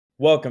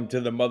Welcome to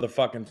the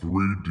motherfucking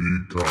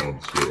 3D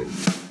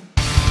concept.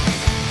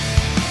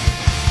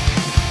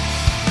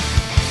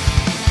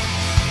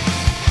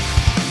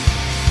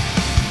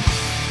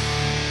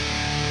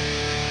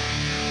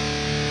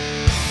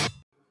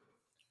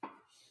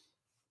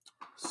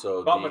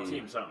 So Bought my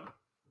team something.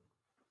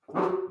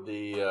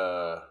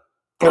 the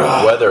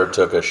weather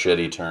took a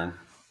shitty turn.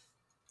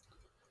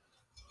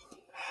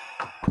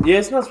 Yeah,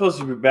 it's not supposed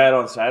to be bad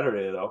on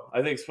Saturday though.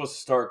 I think it's supposed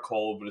to start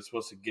cold, but it's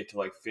supposed to get to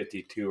like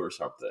 52 or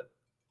something.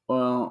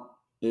 Well,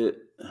 it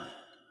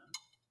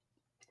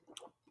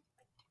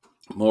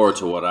more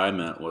to what I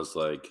meant was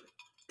like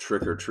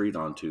trick or treat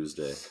on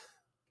Tuesday.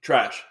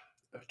 Trash.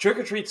 Trick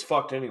or treat's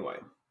fucked anyway.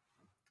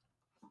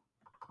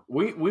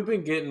 We've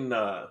been getting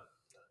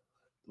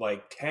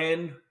like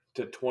 10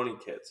 to 20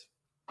 kids.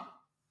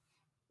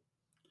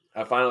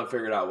 I finally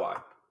figured out why.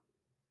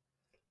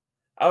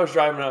 I was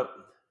driving up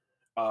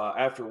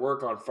after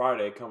work on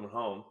Friday coming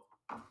home,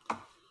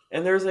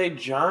 and there's a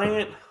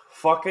giant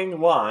fucking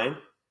line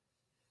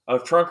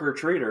of trunk or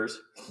treaters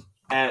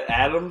at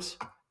Adams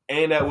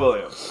and at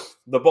Williams.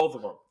 The both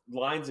of them.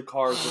 Lines of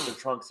cars with their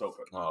trunks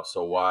open. Oh,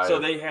 so why? So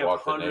they have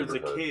walk the hundreds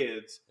of neighborhood?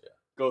 kids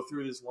go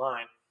through this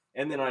line.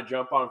 And then I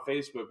jump on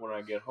Facebook when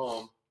I get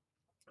home.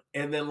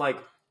 And then like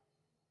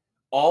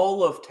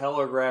all of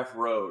Telegraph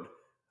Road,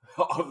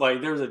 like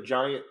there's a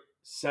giant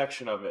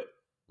section of it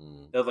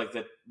that like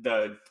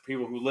the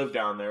people who live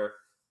down there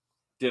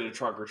did a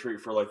trunk or treat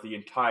for like the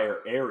entire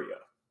area.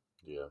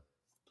 Yeah.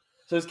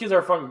 So these kids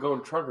are fucking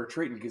going trunk or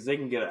treating because they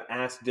can get an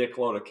ass dick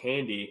load of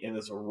candy in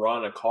this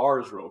run of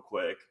cars real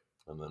quick.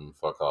 And then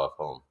fuck off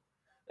home.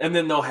 And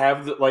then they'll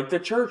have the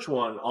church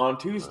one on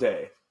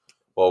Tuesday.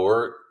 Well,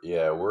 we're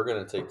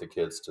gonna take the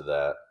kids to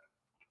that,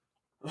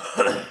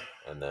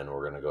 and then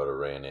we're gonna go to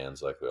Ray and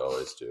Ann's like we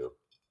always do.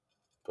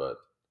 But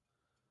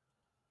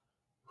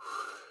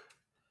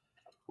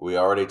we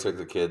already took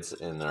the kids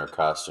in their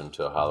costume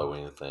to a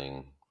Halloween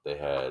thing they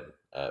had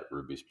at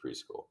Ruby's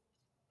preschool.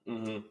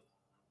 Mm-hmm.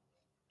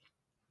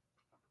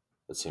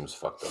 It seems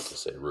fucked up to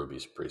say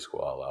Ruby's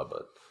preschool out loud,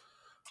 but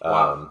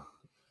wow.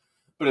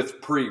 But it's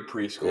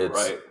preschool,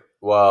 right?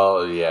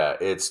 Well, yeah,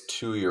 it's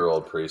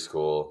 2-year-old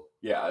preschool.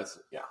 Yeah,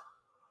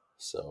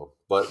 So,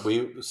 but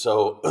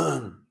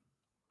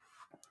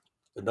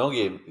don't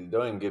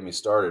even get me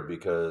started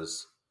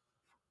because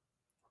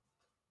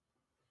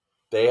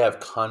they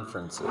have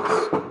conferences.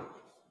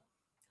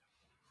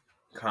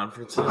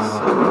 Conferences?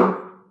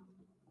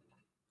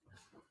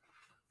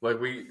 Like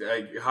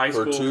high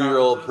school for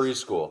 2-year-old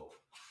conferences? preschool.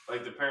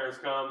 Like the parents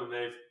come and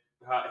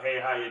hey,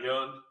 how you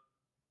doing?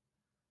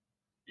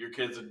 Your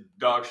kid's a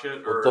dog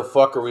shit? Or What the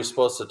fuck are we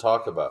supposed to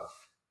talk about?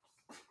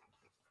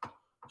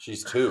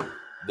 She's 2.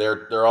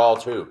 They're all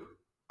 2.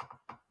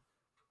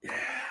 Yeah.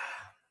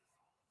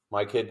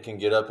 My kid can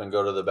get up and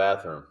go to the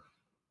bathroom.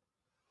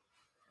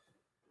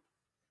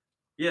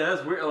 Yeah,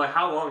 that's weird. Like,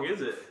 how long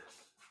is it?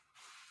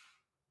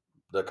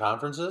 The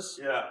conferences?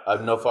 Yeah. I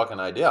have no fucking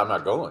idea. I'm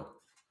not going.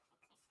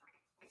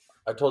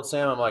 I told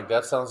Sam, I'm like,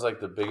 that sounds like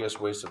the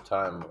biggest waste of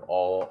time.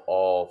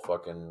 All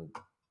fucking.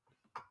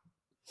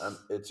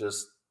 It's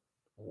just,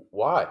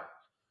 why?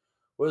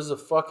 What is the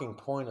fucking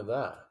point of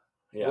that?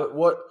 Yeah.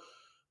 What?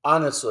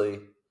 Honestly,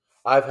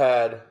 I've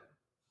had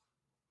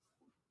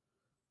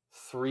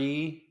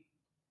 3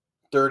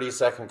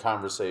 30-second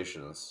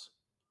conversations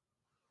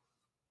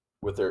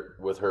with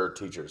her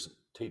teachers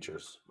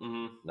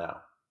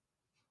now,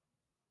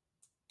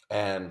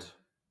 and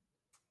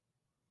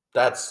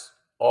that's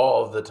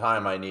all of the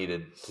time I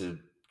needed to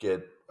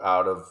get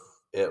out of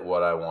it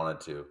what I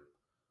wanted to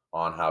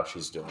on how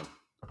she's doing.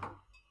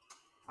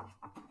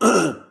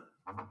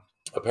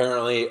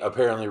 Apparently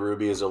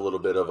Ruby is a little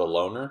bit of a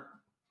loner.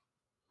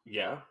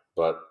 Yeah.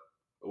 But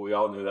we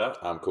all knew that.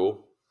 I'm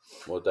cool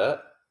with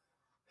that.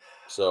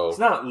 So it's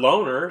not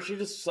loner. She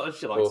likes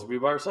to be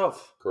by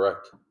herself.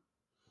 Correct.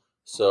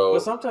 So,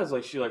 but sometimes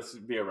like she likes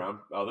to be around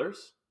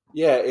others.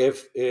 Yeah,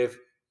 if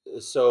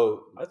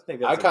so, I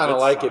think that's I kind of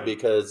like sign. it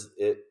because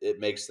it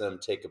makes them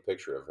take a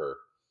picture of her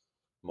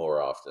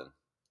more often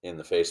in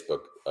the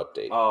Facebook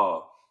update.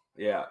 Oh,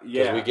 yeah.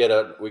 Because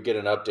we get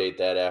an update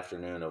that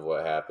afternoon of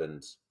what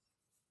happened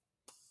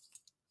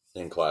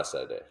in class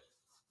that day.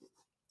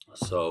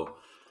 So,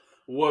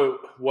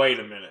 wait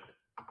a minute.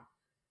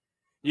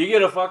 You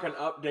get a fucking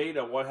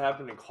update on what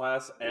happened in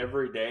class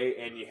every day,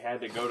 and you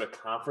had to go to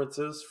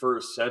conferences for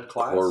said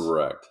class?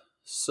 Correct.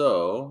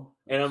 So,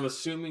 and I'm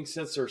assuming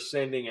since they're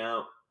sending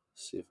out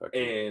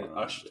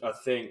a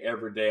thing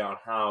every day on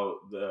how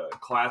the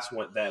class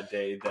went that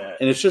day,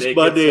 and it's just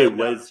Monday and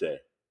Wednesday.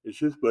 It's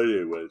just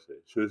Monday and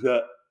Wednesday, so it's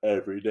not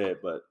every day,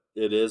 but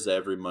it is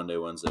every Monday,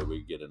 Wednesday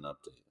we get an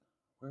update.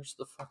 Where's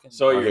the fucking?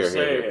 So you're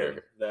saying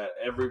that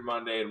every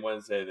Monday and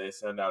Wednesday they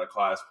send out a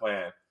class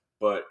plan.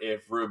 But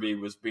if Ruby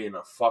was being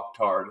a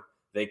fucktard,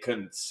 they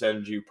couldn't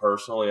send you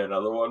personally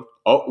another one?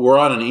 Oh, we're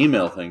on an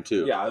email thing,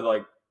 too. Yeah,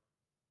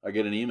 I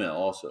get an email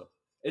also.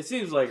 It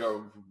seems like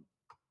a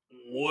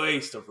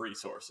waste of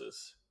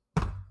resources.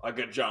 Like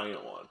a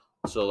giant one.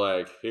 So,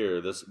 like,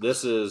 here,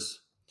 this is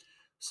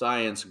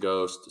science,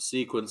 ghost,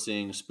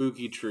 sequencing,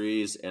 spooky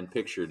trees, and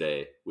picture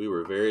day. We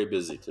were very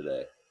busy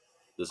today.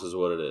 This is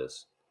what it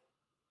is.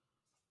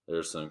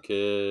 There's some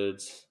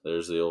kids.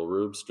 There's the old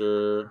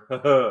Roopster.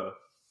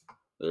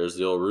 There's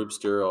the old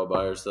Roopster all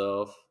by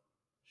herself.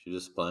 She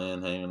just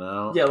playing, hanging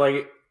out. Yeah,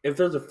 like, if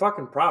there's a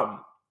fucking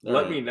problem,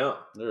 let me know.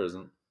 There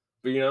isn't.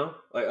 But,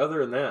 like, other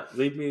than that,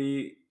 leave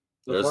me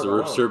There's fuck the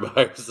alone. Roopster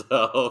by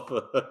herself.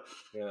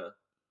 Yeah.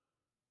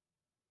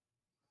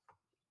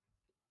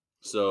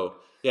 So,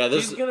 yeah,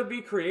 this She's gonna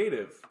be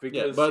creative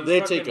because but she's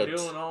they fucking take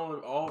doing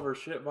all of her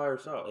shit by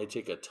herself. They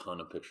take a ton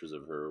of pictures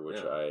of her, which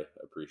Yeah. I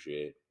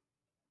appreciate.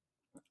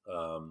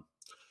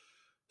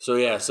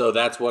 So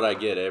that's what I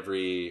get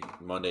every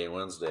Monday and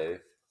Wednesday.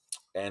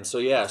 And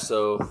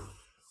so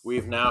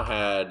we've now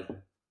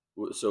had,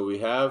 we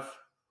have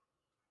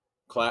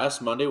class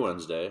Monday,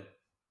 Wednesday.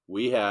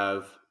 We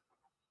have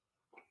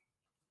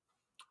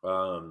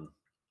the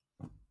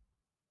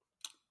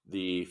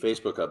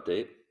Facebook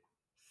update.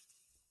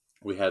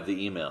 We have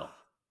the email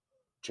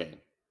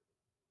chain.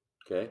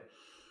 Okay.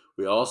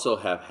 We also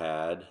have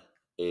had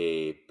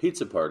a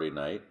pizza party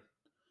night,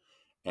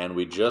 and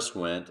we just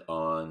went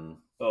on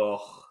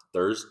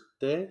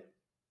Thursday.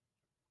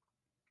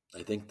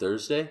 I think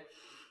Thursday.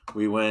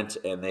 We went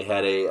and they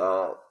had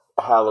a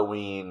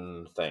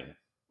Halloween thing.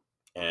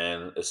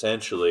 And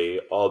essentially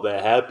all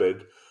that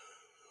happened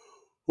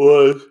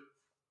was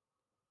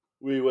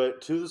we went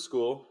to the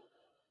school,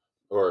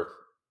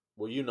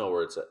 you know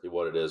where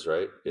what it is,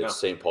 right? It's No.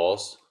 St.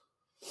 Paul's.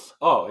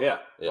 Oh, yeah.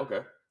 Yeah. Okay.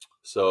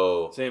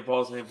 So St.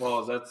 Paul's,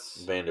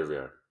 that's...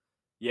 Vanderveer.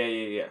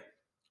 Yeah.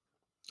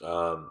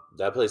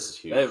 That place is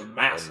huge. That's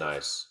massive. And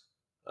nice.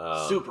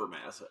 Super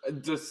massive.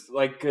 Just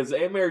like, because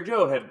Aunt Mary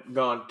Jo had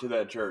gone to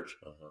that church.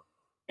 Uh-huh.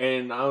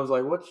 And I was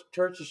like, what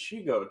church does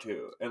she go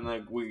to? And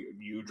like,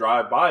 you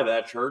drive by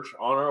that church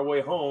on our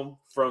way home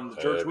from the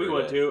church we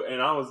went to. And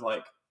I was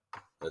like,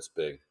 that's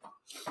big.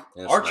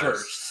 And our church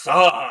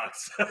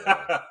sucks.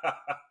 Yeah.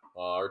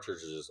 Our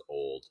church is just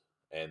old.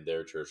 And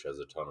their church has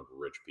a ton of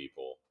rich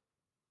people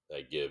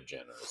that give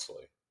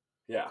generously.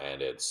 Yeah.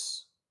 And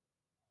it's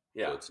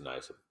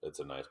nice. It's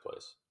a nice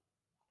place.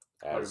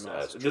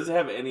 Does it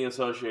have any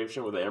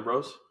association with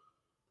Ambrose?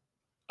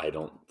 I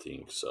don't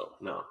think so.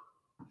 No.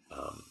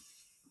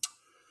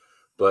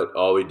 But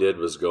all we did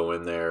was go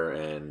in there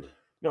and...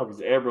 No,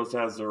 because Ambrose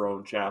has their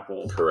own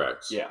chapel.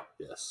 Correct. Yeah.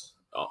 Yes.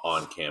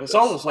 On campus. It's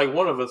almost like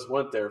one of us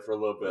went there for a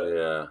little bit.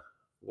 Yeah.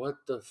 What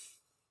the...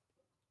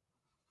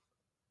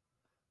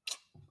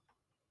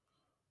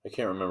 I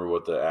can't remember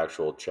what the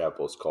actual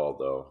chapel is called,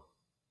 though.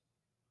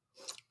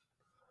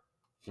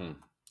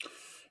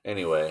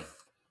 Anyway,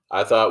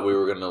 I thought we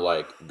were going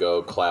to,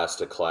 go class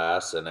to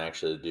class and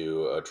actually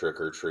do a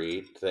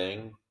trick-or-treat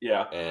thing.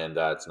 Yeah. And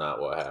that's not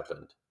what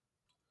happened.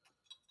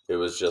 It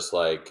was just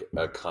like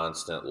a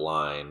constant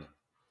line.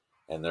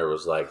 And there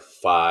was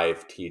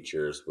 5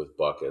 teachers with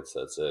buckets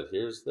that said,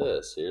 here's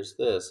this, here's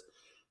this.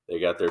 They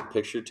got their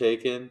picture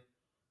taken.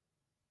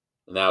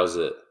 And that was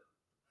it.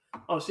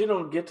 Oh, so you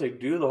don't get to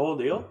do the whole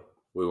deal?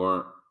 We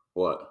weren't,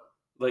 what?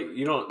 Like,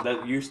 you don't,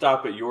 that you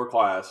stop at your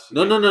class.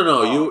 No.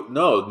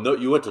 Oh.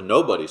 You went to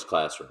nobody's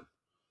classroom.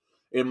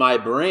 In my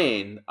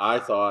brain, I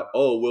thought,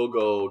 we'll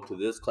go to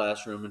this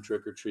classroom and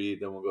trick or treat,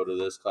 then we'll go to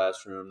this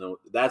classroom.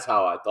 That's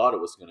how I thought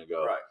it was going to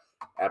go. Right.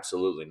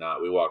 Absolutely not.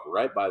 We walked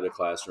right by the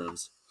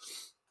classrooms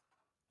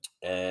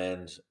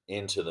and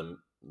into the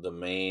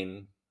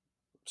main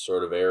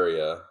sort of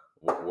area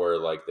where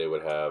they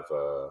would have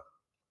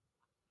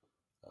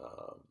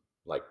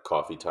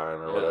coffee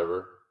time or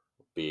whatever.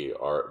 Be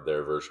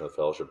their version of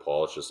Fellowship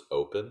Hall. It's just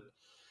open.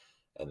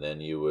 And then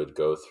you would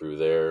go through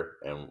there,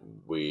 and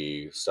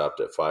we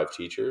stopped at 5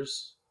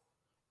 teachers,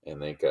 and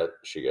we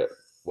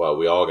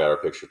all got our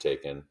picture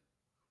taken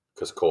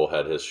because Cole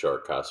had his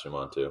shark costume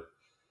on too.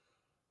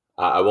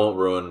 I won't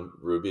ruin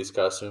Ruby's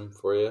costume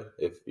for you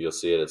if you'll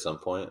see it at some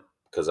point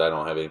because I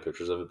don't have any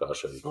pictures of it, but I'll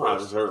show you. Well, I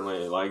would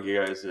certainly like you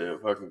guys to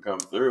fucking come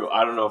through.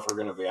 I don't know if we're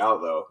going to be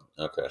out though.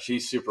 Okay.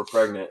 She's super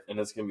pregnant, and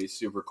it's going to be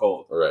super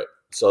cold. All right.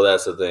 So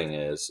that's the thing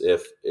is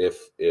if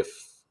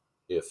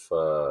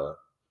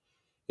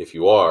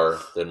you are,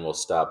 then we'll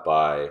stop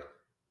by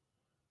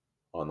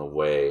on the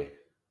way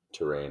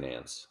to Rain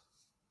Ants.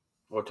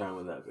 What time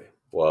would that be?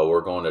 Well,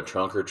 we're going to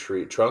Trunk or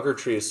Treat. Trunk or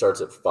Treat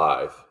starts at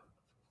 5.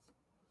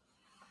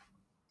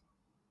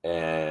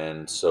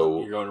 And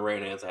so... You're going to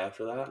Rain Ants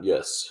after that?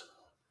 Yes.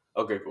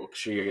 Okay, cool.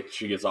 She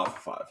gets off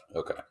at 5.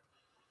 Okay.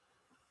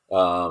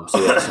 So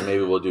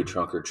maybe we'll do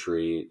Trunk or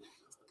Treat.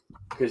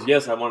 Because,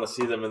 yes, I want to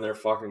see them in their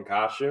fucking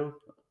costume.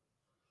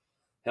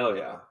 Hell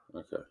yeah.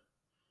 Okay.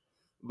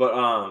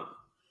 But,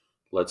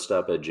 let's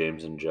stop at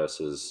James and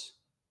Jess's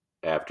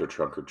after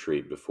Trunk or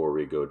Treat before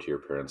we go to your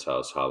parents'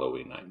 house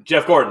Halloween night.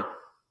 Jeff Gordon.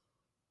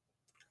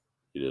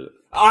 You did it.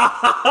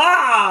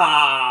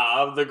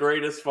 I'm the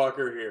greatest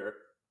fucker here.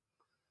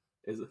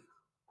 Is it?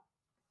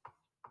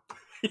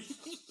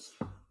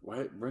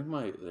 Why?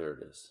 There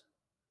it is.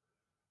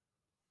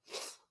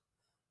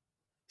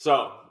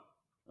 So,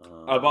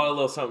 I bought a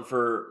little something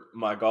for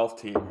my golf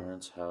team.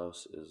 Parents'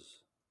 house is...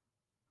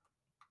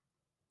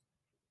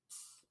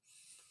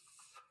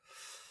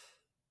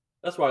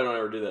 That's why I don't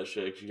ever do that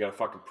shit. Because you gotta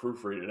fucking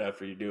proofread it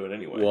after you do it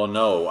anyway. Well,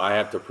 no, I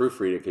have to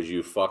proofread it because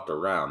you fucked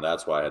around.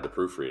 That's why I had to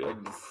proofread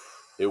it.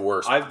 It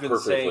works I've been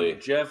perfectly. saying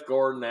Jeff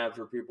Gordon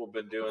after people have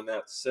been doing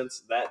that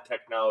since that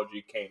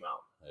technology came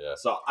out. Yeah.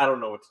 So I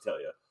don't know what to tell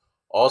you.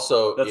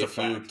 Also, That's a if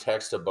you fact.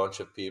 text a bunch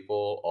of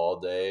people all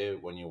day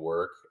when you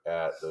work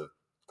at the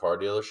car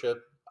dealership,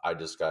 I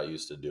just got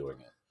used to doing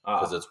it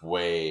because it's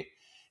way.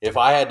 If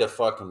I had to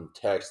fucking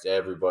text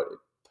everybody,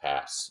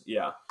 pass.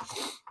 Yeah.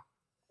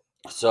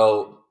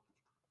 So,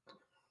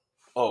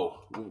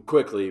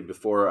 quickly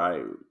before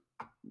I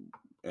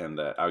end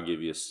that, I'll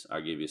give you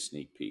a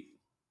sneak peek.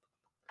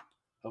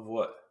 Of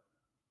what?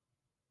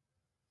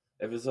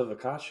 If it's of a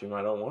costume,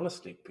 I don't want a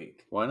sneak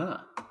peek. Why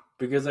not?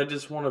 Because I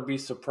just want to be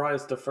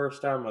surprised the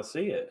first time I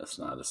see it. That's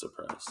not a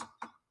surprise.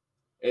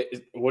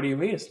 What do you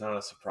mean it's not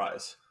a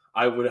surprise?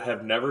 I would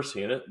have never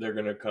seen it. They're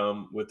going to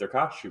come with their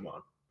costume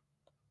on.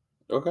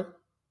 Okay.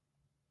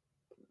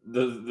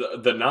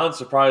 The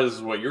non-surprise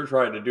is what you're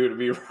trying to do to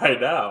me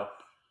right now.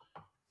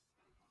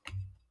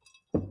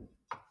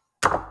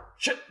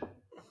 Shit.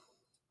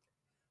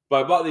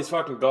 But I bought these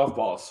fucking golf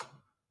balls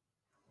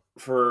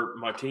for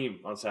my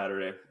team on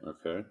Saturday.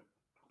 Okay.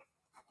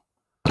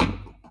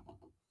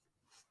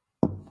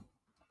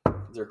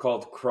 They're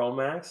called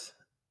Chromax,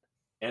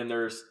 and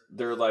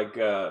they're like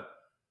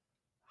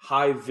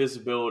high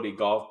visibility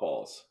golf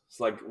balls. It's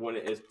like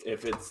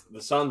if it's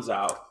the sun's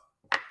out,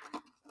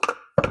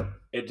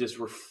 it just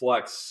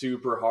reflects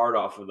super hard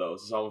off of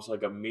those. It's almost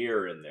like a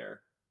mirror in there.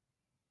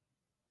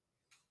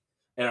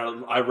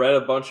 And I read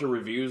a bunch of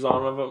reviews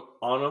on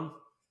them.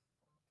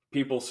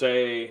 People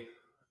say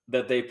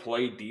that they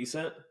play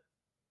decent.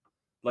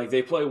 Like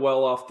they play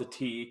well off the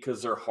tee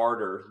because they're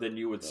harder than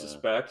you would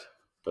suspect.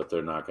 But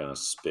they're not going to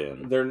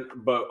spin.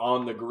 But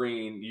on the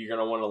green, you're going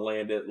to want to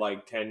land it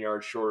like 10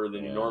 yards shorter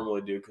than you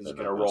normally do because it's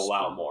going to roll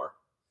out more.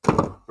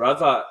 But I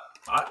thought,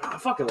 I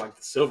fucking like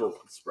the silver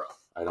ones, bro.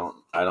 I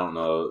don't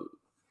know.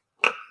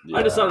 Yeah,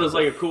 I just thought it was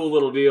like a cool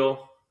little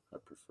deal. I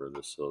prefer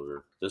the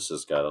silver. This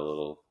has got a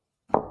little.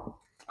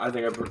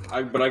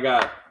 But I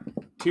got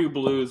 2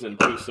 blues and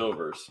 2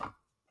 silvers.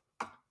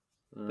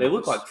 They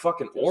look like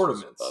fucking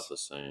ornaments. About the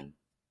same.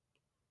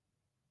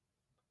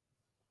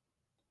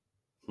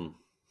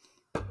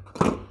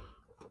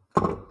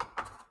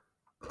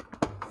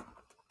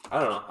 I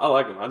don't know. I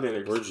like them. I think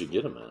they're. Where'd you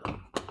get them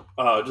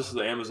at? Just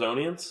the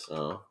Amazonians.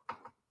 Oh.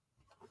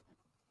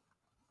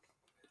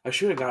 I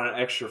should have got an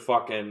extra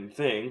fucking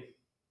thing.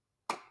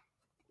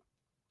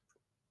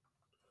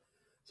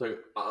 So,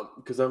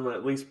 because I'm gonna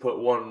at least put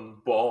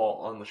 1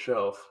 ball on the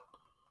shelf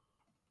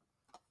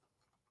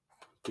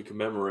to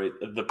commemorate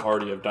the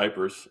party of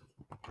diapers.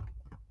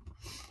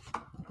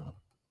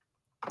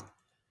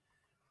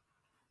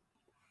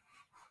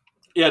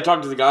 Yeah, I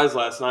talked to the guys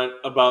last night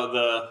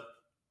about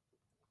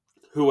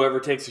whoever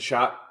takes a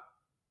shot,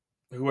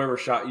 whoever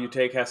shot you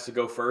take has to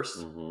go first.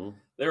 Mm-hmm.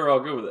 They were all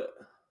good with it.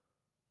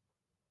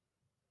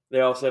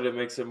 They all said it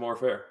makes it more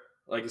fair.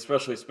 Like,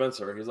 especially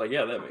Spencer. He's like,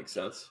 yeah, that makes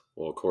sense.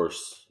 Well, of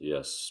course,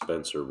 yes,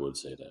 Spencer would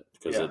say that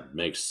because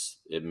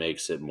it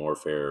makes it more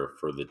fair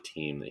for the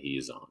team that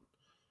he's on,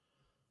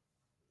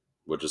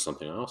 which is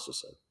something I also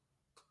said.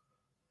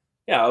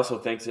 Yeah, I also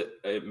think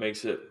it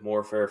makes it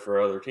more fair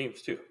for other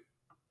teams, too.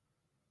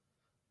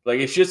 Like,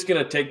 it's just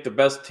going to take the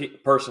best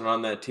person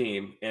on that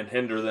team and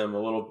hinder them a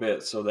little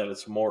bit so that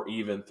it's more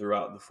even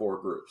throughout the 4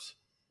 groups.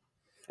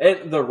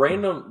 And the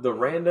random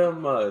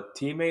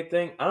teammate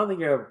thing, I don't think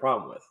you have a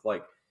problem with.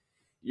 Like,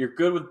 you're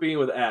good with being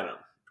with Adam.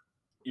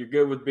 You're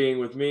good with being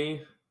with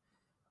me.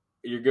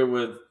 You're good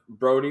with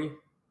Brody.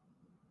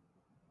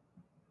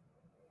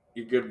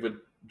 You're good with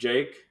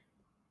Jake.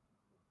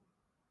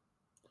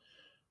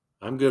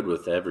 I'm good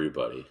with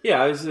everybody.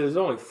 Yeah, there's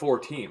only 4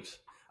 teams.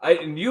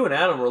 And you and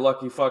Adam were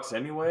lucky fucks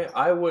anyway.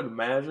 I would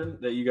imagine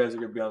that you guys are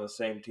going to be on the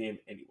same team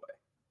anyway.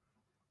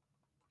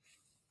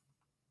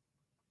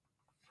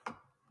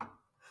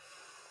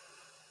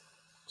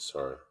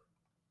 Sorry.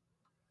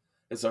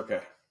 It's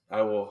okay.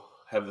 I will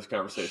have this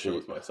conversation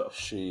with myself.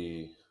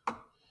 She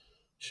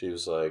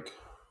was like,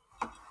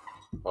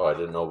 "Oh, I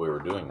didn't know we were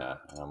doing that."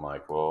 And I'm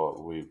like,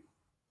 "Well, we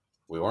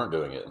weren't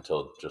doing it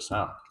until just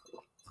now."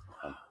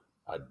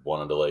 I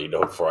wanted to let you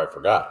know before I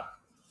forgot.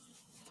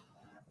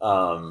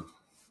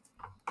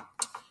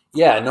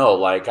 Yeah, no,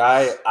 like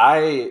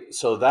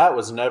so that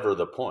was never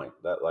the point.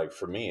 That, like,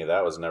 for me,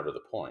 that was never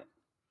the point.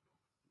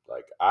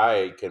 Like,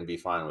 I can be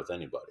fine with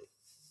anybody.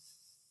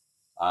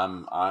 I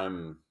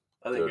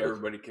think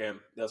everybody can.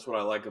 That's what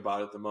I like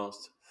about it the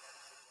most.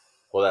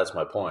 Well, that's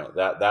my point.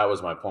 That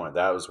was my point.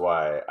 That was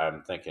why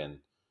I'm thinking.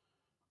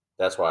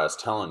 That's why I was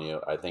telling you.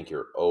 I think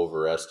you're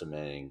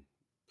overestimating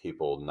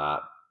people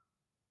not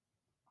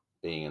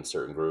being in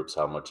certain groups,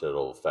 how much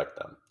it'll affect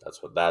them.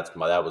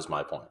 That was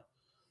my point.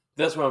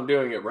 That's why I'm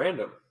doing it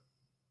random.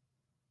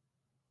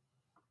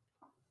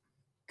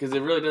 Because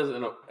it really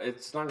doesn't.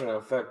 It's not going to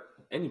affect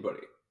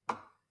anybody.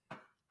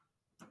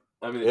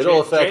 I mean,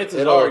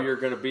 chances are you're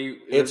going to be.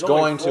 It's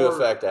going to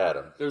affect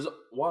Adam.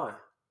 Why?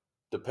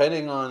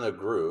 depending on the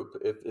group,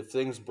 if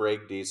things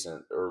break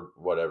decent or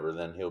whatever,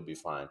 then he'll be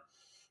fine.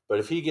 But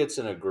if he gets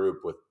in a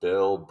group with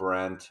Bill,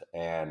 Brent,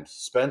 and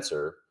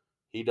Spencer,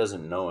 he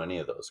doesn't know any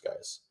of those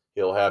guys.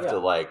 He'll have to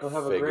he'll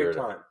have a figure great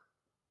time.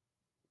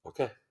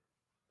 Okay.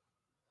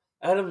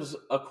 Adam's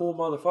a cool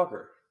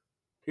motherfucker.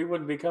 He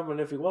wouldn't be coming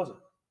if he wasn't.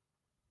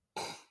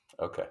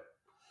 Okay.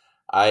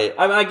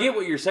 I get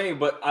what you're saying,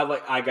 but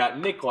I got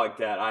Nick like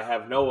that. I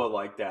have Noah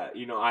like that.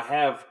 You know, I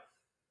have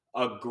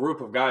a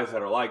group of guys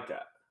that are like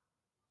that.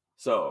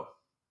 So,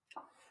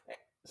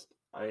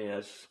 I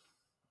mean,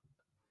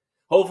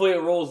 hopefully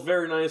it rolls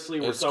very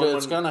nicely with someone.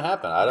 It's going to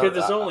happen. Because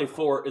it's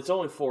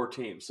only 4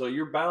 teams, so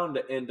you're bound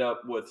to end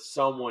up with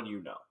someone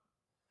you know.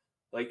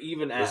 Like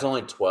even there's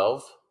only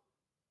 12,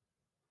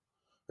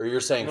 or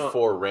you're saying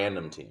 4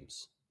 random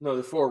teams? No,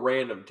 there's 4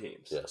 random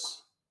teams.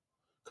 Yes,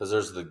 because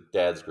there's the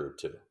dads group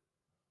too.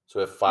 So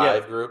we have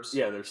 5 groups.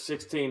 Yeah, there's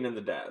 16 in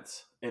the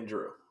dads and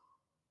Drew.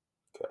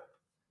 Okay,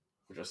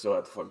 which I still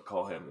have to fucking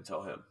call him and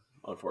tell him.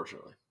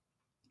 Unfortunately,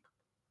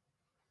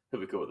 he'll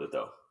be cool with it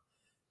though.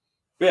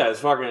 But yeah,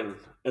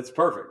 it's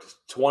perfect.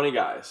 20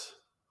 guys.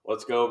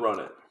 Let's go run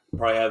it.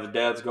 Probably have the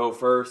dads go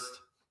first.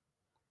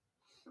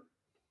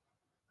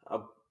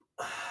 I'll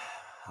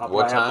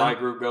probably have my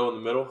group go in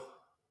the middle.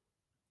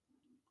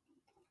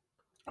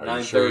 Are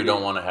you sure you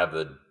don't want to have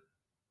the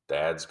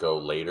dads go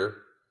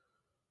later?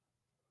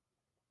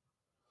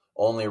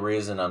 Only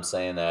reason I'm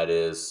saying that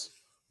is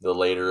the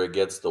later it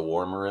gets, the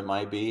warmer it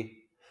might be.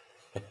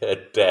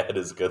 Dad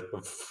is going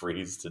to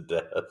freeze to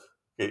death.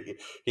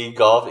 He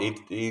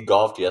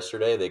golfed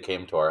yesterday. They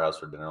came to our house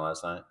for dinner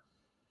last night.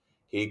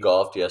 He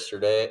golfed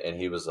yesterday, and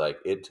he was like,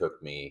 it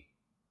took me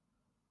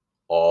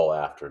all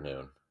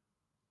afternoon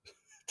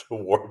to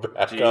warm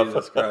back up.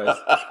 Jesus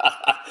Christ.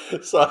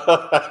 So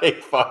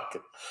fuck.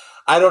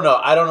 I don't know.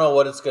 I don't know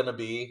what it's going to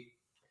be.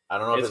 I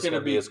don't know if it's going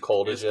to be as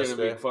cold as yesterday. It's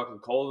going to be fucking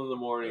cold in the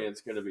morning.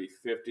 It's going to be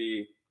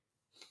 50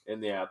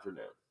 in the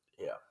afternoon.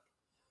 Yeah.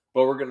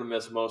 But we're going to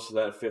miss most of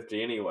that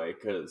 50 anyway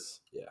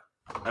because, yeah.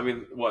 I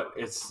mean,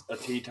 it's a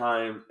tee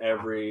time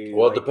every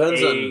it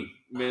depends 8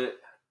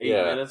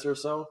 minutes or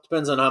so.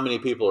 Depends on how many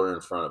people are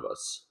in front of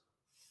us.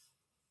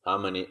 How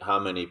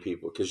many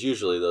people? Because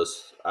usually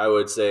I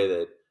would say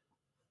that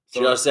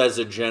just as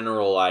a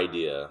general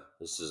idea,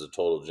 this is a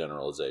total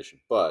generalization,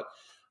 but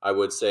I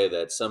would say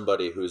that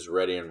somebody who's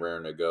ready and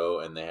raring to go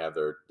and they have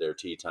their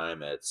tee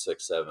time at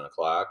 6, 7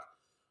 o'clock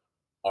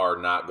are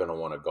not going to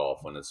want to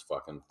golf when it's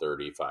fucking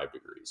 35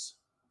 degrees.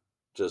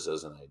 Just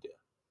as an idea.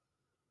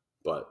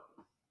 But.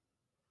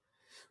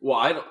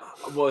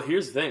 Well,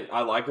 here's the thing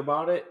I like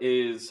about it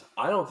is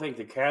I don't think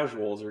the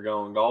casuals are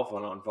going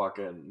golfing on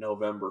fucking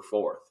November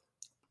 4th.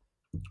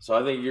 So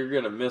I think you're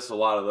going to miss a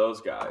lot of those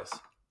guys.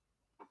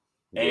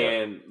 Yeah.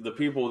 And the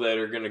people that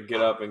are going to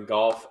get up and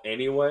golf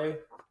anyway,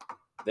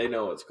 they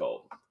know it's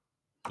cold.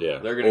 Yeah.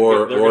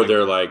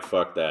 They're like,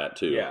 fuck that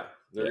too. Yeah.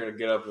 They're going to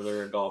get up and they're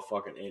going to golf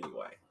fucking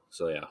anyway.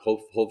 So yeah,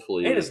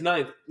 hopefully. And it's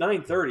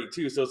 9:30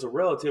 too, so it's a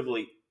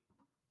relatively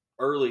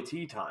early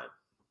tee time.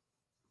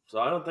 So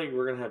I don't think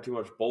we're going to have too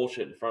much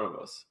bullshit in front of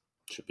us.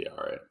 Should be all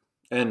right.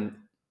 And,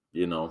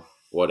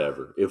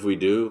 whatever. If we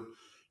do,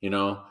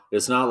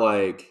 it's not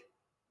like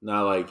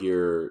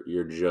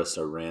you're just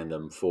a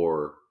random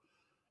 4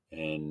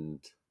 and,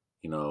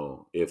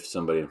 if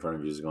somebody in front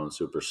of you is going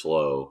super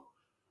slow,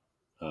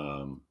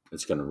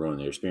 it's going to ruin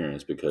the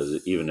experience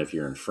because even if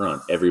you're in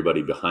front,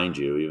 everybody behind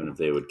you, even if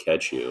they would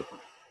catch you,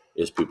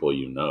 is people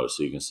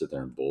so you can sit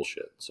there and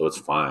bullshit. So it's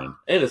fine.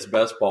 And it's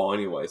best ball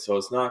anyway, so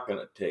it's not going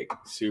to take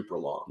super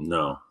long.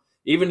 No.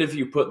 Even if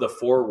you put the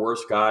 4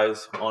 worst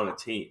guys on a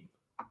team.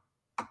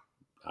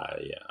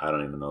 I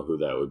don't even know who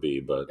that would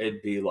be, but...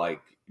 It'd be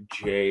like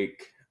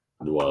Jake,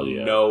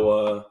 yeah.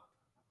 Noah,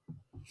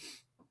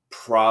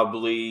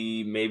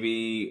 probably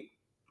maybe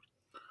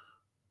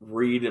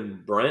Reed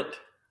and Brent.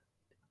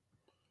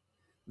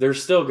 They're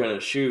still going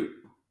to shoot,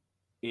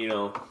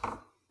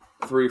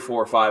 3,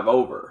 4, 5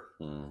 over,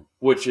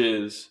 which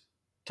is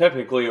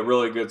technically a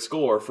really good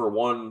score for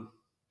one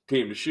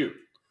team to shoot.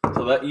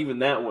 So that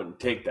wouldn't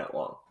take that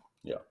long.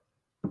 Yeah.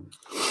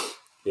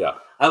 Yeah.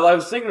 I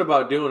was thinking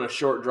about doing a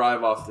short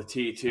drive off the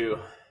tee too.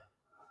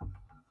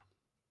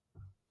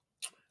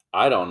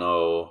 I don't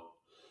know.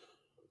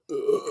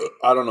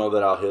 I don't know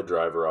that I'll hit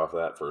driver off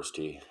that first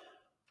tee.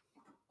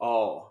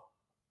 Oh.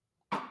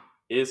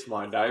 It's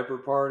my diaper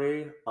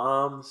party.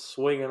 I'm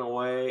swinging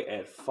away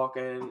at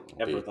fucking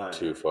everything.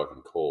 Too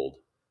fucking cold.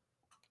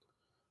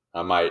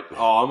 I might.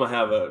 Oh, I'm gonna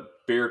have a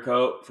beer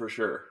coat for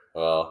sure.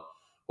 Well,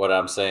 what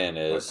I'm saying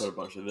is, I put a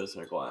bunch of this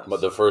in a glass.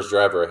 But the first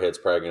driver I hit's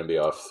probably gonna be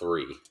off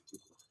 3,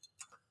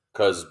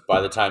 because by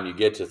the time you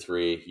get to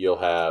 3, you'll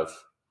have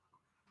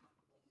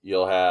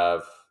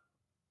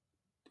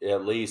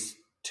at least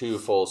 2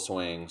 full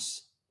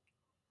swings.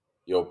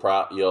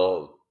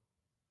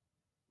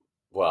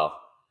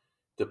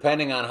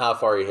 Depending on how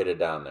far you hit it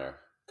down there.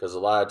 Because a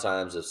lot of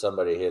times if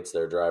somebody hits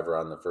their driver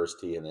on the first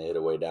tee and they hit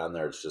it way down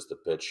there, it's just a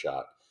pitch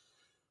shot.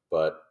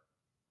 But,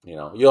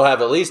 you'll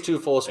have at least 2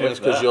 full swings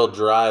because you'll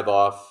drive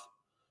off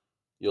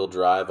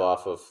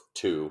of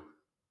 2.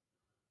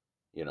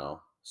 you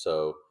know.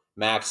 So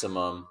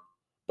maximum,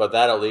 but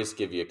that at least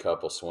give you a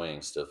couple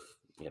swings to,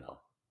 you know.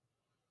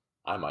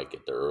 I might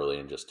get there early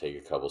and just take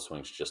a couple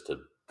swings just to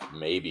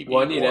maybe be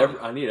Well, one.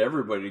 I need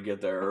everybody to get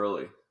there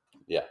early.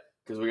 Yeah,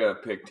 because we got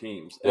to pick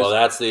teams. well,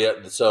 that's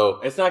so.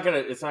 It's not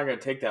gonna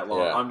take that long.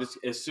 Yeah. I'm just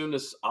as soon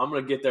as I'm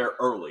gonna get there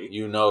early.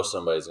 You know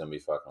somebody's gonna be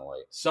fucking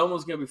late.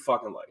 Someone's gonna be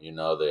fucking late. You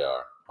know they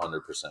are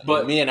 100%.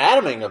 But me and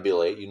Adam ain't gonna be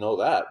late. You know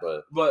that,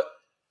 but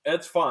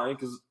that's fine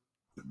because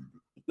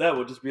that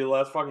would just be the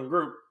last fucking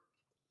group.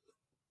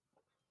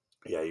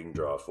 Yeah, you can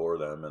draw 4 of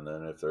them, and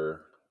then if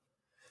they're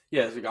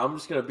it's like, I'm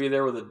just gonna be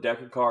there with a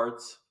deck of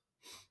cards,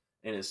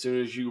 and as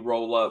soon as you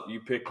roll up, you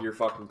pick your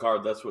fucking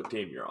card. That's what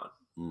team you're on.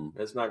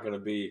 It's not gonna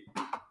be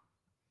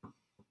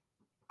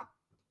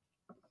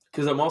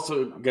because I'm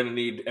also gonna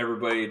need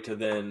everybody to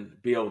then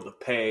be able to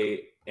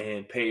pay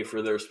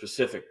for their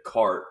specific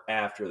cart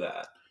after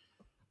that.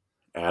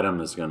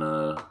 Adam is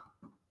gonna,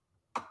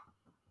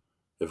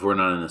 if we're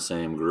not in the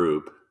same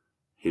group,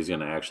 he's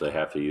gonna actually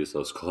have to use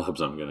those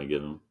clubs I'm gonna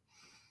give him.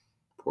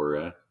 Poor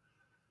guy.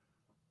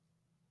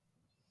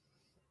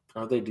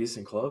 Aren't they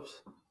decent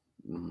clubs?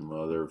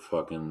 Well, they're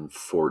fucking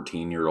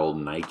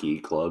 14-year-old Nike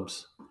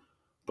clubs,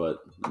 but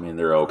I mean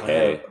they're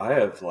okay. I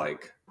have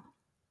like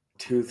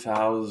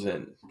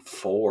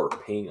 2004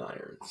 ping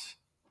irons.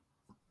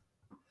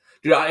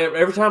 Dude,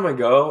 every time I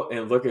go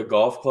and look at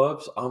golf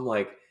clubs, I'm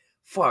like,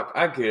 fuck,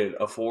 I could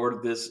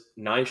afford this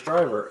nice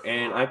driver,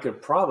 and I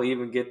could probably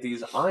even get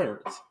these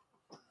irons.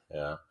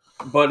 Yeah.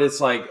 But it's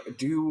like,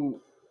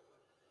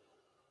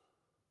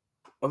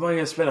 am I going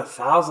to spend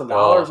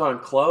 $1,000 on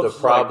clubs? The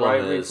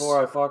problem is,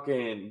 before I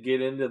fucking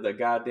get into the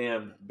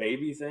goddamn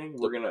baby thing,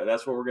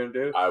 that's what we're gonna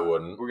do. I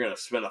wouldn't. We're gonna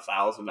spend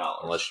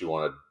 $1,000 unless you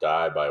want to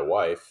die by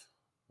wife.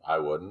 I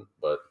wouldn't.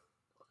 But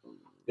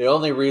the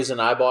only reason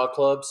I bought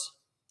clubs,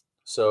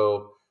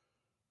 so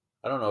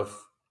I don't know if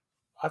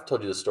I've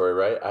told you the story,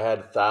 right? I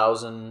had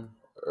 1,000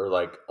 or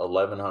like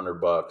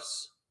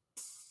 $1,100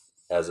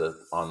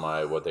 on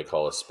my what they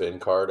call a spin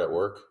card at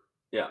work.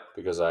 Yeah.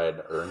 Because I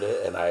had earned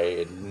it and I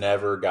had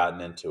never gotten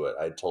into it.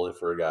 I totally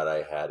forgot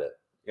I had it.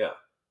 Yeah.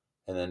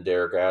 And then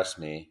Derek asked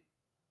me,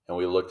 and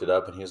we looked it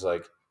up, and he's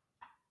like,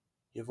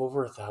 "You have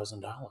over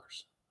 $1,000."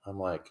 I'm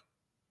like,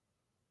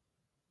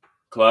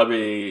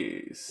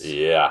 clubbies.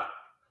 Yeah.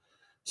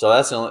 So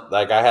that's the only,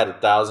 like I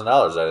had $1,000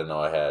 I didn't know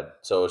I had.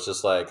 So it's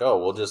just like, oh,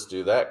 we'll just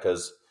do that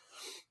because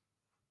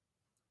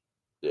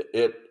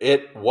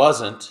it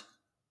wasn't,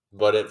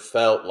 but it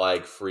felt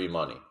like free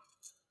money.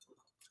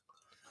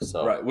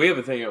 So right, we have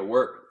a thing at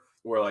work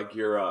where like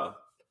your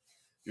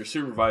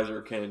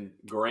supervisor can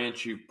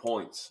grant you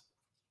points,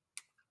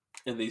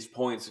 and these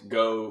points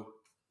go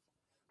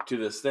to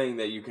this thing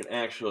that you can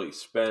actually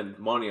spend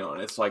money on.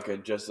 It's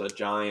like just a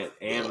giant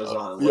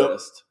Amazon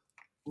list,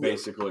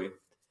 basically.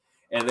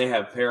 And they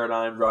have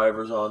Paradigm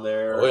drivers on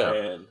there,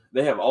 and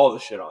they have all the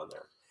shit on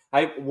there.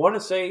 I want to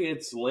say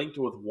it's linked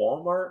with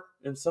Walmart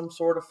in some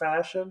sort of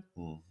fashion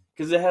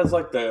because it has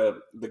like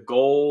the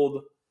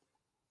gold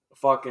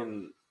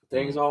fucking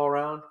things all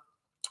around.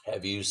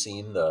 Have you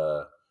seen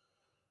the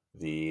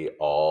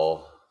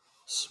all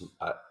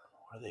what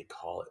do they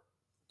call it?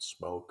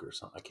 Smoke or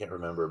something? I can't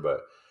remember,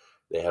 but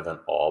they have an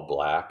all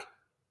black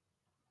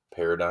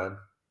Paradigm.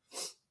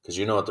 Because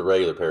you know what the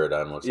regular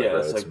Paradigm looks like,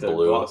 right? It's like the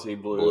glossy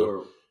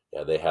blue.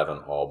 Yeah, they have an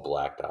all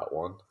blacked out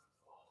one.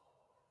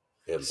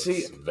 It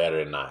looks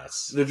very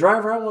nice. The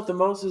driver I want the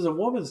most is a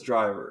woman's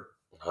driver.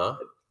 Huh?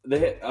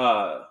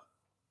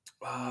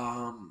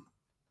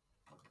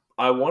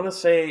 I want to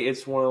say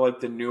it's one of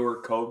like the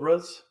newer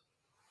Cobras,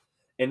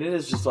 and it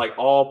is just like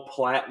all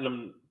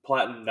platinumed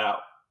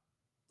out.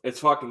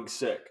 It's fucking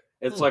sick.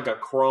 It's like a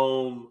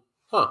chrome.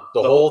 The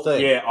whole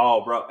thing. Yeah,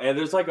 bro. And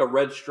there's like a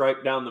red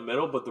stripe down the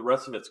middle, but the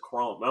rest of it's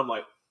chrome. And I'm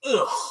like,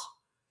 ugh.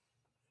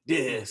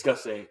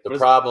 Disgusting. The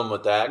problem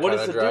with that kind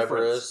of driver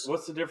difference?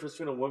 What's the difference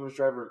between a women's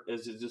driver?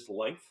 Is it just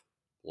length?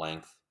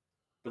 Length.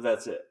 But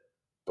that's it.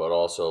 But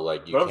also,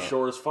 like, I'm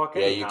short as fuck.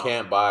 Yeah, you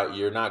can't buy.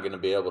 You're not going to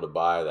be able to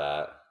buy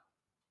that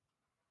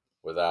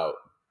without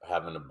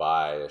having to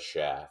buy a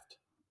shaft.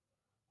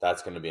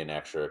 That's going to be an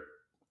extra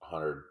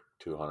 $100,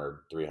 $200,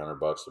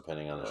 $300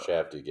 depending on the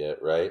shaft you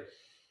get, right?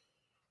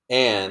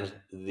 And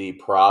the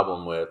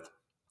problem with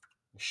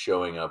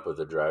showing up with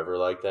a driver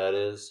like that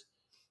is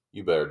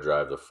you better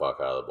drive the fuck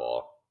out of the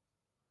ball.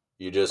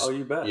 You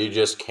bet. You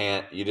just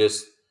can't.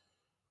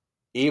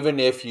 Even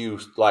if you,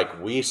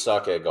 like, we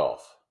suck at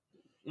golf.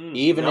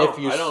 We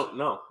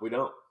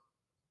don't.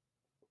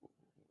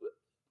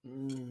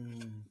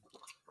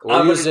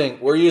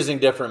 We're using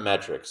different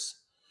metrics.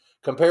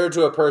 Compared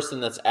to a person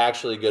that's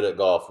actually good at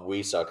golf,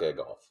 we suck at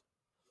golf.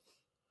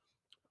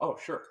 Oh,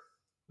 sure.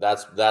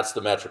 That's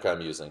the metric I'm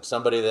using.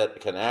 Somebody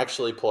that can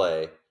actually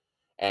play,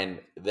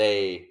 and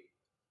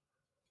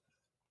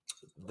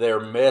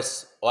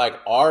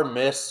our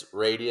miss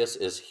radius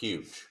is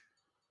huge.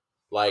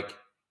 Like,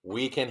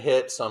 we can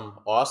hit some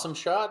awesome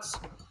shots.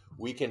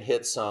 We can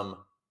hit some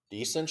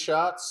decent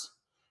shots.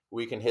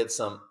 We can hit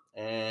some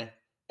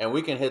and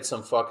we can hit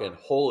some fucking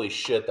holy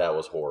shit, that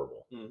was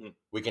horrible. Mm-hmm.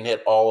 We can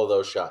hit all of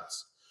those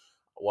shots.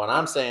 what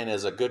I'm saying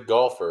is a good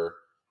golfer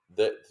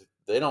that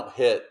they don't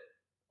hit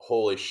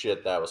holy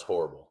shit that was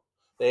horrible.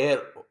 They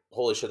hit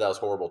holy shit that was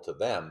horrible to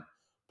them,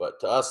 but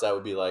to us that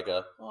would be like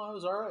it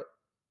was all right.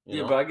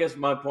 Yeah, but I guess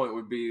my point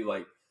would be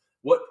like,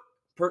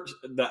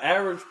 the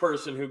average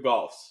person who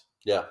golfs,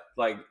 yeah,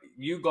 like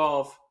you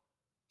golf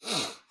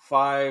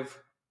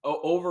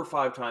over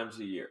 5 times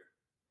a year.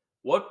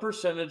 What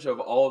percentage of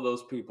all of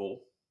those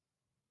people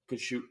could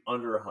shoot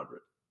under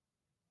 100?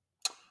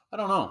 I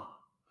don't know.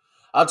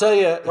 I'll tell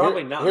you.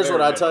 Probably not. Here's very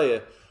what I many. tell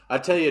you. I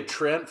tell you,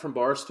 Trent from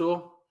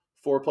Barstool,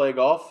 Foreplay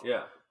Golf.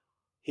 Yeah,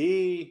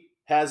 He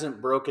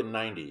hasn't broken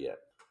 90 yet.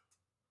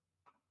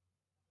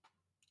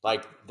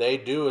 Like they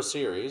do a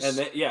series,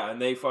 and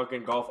they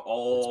fucking golf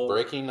all. It's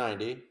breaking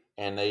 90,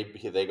 and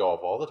they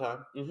golf all the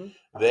time.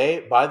 Mm-hmm.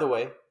 They, by the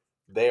way,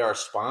 they are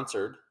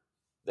sponsored.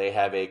 They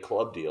have a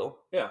club deal.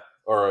 Yeah,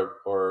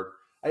 or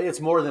it's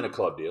more than a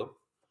club deal,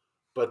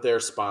 but they're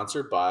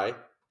sponsored by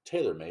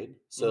TaylorMade.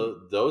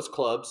 So those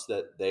clubs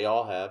that they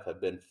all have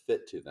been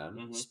fit to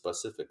them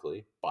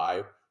specifically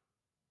by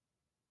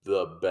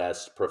the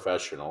best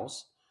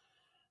professionals,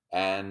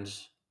 and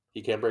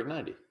he can't break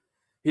 90.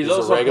 He's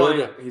also a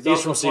regular. playing,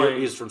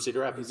 He's from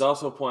Cedar Rapids. He's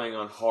also playing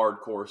on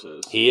hard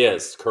courses. He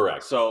is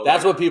correct. So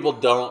that's what people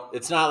don't.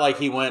 It's not like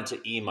he went to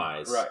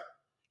EMIs. Right.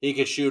 He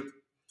could shoot.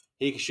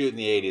 He could shoot in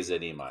the 80s at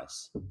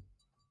EMIs.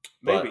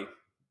 Maybe.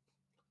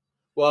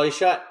 Well, he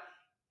shot.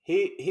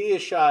 He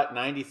has shot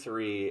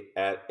 93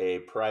 at a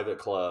private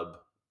club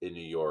in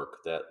New York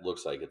that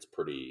looks like it's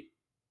pretty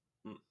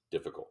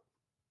difficult,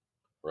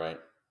 right?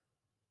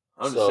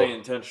 I'm just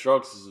saying 10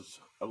 strokes is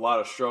a lot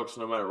of strokes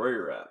no matter where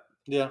you're at.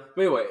 Yeah.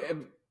 But anyway,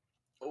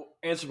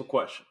 answer my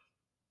question.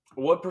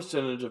 What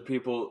percentage of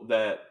people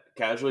that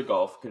casually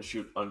golf can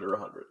shoot under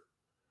 100?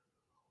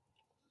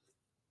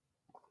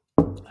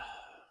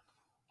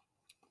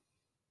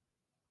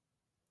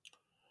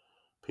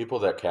 People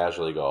that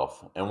casually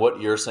golf. And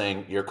what you're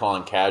saying, you're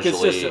calling casually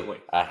consistently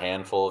a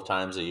handful of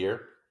times a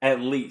year? At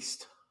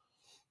least.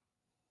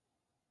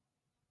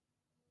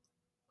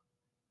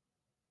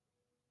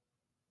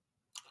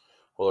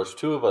 Well, there's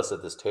two of us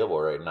at this table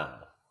right now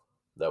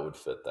that would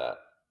fit that.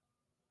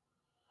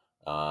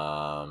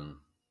 I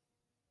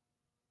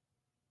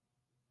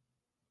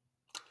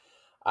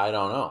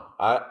don't know.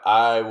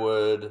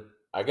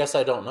 I guess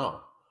I don't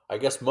know. I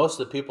guess most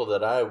of the people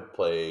that I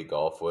play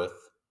golf with,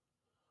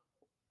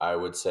 I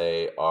would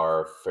say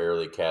are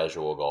fairly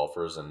casual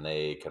golfers, and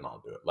they can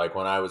all do it. Like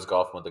when I was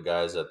golfing with the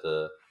guys at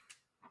the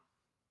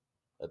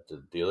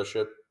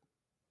dealership,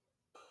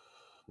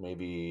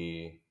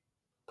 maybe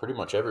pretty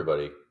much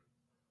everybody.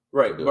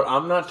 Right, but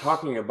I'm not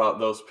talking about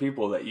those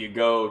people that you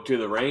go to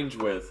the range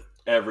with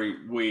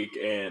every week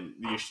and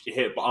you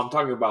hit. I'm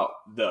talking about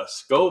the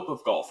scope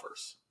of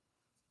golfers.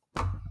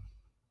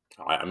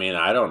 I mean,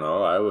 I don't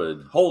know. I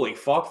would... Holy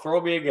fuck,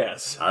 throw me a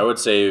guess. I would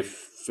say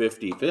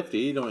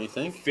 50-50, don't you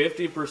think?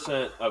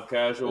 50% of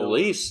casual... At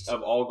least.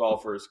 Of all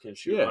golfers can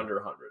shoot under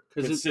 100.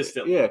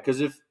 Consistently. Yeah,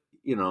 because if,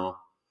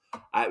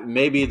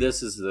 maybe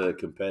this is the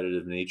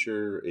competitive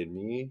nature in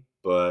me,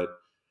 but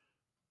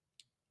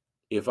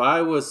if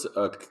I was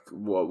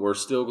we're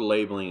still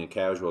labeling a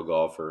casual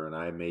golfer, and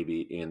I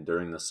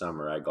during the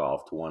summer I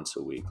golfed once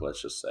a week,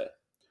 let's just say.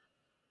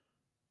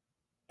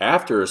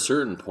 After a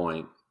certain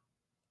point,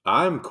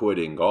 I'm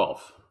quitting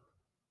golf,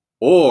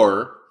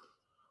 or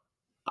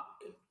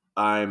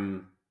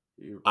I'm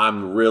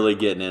really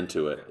getting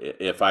into it.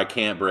 If I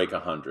can't break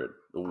 100,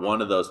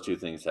 one of those two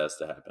things has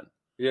to happen.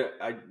 Yeah,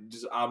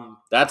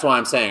 That's why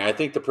I'm saying I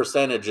think the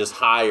percentage is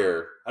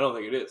higher. I don't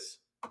think it is.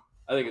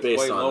 I think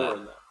it's way lower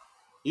than that.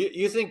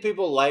 You think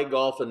people like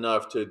golf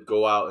enough to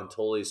go out and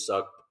totally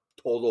suck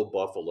total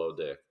buffalo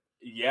dick?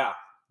 Yeah,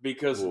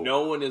 because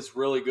no one is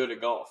really good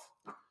at golf.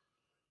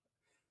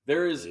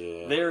 There is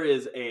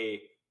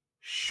a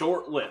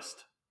short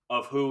list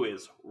of who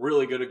is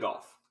really good at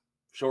golf.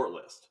 Short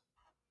list.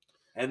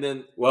 And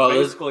then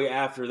basically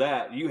after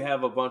that, you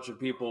have a bunch of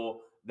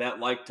people that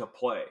like to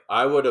play.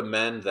 I would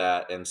amend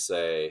that and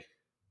say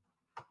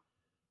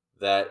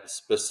that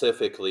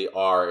specifically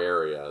our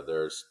area,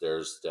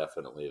 there's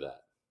definitely that.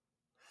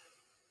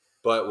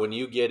 But when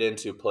you get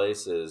into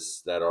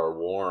places that are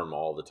warm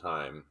all the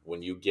time,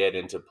 when you get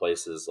into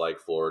places like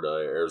Florida,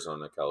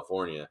 Arizona,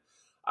 California,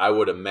 I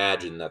would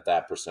imagine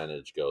that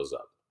percentage goes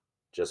up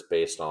just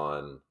based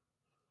on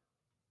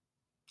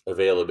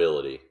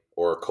availability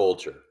or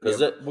culture.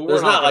 Because but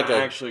we're not like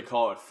actually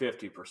call it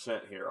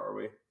 50% here, are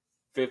we?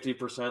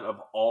 50%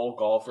 of all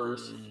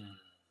golfers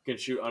can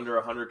shoot under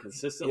 100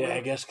 consistently? Yeah,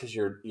 I guess because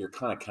you're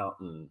kind of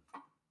counting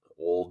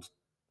old,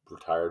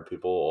 retired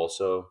people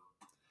also.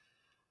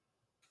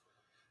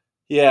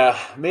 Yeah,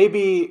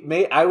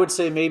 I would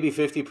say maybe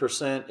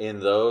 50% in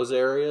those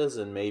areas,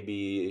 and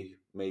maybe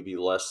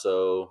less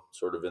so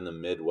sort of in the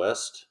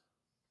Midwest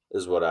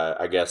is what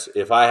I guess.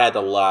 If I had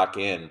to lock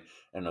in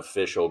an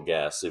official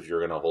guess, if you're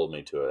going to hold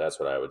me to it,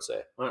 that's what I would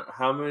say.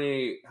 How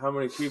many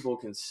people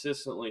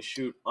consistently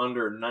shoot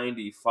under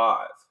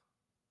 95?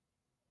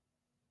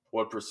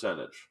 What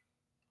percentage?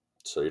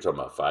 So you're talking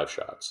about 5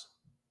 shots.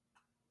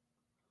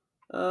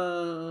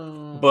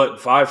 But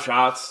 5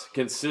 shots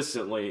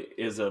consistently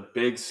is a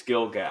big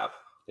skill gap.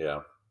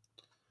 Yeah.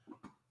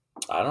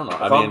 I don't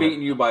know. If I'm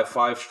beating you by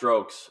 5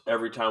 strokes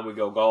every time we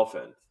go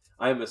golfing,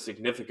 I am a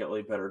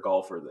significantly better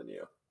golfer than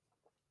you.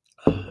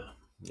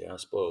 Yeah, I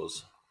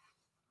suppose.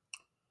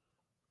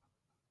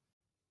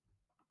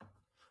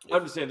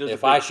 I'm just saying,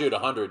 if I shoot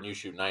 100 and you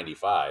shoot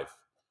 95,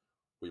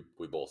 we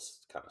both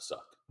kind of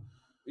suck.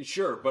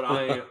 Sure, but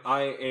I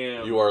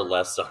am. You are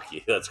less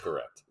sucky. That's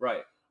correct.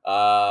 Right.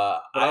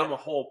 But I'm a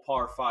whole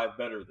par 5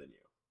 better than you.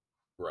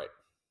 Right.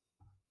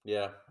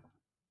 Yeah.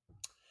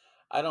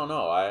 I don't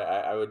know.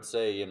 I would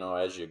say, you know,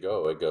 as you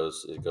go, it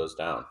goes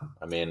down.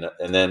 I mean,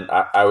 and then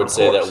I would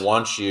say that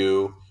once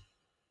you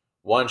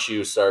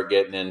start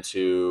getting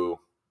into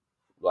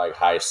like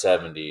high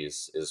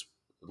 70s, is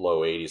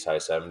low 80s, high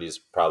 70s,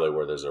 probably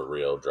where there's a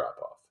real drop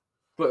off.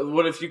 But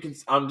what if you can?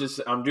 I'm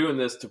doing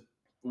this to.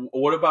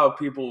 What about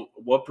people?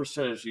 What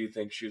percentage do you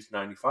think shoots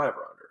 95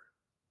 or under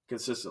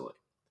consistently?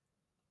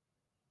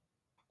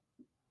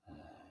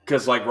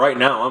 Because like right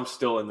now, I'm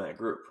still in that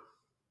group.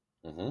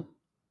 Me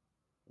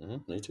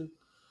too.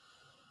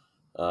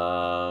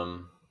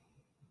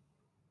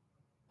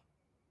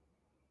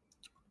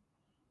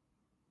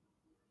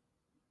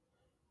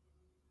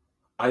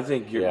 I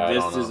think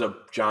this is a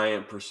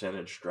giant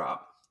percentage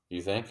drop.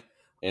 You think?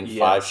 In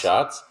 5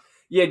 shots?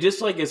 Yeah,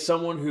 just like as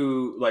someone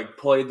who like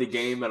played the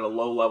game at a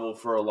low level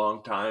for a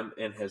long time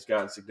and has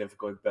gotten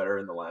significantly better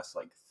in the last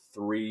like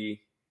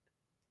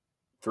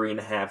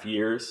 3.5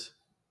 years.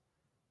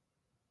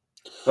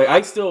 Like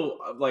I still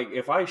like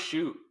if I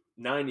shoot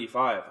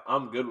 95,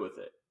 I'm good with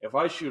it. If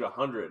I shoot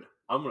 100,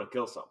 I'm gonna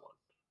kill someone.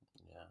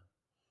 Yeah.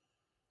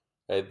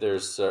 Hey,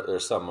 there's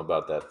something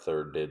about that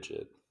third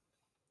digit.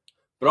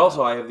 But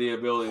also, I have the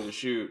ability to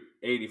shoot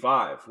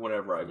 85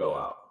 whenever I go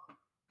out.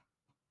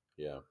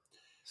 Yeah.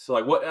 So,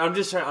 like, what I'm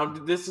just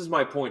trying. This is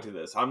my point to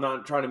this. I'm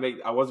not trying to make.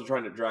 I wasn't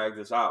trying to drag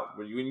this out.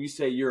 But when you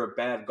say you're a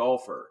bad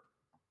golfer,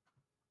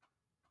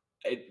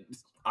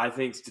 I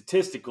think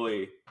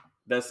statistically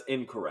that's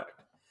incorrect.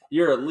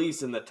 You're at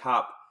least in the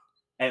top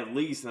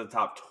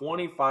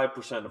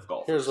 25% of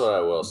golfers. Here's what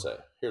I will say.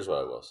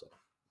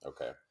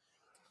 Okay,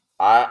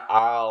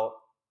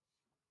 I'll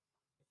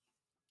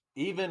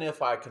even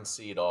if I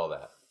concede all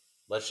that.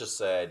 Let's just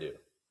say I do.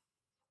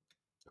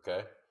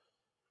 Okay.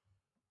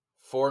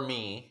 For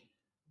me,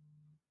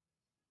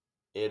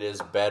 it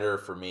is better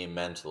for me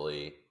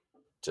mentally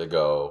to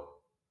go,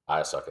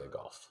 I suck at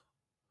golf.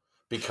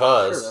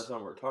 Because sure, that's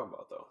not what we're talking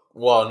about though.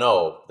 Well,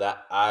 no,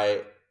 that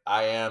I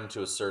am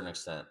to a certain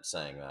extent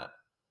saying that.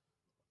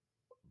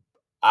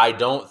 I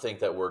don't think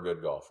that we're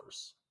good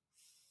golfers.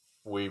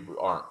 We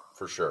aren't,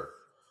 for sure,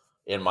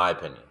 in my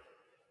opinion.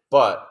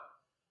 But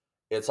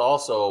it's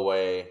also a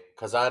way,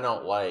 because I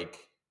don't like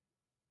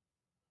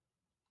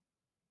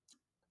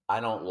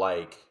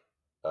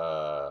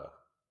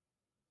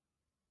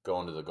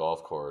going to the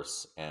golf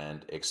course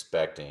and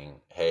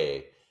expecting,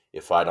 hey,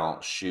 if I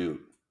don't shoot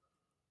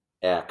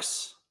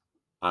X,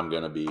 I'm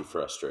going to be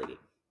frustrated.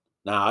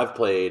 Now, I've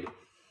played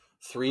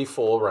 3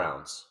 full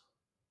rounds,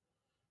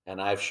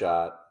 and I've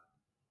shot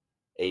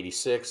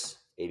 86,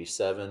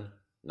 87,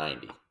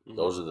 90. Mm-hmm.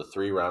 Those are the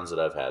 3 rounds that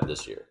I've had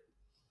this year.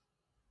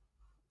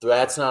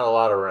 That's not a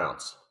lot of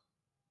rounds,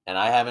 and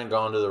I haven't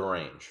gone to the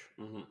range.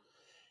 Mm-hmm.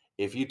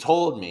 If you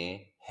told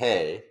me,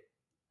 hey,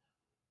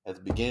 at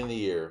the beginning of the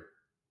year,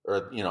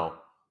 or, you know,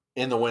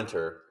 in the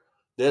winter,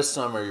 this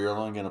summer you're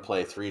only going to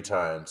play 3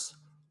 times,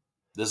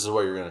 this is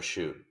what you're going to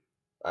shoot,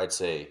 I'd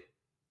say,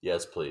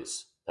 yes,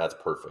 please. That's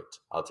perfect.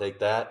 I'll take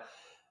that.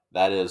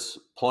 That is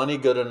plenty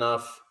good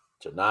enough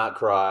to not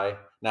cry.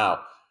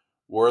 Now,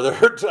 were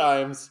there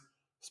times,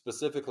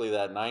 specifically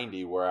that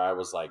 90, where I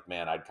was like,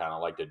 man, I'd kind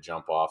of like to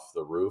jump off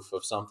the roof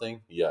of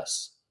something?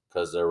 Yes,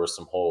 because there were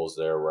some holes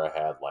there where I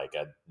had like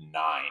a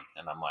 9,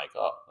 and I'm like,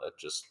 oh, let's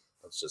just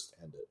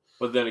end it.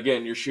 But then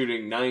again, you're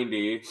shooting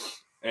 90,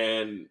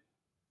 and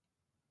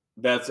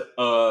that's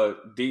a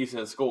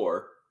decent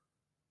score.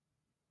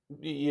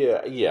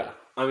 Yeah.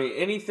 I mean,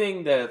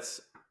 anything that's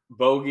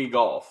bogey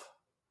golf.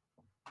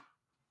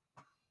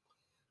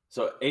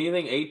 So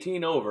anything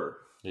 18 over.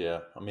 Yeah,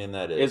 I mean,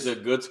 that is a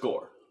good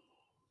score.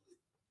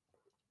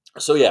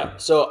 So, yeah.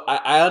 So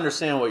I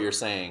understand what you're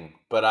saying,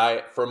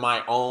 but for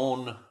my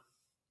own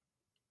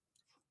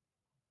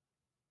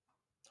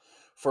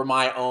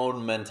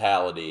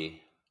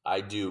mentality,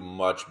 I do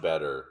much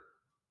better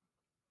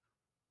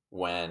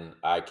when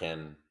I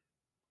can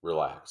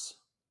relax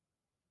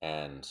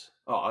and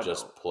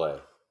just play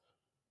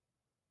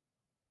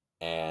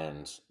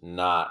and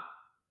not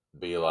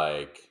be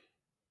like,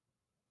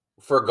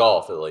 for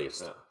golf at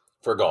least. Yeah.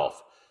 For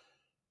golf.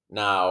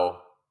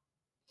 Now,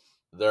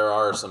 there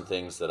are some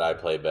things that I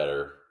play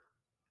better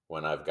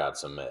when I've got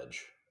some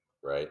edge,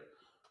 right?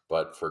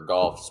 But for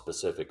golf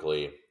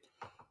specifically,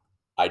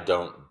 I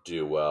don't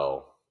do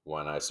well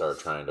when I start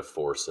trying to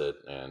force it.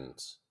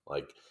 And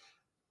like,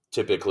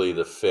 typically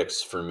the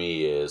fix for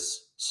me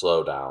is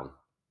slow down,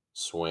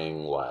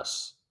 swing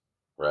less,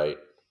 right?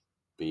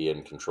 Be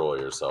in control of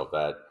yourself.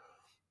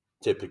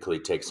 typically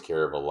takes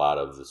care of a lot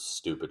of the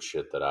stupid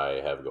shit that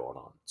I have going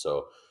on.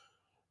 So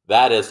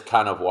that is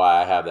kind of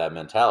why I have that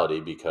mentality,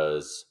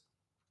 because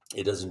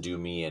it doesn't do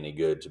me any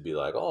good to be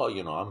like, oh,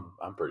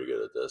 I'm pretty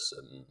good at this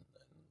and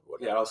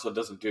whatever. Yeah, it also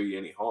doesn't do you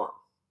any harm.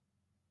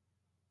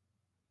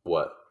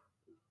 What?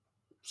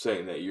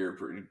 Saying that you're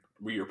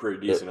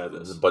pretty decent at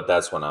this. But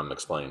that's what I'm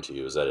explaining to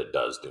you, is that it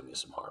does do me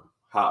some harm.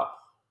 How?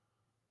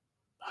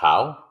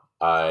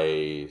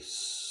 I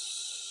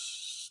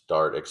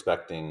start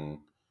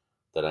expecting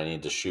that I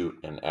need to shoot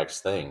an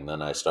X thing.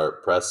 Then I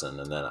start pressing,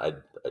 and then I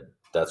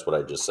that's what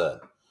I just said,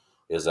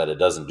 is that it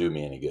doesn't do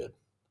me any good.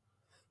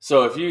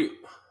 So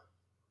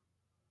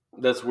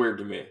that's weird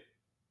to me.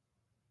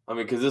 I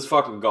mean, because it's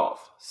fucking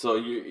golf. So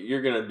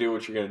you're going to do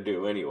what you're going to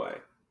do anyway.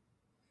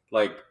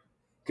 Like,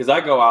 because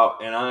I go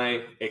out and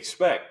I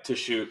expect to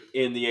shoot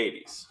in the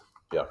 80s.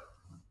 Yeah.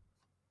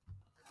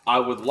 I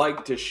would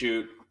like to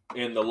shoot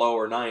in the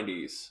lower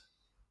 90s,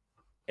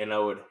 and I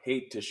would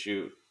hate to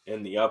shoot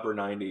in the upper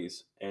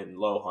 90s and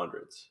low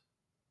hundreds.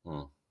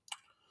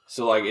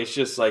 So, like, it's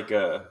just like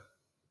I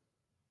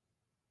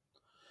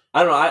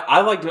don't know.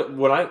 I like to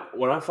when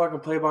I fucking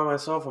play by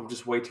myself, I'm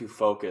just way too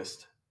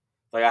focused.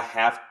 Like,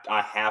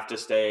 I have to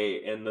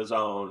stay in the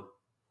zone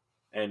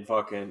and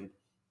fucking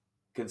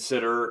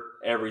consider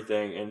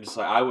everything, and just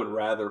like I would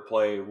rather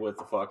play with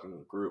the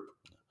fucking group.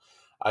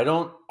 I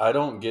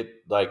don't get,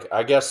 like,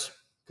 I guess,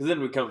 because then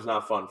it becomes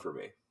not fun for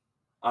me.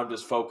 I'm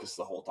just focused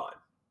the whole time.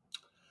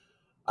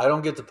 I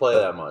don't get to play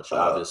that much,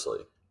 obviously.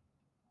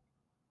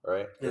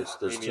 Right? Yeah,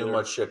 there's too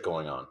much shit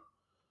going on.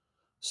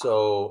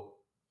 So,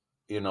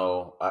 there's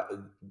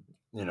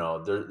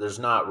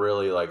not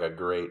really like a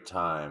great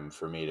time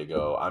for me to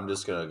go, I'm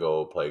just going to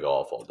go play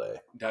golf all day.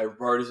 Diver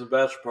parties and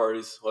bachelor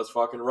parties. Let's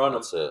fucking run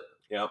them. That's it.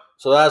 Yep.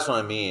 So that's what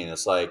I mean.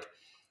 It's like,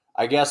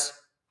 I guess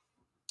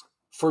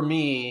for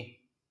me,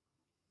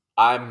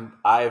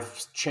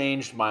 I've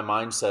changed my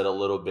mindset a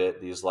little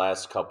bit these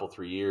last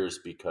 3 years,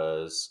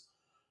 because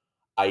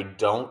I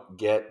don't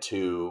get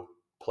to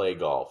play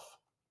golf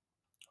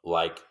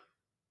like,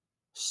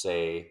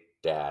 say,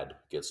 Dad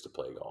gets to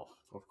play golf.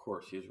 Of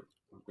course, he's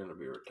going to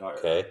be retired.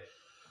 Okay,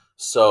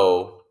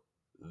 so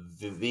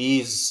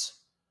these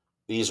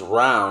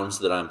rounds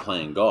that I'm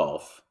playing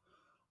golf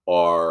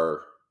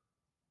are,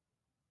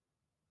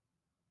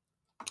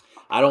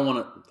 I don't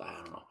know.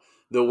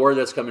 The word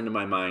that's coming to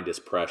my mind is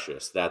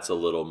precious. That's a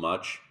little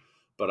much,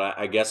 but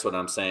I guess what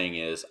I'm saying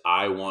is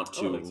I want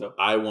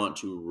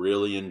to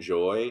really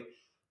enjoy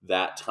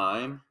that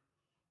time,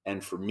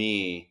 and for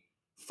me,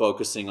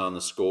 focusing on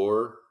the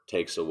score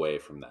takes away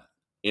from that,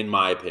 in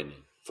my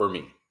opinion, for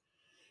me.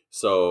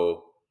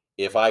 So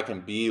if I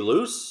can be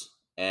loose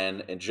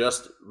and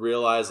just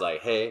realize,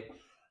 like, hey,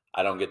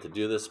 I don't get to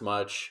do this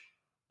much,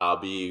 I'll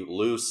be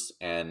loose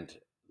and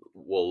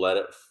we'll let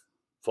it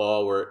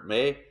fall where it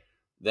may,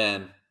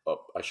 then,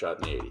 I shot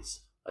in the 80s.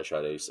 I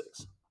shot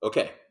 86.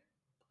 Okay.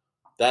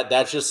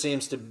 That just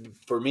seems to,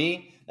 for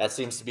me, that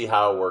seems to be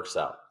how it works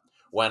out.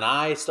 When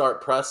I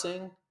start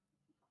pressing,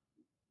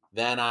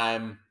 then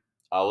I'm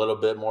a little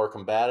bit more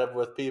combative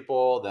with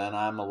people. Then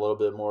I'm a little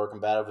bit more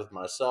combative with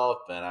myself.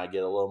 Then I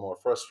get a little more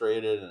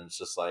frustrated. And it's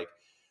just like,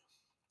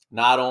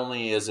 not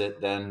only is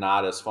it then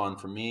not as fun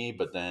for me,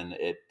 but then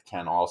it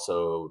can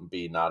also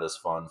be not as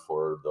fun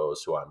for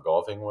those who I'm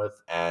golfing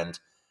with. And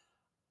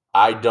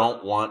I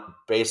don't want,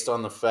 based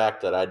on the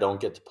fact that I don't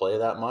get to play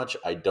that much,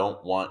 I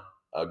don't want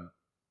a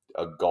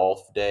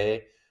golf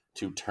day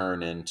to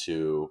turn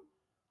into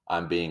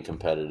I'm being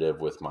competitive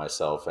with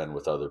myself and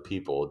with other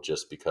people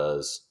just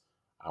because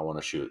I want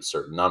to shoot a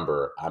certain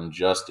number. I'm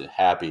just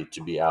happy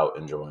to be out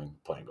enjoying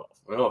playing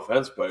golf. No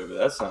offense, buddy, but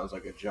that sounds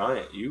like a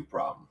giant you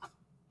problem.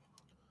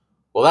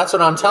 Well, that's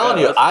what I'm telling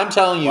you. I'm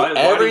telling you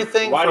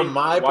everything from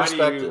my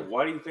perspective.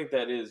 Why do you think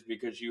that is?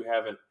 Because you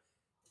have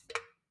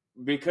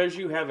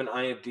an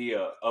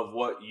idea of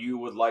what you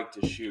would like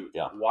to shoot.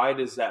 Yeah. Why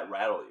does that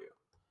rattle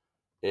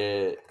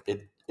you?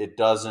 It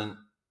doesn't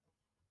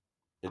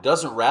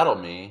rattle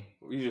me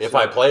if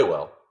I play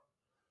well.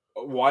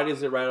 Why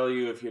does it rattle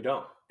you if you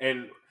don't?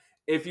 And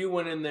if you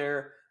went in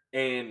there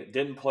and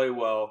didn't play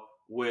well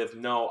with,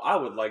 no, I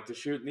would like to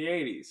shoot in the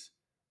 80s,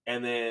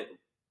 and then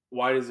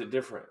why is it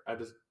different?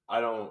 I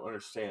don't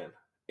understand.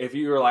 If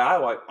you were like,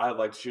 I'd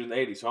like to shoot in the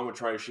 80s, so I'm going to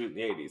try to shoot in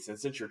the 80s. And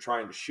since you're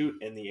trying to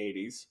shoot in the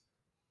 80s,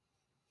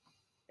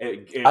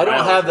 I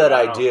don't have that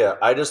idea.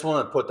 I just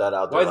want to put that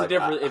out there. Why is it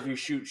different if you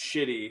shoot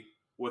shitty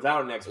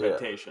without an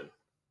expectation? Yeah.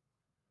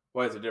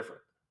 Why is it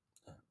different?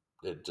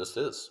 It just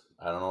is.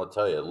 I don't know what to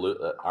tell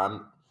you.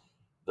 I'm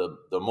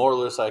the more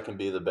loose I can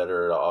be, the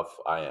better off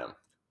I am.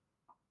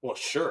 Well,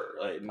 sure.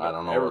 Like, I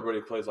don't know.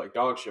 Everybody plays like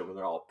dog shit when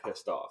they're all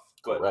pissed off.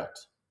 But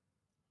correct.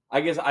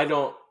 I guess I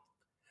don't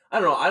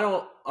know. I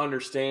don't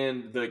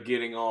understand the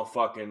getting all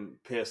fucking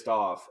pissed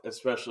off,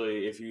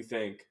 especially if you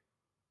think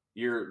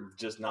you're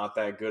just not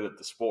that good at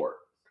the sport.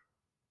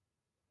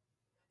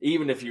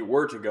 Even if you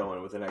were to go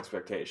in with an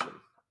expectation.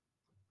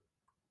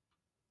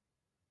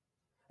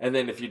 And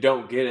then if you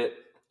don't get it,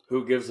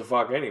 who gives a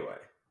fuck anyway?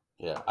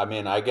 Yeah. I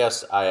mean, I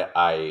guess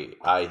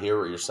I hear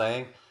what you're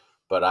saying,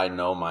 but I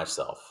know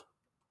myself.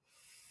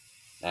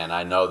 And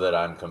I know that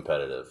I'm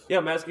competitive. Yeah,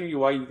 I'm asking you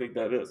why you think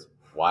that is.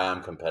 Why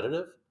I'm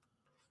competitive?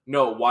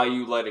 No, why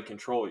you let it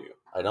control you.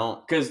 I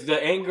don't. Because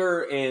the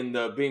anger and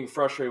the being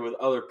frustrated with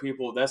other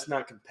people, that's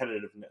not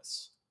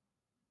competitiveness.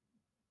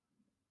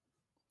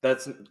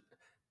 That's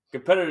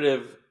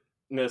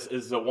competitiveness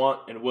is the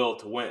want and will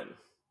to win.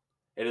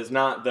 It is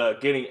not the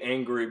getting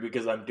angry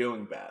because I'm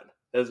doing bad.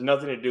 It has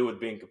nothing to do with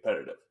being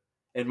competitive,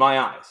 in my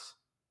eyes.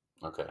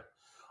 Okay.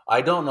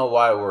 I don't know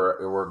why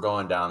we're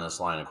going down this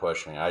line of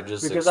questioning. I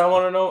just Because I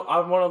want to know. I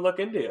want to look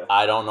into you.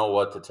 I don't know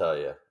what to tell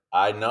you.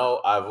 I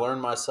know I've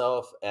learned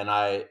myself, and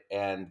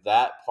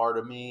that part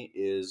of me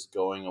is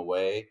going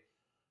away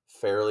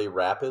fairly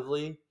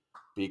rapidly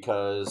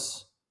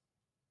because,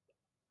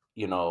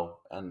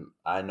 and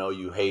I know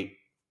you hate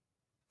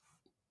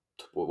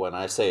when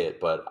I say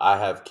it, but I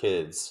have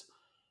kids,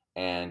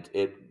 and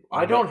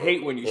I don't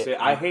hate when you say.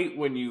 I hate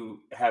when you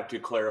have to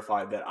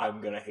clarify that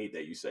I'm gonna hate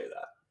that you say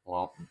that.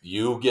 Well,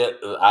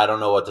 I don't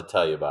know what to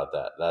tell you about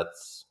that.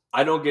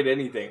 I don't get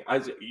anything.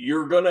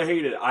 You're gonna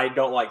hate it. I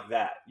don't like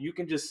that. You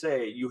can just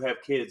say you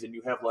have kids and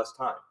you have less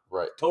time.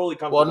 Right. Totally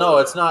comfortable. Well, no,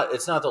 with it's not.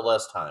 It's not the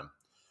less time.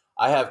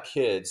 I have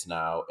kids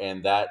now,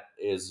 and that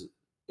it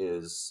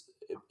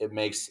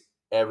makes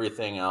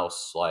everything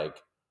else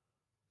like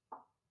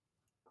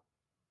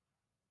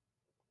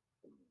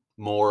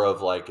more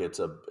of like it's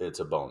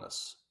a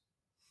bonus.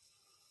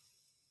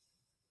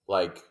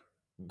 Like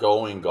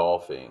going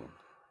golfing,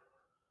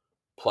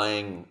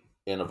 playing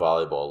in a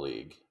volleyball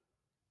league.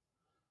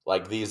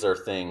 Like these are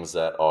things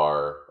that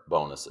are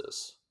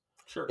bonuses.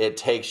 Sure. It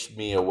takes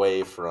me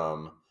away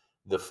from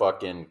the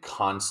fucking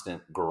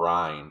constant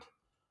grind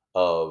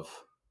of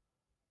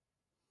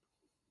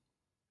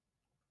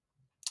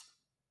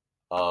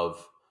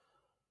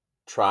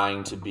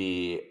trying to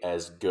be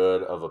as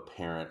good of a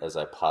parent as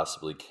I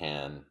possibly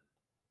can.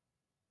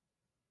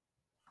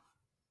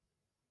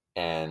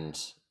 And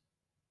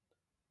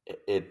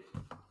it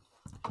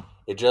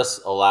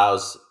just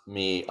allows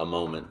me a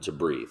moment to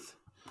breathe.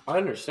 I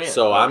understand.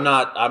 So I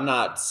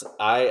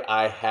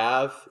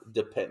have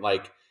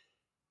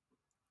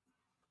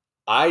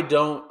I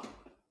don't,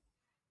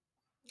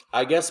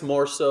 I guess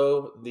more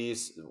so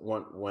these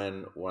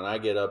when I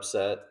get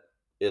upset,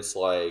 it's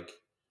like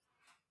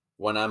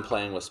when I'm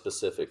playing with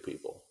specific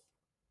people.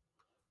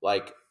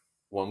 Like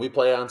when we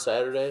play on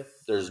Saturday,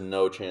 there's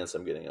no chance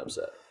I'm getting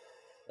upset.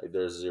 Like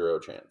there's zero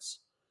chance.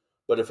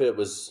 But if it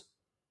was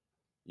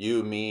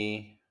you,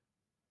 me,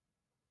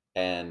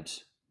 and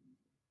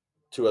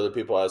two other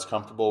people I was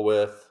comfortable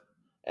with,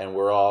 and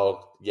we're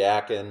all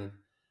yakking,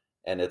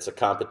 and it's a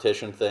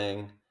competition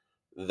thing,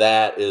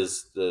 that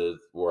is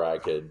where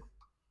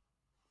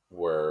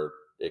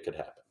it could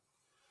happen.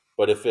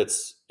 But if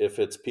it's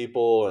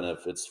people, and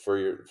if it's for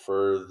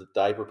the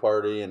diaper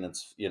party, and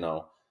it's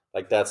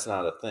like that's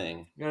not a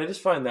thing. Yeah, I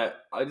just find that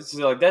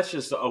that's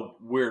just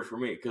weird for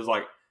me because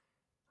like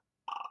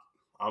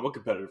I'm a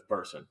competitive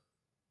person,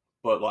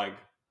 but like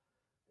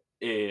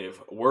if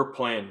we're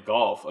playing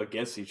golf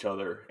against each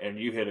other and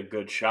you hit a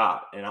good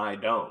shot and I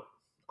don't,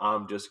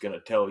 I'm just gonna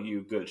tell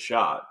you good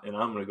shot and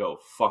I'm gonna go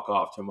fuck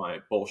off to my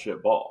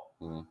bullshit ball.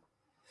 Mm.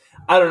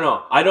 I don't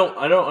know. I don't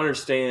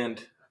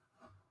understand.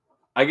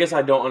 I guess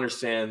I don't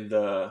understand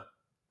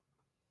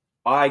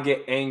I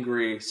get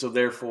angry, so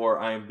therefore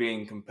I'm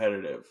being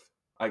competitive.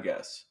 I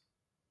guess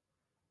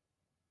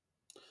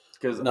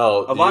because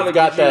no, you've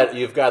got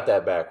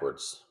that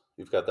backwards.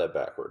 You've got that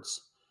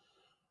backwards.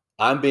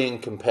 I'm being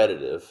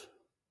competitive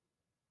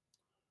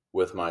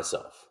with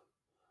myself.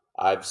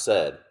 I've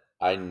said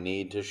I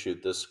need to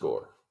shoot this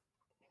score,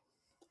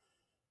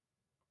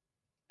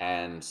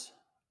 and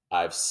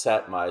I've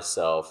set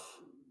myself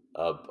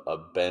a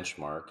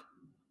benchmark.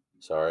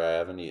 Sorry, I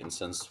haven't eaten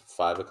since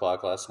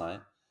 5:00 last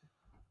night.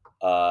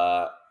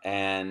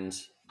 And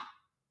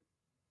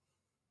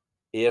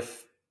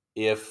if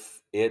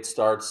it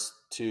starts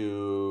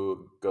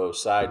to go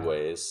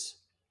sideways,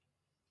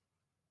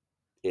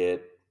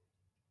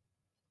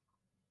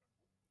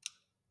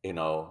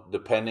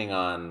 depending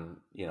on,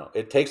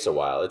 it takes a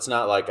while. It's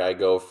not like I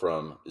go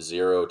from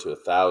 0 to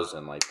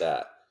 1,000 like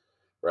that,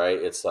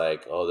 right? It's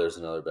like, oh, there's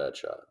another bad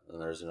shot,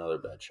 and there's another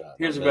bad shot.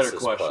 Here's a better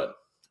question. Putt.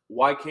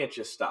 Why can't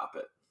you stop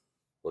it?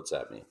 What's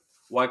that mean?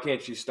 Why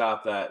can't you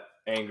stop that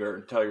anger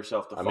and tell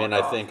yourself to fuck off?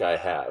 I think I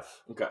have.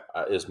 Okay.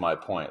 Is my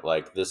point.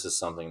 Like, this is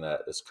something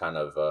that is kind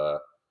of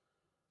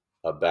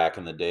a back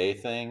in the day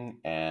thing,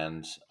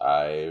 and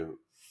I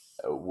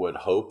would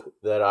hope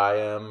that I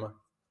am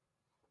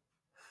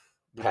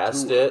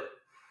past it,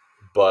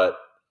 but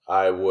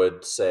I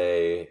would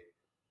say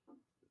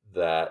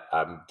that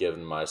I'm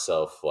giving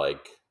myself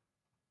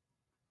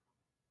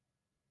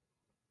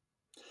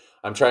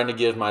I'm trying to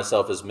give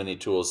myself as many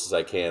tools as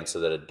I can so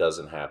that it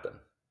doesn't happen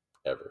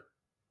ever.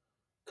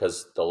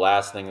 Because the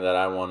last thing that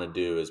I want to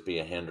do is be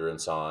a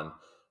hindrance on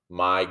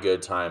my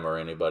good time or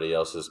anybody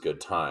else's good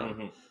time.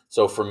 Mm-hmm.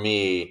 So for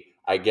me,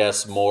 I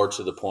guess more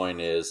to the point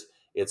is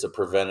it's a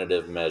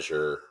preventative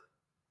measure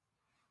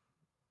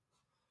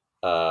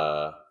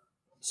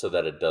so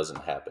that it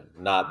doesn't happen.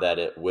 Not that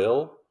it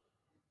will,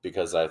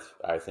 because I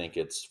think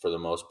it's for the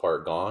most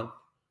part gone,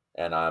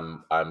 and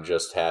I'm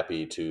just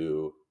happy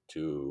to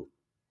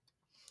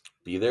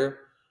be there.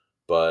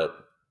 But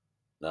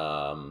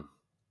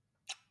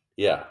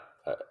yeah,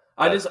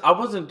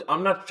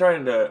 I'm not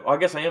trying to. Well, I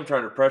guess I am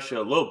trying to press you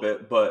a little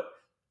bit, but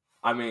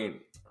I mean,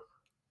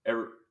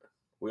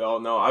 we all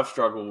know I've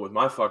struggled with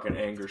my fucking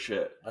anger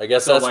shit. I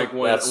guess So, that's like,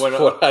 when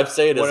what I'm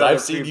saying is when I've other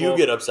seen people- you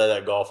get upset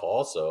at golf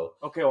also.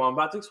 Okay, well, I'm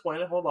about to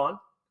explain it. Hold on.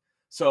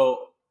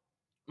 So,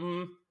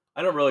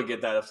 I don't really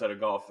get that upset at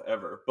golf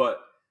ever,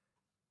 but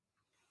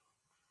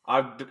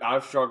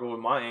I've struggled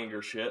with my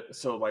anger shit.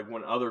 So, like,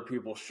 when other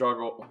people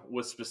struggle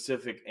with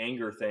specific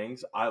anger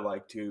things, I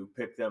like to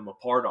pick them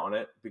apart on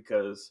it,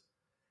 because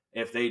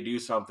if they do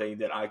something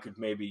that I could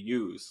maybe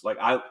use, like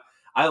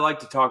I like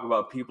to talk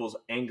about people's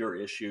anger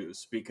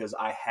issues because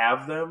I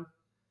have them,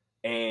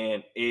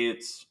 and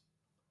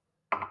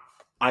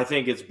I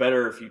think it's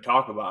better if you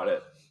talk about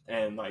it,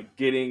 and like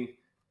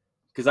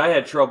because I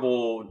had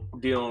trouble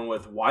dealing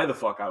with why the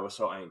fuck I was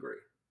so angry.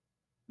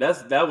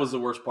 That was the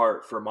worst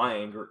part for my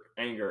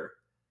anger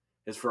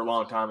is for a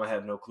long time I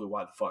had no clue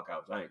why the fuck I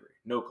was angry.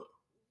 No clue.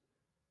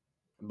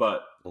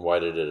 But Why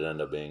did it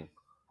end up being?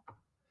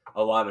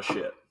 a lot of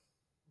shit.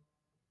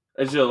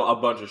 It's just a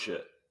bunch of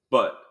shit.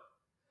 But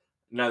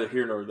neither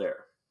here nor there.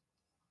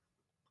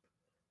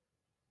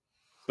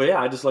 But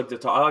yeah, I just like to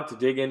talk. I like to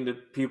dig into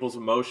people's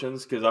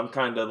emotions because I'm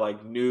kind of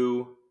like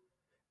new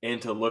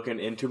into looking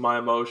into my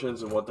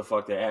emotions and what the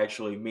fuck they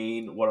actually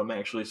mean, what I'm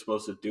actually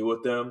supposed to do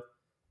with them.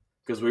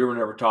 Because we were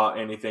never taught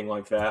anything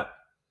like that.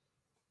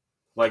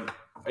 Like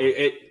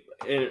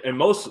and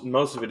most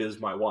of it is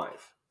my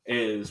wife.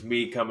 Is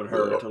me coming to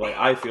her to like,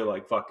 I feel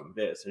like fucking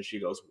this, and she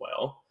goes,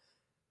 well,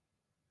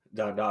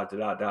 dot dot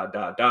dot dot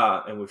dot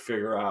dot, and we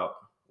figure out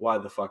why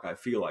the fuck I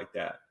feel like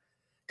that.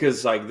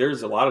 Because like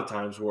there's a lot of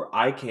times where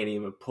I can't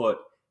even put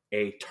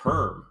a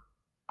term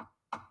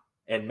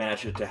and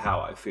match it to how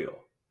I feel.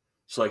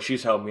 So like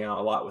she's helped me out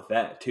a lot with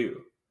that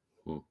too.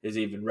 Is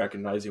even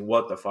recognizing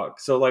what the fuck.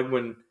 So like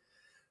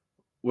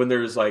when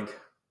there's like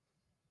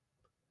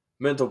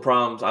mental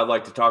problems, I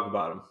like to talk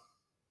about them.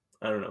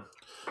 I don't know.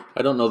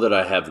 I don't know that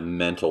I have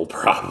mental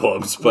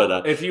problems,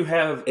 but if you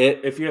have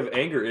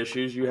anger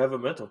issues, you have a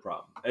mental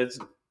problem. It's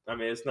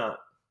not.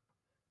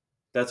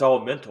 That's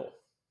all mental.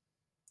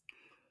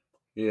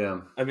 Yeah.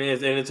 I mean,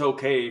 and it's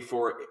okay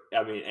for.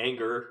 I mean,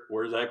 anger.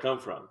 Where does that come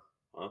from?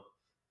 Well,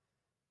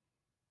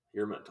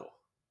 you're mental,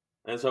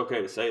 and it's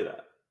okay to say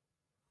that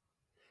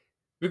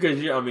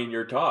because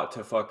you're taught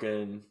to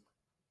fucking.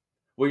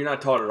 Well, you're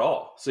not taught at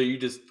all, so you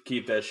just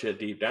keep that shit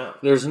deep down.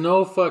 There's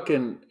no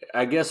fucking.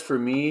 I guess for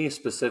me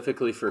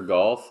specifically for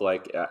golf,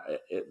 like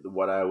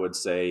what I would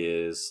say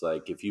is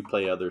like if you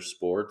play other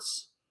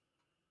sports,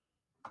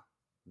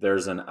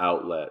 there's an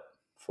outlet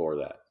for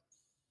that,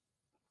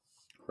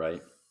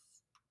 right?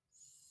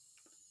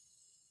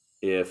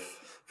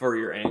 For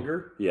your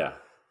anger, yeah.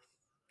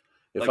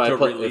 If like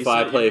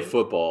I play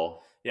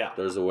football, yeah,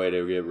 there's a way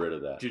to get rid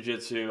of that.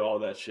 Jiu-jitsu, all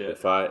that shit.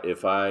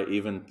 If I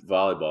even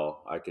volleyball,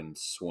 I can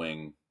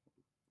swing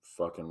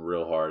fucking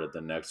real hard at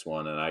the next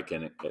one, and I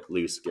can at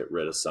least get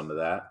rid of some of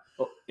that.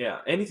 Oh, yeah,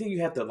 anything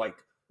you have to like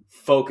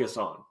focus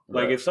on.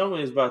 Like Right. if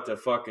someone is about to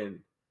fucking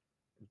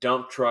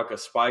dump truck a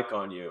spike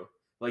on you,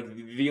 like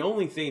the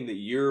only thing that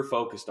you're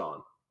focused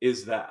on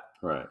is that,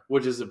 Right.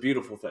 which is a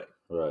beautiful thing.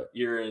 Right.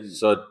 You're in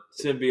So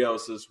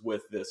symbiosis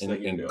with this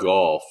thing. in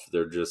golf,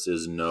 there just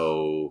is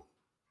no,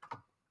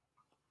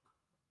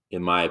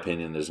 in my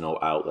opinion, there's no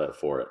outlet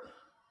for it.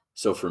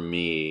 So for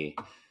me,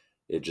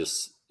 it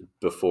just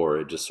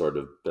sort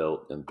of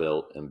built and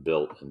built and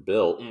built and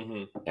built.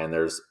 Mm-hmm.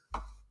 And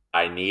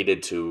I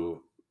needed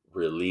to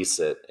release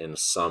it in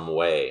some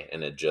way.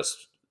 And it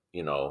just,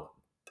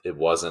 it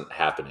wasn't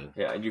happening.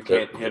 Yeah, and you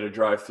can't hit a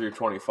drive through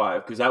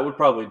 25 because that would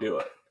probably do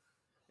it.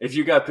 If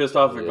you got pissed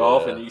off at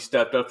golf and you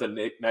stepped up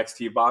the next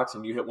tee box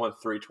and you hit one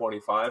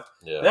 325,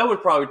 that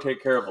would probably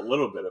take care of a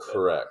little bit of it.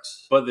 Correct.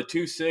 But the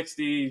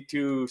 260,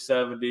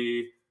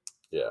 270,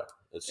 yeah,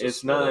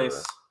 it's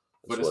nice,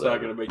 but it's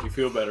not going to make you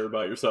feel better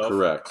about yourself.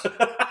 Correct.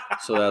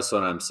 So that's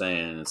what I'm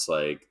saying. It's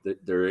like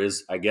there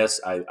is, I guess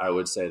I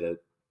would say that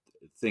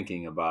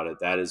thinking about it,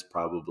 that is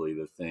probably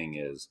the thing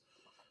is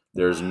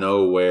there's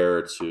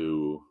nowhere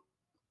to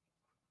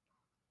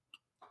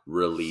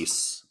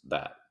release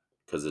that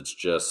because it's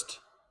just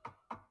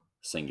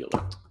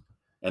singular.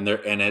 And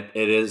it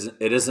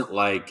isn't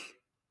like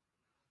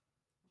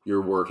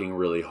you're working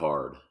really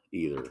hard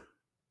either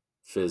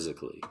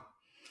physically.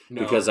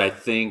 No. Because I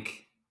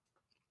think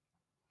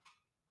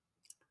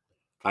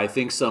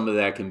some of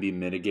that can be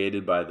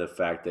mitigated by the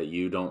fact that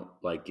you don't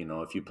like,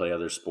 if you play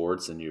other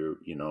sports and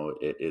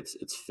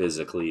it's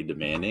physically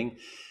demanding,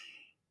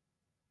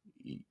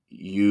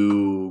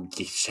 you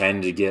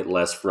tend to get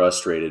less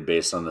frustrated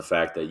based on the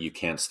fact that you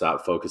can't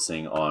stop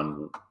focusing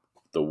on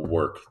the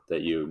work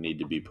that you need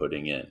to be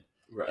putting in.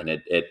 Right. And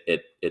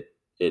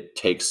it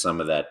takes some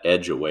of that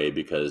edge away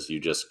because you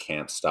just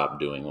can't stop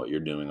doing what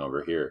you're doing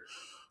over here.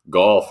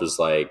 Golf is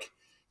like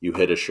you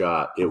hit a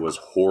shot, it was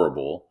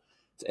horrible.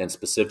 And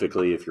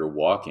specifically, if you're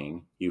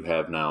walking, you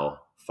have now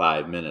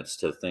 5 minutes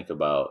to think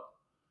about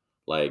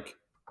like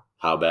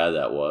how bad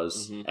that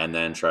was, Mhm. and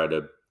then try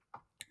to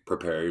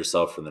prepare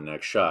yourself for the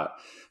next shot.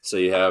 So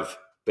you have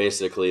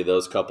basically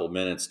those couple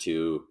minutes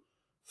to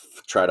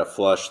try to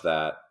flush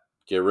that,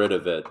 get rid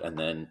of it, and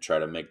then try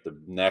to make the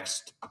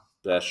next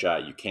best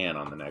shot you can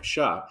on the next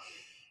shot.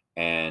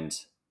 And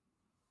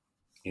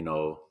you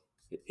know,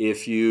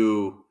 if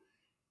you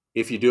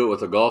do it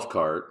with a golf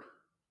cart,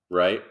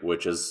 right,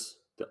 which is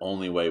the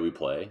only way we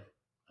play,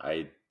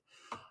 I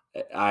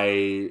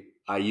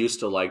used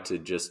to like to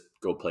just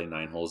go play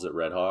 9 holes at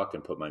Red Hawk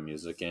and put my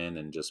music in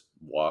and just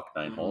walk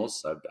 9 Mhm.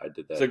 holes. I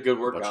did that It's a good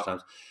a bunch of workout.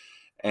 times.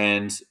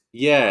 And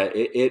yeah,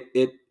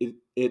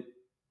 it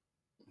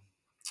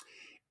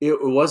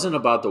wasn't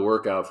about the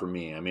workout for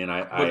me. I mean,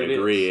 I But it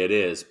agree is. it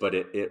is, but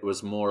it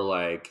was more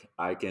like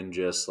I can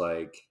just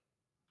like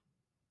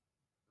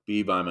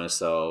be by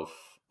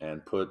myself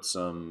and put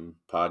some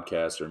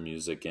podcast or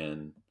music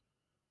in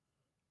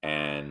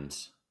and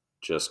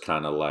just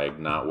kind of like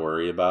not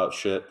worry about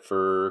shit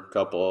for a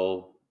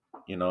couple,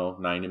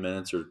 90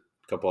 minutes or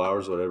a couple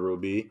hours, whatever it will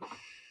be.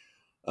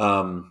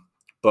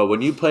 But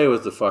when you play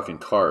with the fucking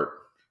cart,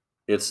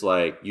 it's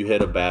like you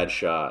hit a bad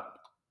shot.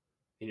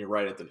 And you're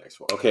right at the next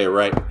one. Okay,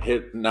 right.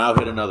 Hit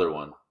another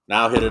one.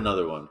 Now hit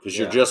another one. Because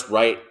Yeah. you're just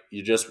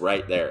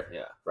right there.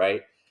 Yeah.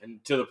 Right?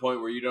 And to the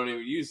point where you don't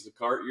even use the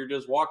cart, you're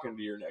just walking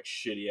to your next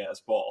shitty ass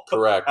ball.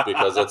 Correct,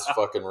 because it's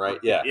fucking right.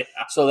 Yeah. Yeah.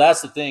 So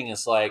that's the thing.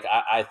 It's like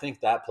I think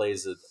that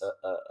plays a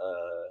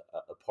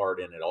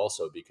part in it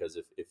also, because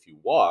if you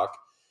walk,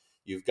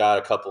 you've got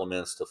a couple of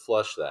minutes to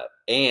flush that.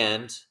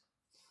 And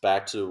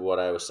back to what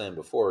I was saying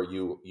before,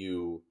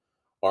 you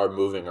are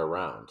moving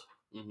around.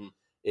 Mm-hmm.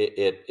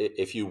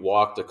 If you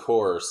walk the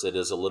course, it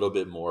is a little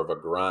bit more of a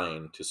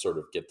grind to sort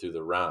of get through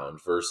the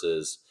round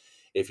versus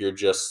if you're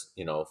just,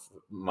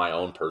 my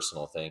own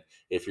personal thing,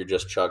 if you're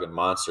just chugging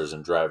monsters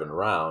and driving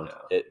around,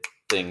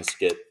 things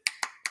get,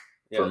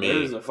 for me,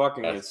 there's a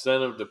fucking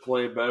incentive to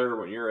play better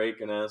when your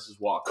aching ass is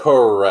walking.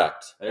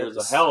 Correct. There's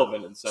a hell of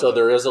an incentive. So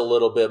there is a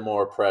little bit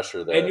more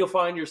pressure there. And you'll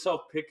find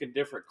yourself picking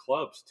different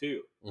clubs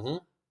too.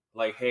 Mm-hmm.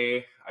 Like,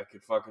 hey, I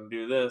could fucking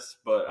do this,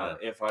 but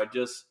if I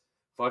just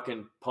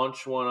fucking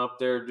punch one up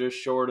there just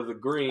short of the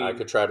green, I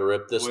could try to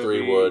rip this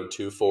 3-wood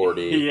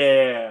 240.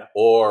 Yeah.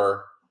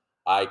 Or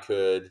I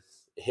could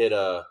hit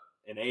an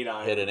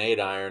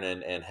 8-iron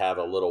and have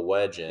a little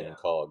wedge in and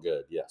call it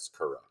good. Yes,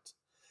 correct.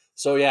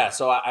 So yeah,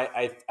 so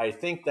I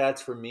think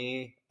that's, for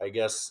me, I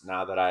guess,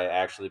 now that I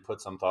actually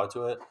put some thought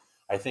to it,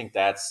 I think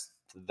that's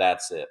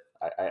it.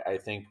 I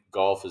think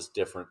golf is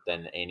different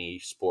than any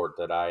sport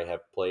that I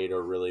have played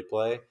or really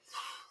play.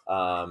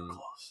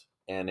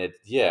 And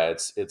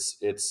it's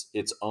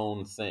its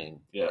own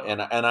thing. Yeah.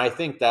 And I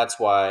think that's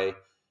why,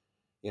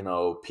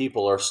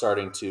 people are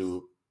starting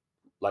to,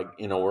 like,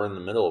 we're in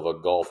the middle of a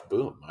golf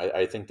boom.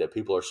 I think that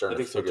people are starting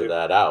to figure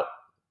that out.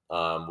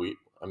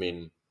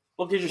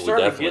 Well, because you're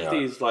starting to get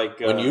these, like,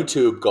 when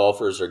YouTube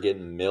golfers are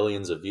getting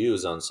millions of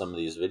views on some of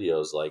these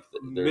videos, like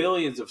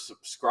millions of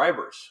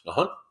subscribers.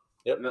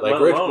 Yep. Let Like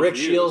alone Rick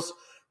views. Shields.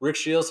 Rick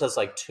Shields has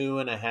like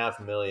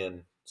 2.5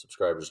 million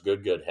subscribers.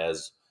 Good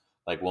has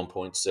like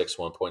 1.6,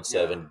 1.7.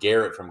 Yeah.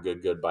 Garrett from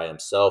Good by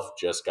himself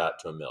just got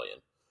to 1 million.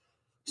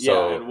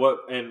 So,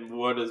 and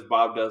what does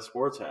Bob Does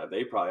Sports have?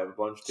 They probably have a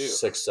bunch too.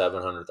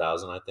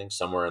 600,000-700,000, I think,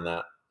 somewhere in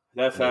that.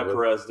 That Fat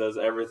Perez does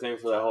everything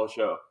for that whole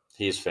show.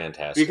 He's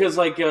fantastic. Because,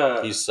 like,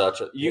 he's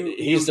such a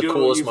he's the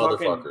coolest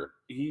motherfucker.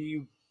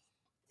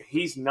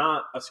 He's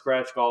not a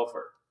scratch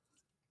golfer.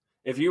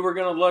 If you were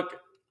gonna look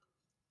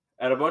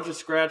at a bunch of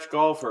scratch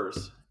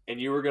golfers and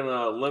you were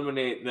gonna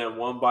eliminate them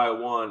one by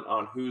one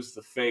on who's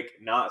the fake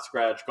not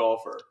scratch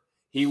golfer,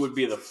 he would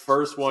be the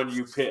first one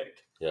you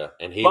picked. Yeah,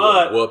 and he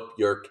would whoop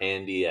your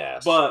candy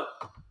ass. But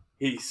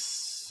he's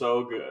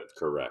so good.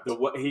 Correct.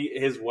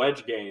 His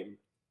wedge game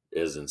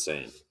is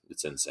insane.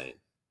 It's insane.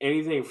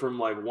 Anything from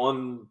like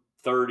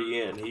 130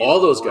 in. He's all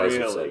those guys really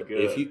have said it.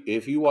 Good.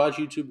 If you watch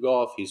YouTube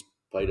golf, he's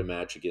played a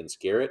match against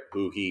Garrett,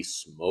 who he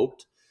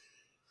smoked.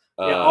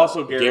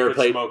 Also Garrett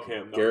could smoke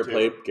him. Garrett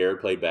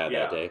played bad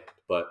that day,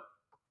 but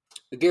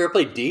Garrett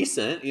played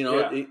decent.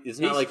 It's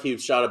not like he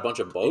shot a bunch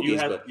of bogeys. You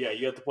have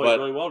to play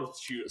really well to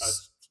shoot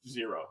a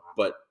 0.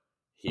 But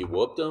he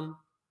whooped him,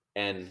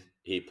 and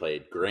he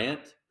played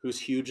Grant, who's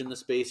huge in the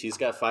space. He's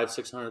got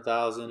 500,000-600,000.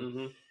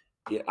 Mm-hmm.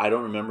 Yeah, I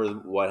don't remember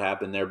what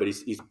happened there, but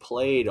he's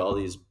played all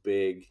these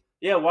big.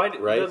 Yeah, why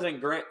doesn't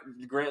Grant?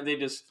 They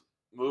just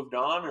moved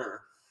on,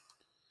 or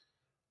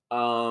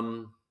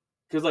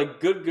because like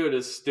Good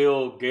is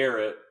still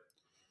Garrett.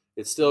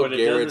 It's still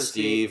Garrett,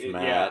 Steve,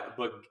 Matt,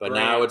 but Grant,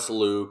 now it's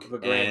Luke.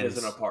 But Grant and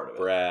isn't a part of it.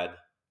 Brad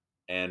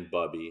and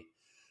Bubby,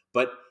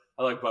 but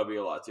I like Bubby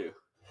a lot too.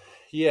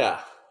 Yeah,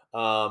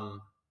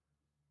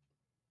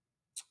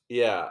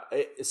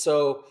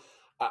 So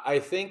I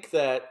think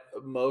that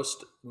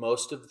most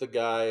of the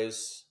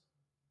guys,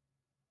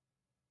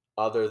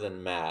 other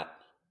than Matt,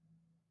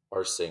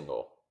 are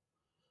single,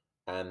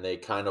 and they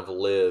kind of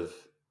live.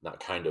 Not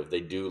kind of.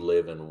 They do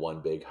live in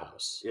one big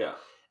house. Yeah,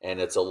 and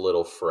it's a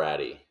little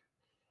fratty,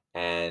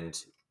 and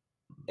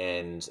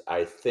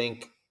I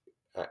think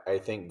I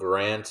think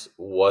Grant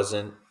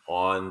wasn't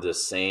on the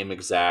same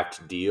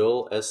exact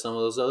deal as some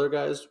of those other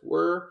guys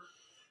were,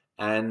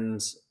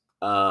 and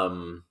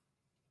um,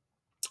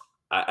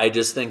 I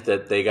just think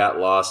that they got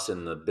lost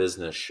in the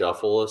business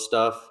shuffle of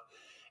stuff.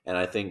 And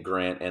I think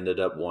Grant ended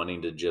up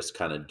wanting to just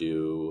kind of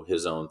do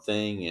his own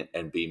thing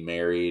and be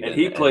married. And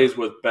he plays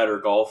with better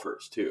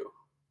golfers too.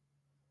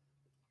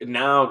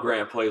 Now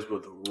Grant plays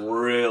with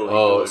really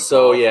good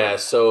so golfers. yeah,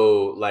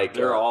 so like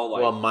they're all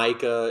like, well,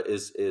 Micah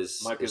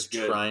is Micah's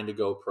good. trying to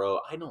go pro.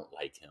 I don't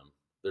like him.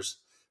 There's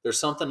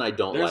something I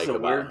don't like There's a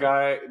about weird him.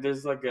 guy.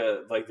 There's like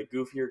the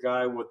goofier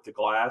guy with the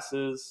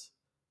glasses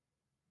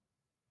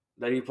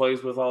that he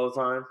plays with all the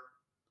time.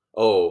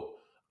 Oh,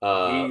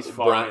 He's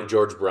fucking,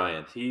 George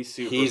Bryant. He's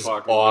super He's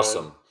fucking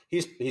awesome.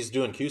 good. He's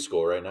doing Q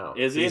School right now.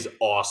 Is he? He's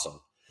awesome.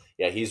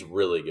 Yeah, he's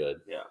really good.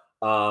 Yeah.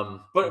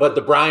 But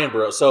the Bryan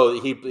Bros. So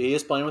he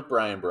is playing with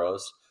Bryan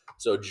Bros.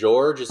 So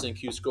George is in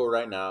Q School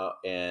right now,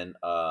 and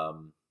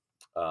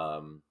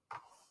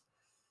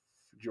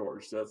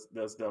George, that's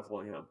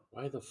definitely him.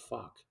 why the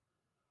fuck?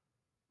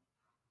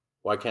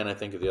 Why can't I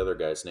think of the other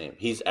guy's name?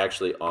 He's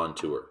actually on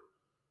tour.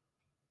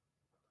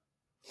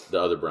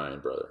 The other Bryan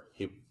brother.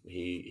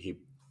 He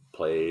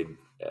played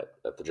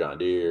at the John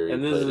Deere.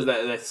 And this is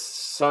that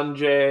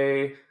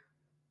Sanjay.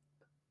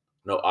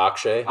 No,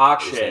 Akshay.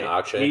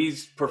 Akshay.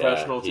 He's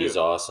professional too. He's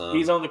awesome.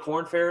 He's on the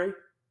Corn Ferry.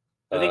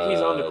 I think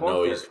he's on the Corn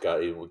Ferry.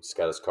 No, he's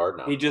got his card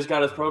now. He just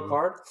got his pro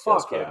card?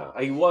 Fuck yeah.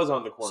 He was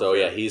on the Corn So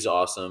Ferry. yeah, he's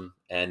awesome.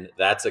 And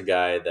that's a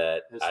guy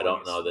that I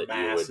don't know that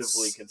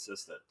massively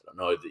consistent. I don't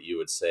know that you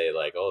would say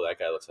like, oh, that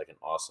guy looks like an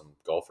awesome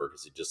golfer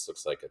because he just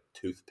looks like a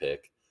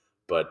toothpick,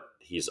 but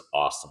he's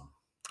awesome.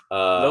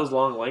 Those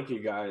long, lanky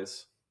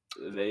guys,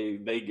 they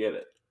get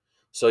it.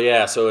 So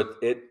yeah, so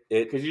it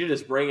because you're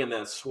just bringing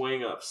that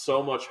swing up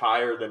so much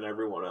higher than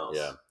everyone else.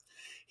 Yeah,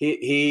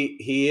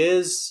 he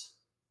is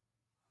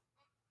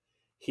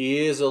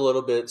a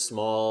little bit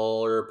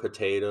smaller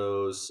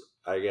potatoes,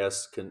 I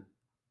guess,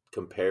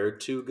 compared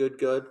to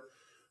Good,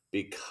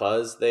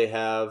 because they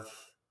have.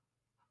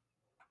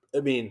 I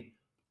mean,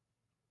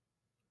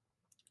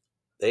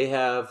 they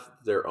have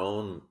their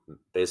own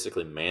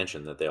basically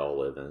mansion that they all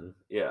live in.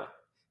 Yeah,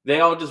 they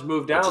all just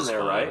moved down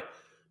there, right?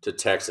 To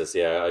Texas,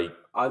 yeah,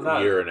 a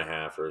year and a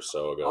half or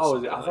so ago. Oh,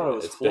 I thought it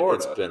was Florida.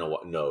 It's been a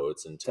while. No,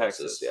 it's in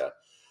Texas. Yeah,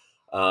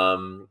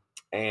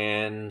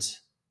 and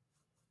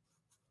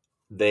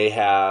they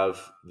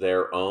have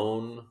their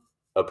own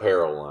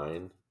apparel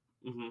line.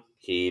 Mm-hmm.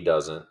 He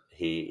doesn't.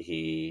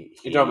 He.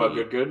 You talking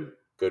about Good?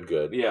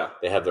 Good. Yeah.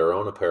 They have their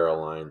own apparel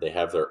line. They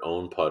have their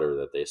own putter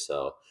that they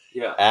sell.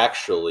 Yeah.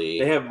 Actually,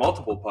 they have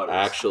multiple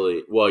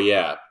putters. Well,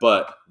 yeah,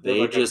 but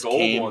they like just a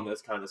gold one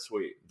that's kind of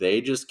sweet. They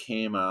just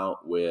came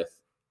out with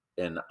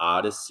an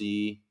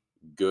Odyssey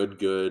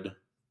Good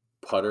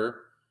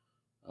putter.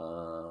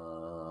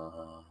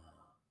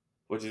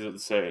 What does it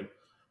say?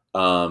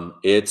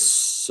 It's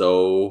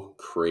so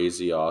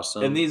crazy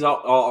awesome. And these are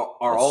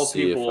all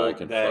people if I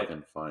can that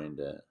fucking find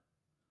it.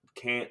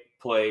 Can't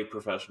play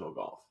professional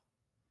golf.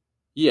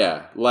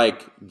 Yeah,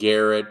 like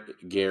Garrett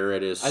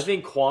is. I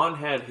think Quan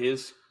had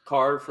his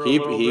card for a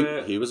little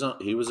bit. He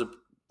was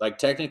like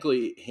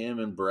technically him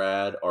and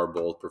Brad are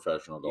both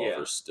professional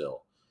golfers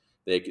still.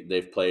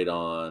 They've played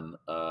on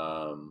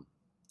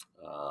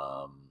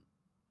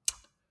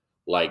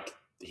like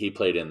he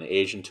played in the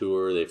Asian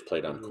Tour. They've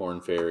played on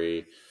Corn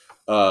Ferry.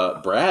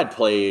 Brad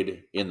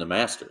played in the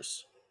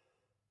Masters.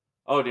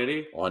 Oh, did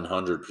he?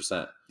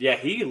 100%. Yeah,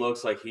 he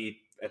looks like he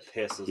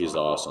pisses. He's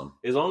awesome.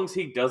 As long as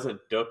he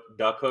doesn't duck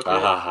hook it,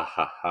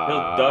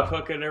 he'll duck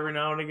hook it every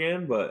now and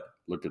again. But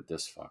look at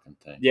this fucking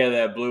thing. Yeah,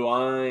 that blue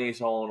ice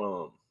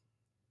on him.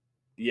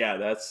 Yeah,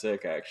 that's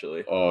sick.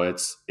 Actually. Oh,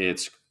 it's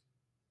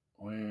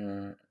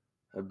where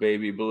a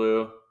baby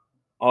blue.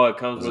 Oh, it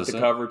comes with the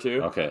cover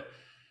too. Okay.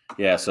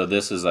 Yeah, so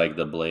this is like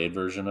the blade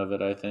version of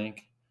it, I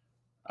think.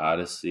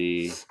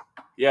 Odyssey.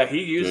 Yeah,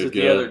 he used it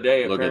the other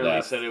day. Apparently,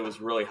 he said it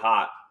was really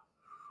hot.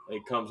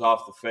 It comes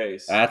off the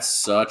face.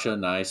 That's such a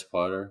nice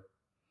putter.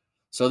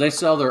 So they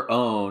sell their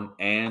own,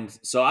 and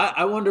so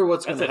I wonder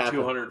what's going to happen.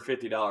 That's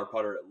a $250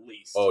 putter at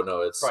least. Oh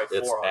no, it's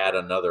add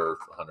another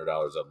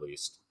 $100 at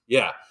least.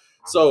 Yeah.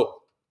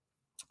 So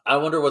I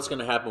wonder what's going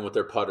to happen with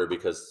their putter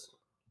because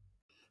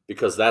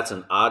that's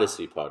an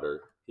Odyssey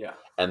putter. Yeah.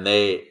 And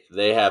they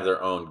have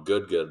their own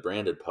Good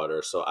branded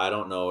putter. So I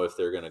don't know if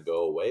they're going to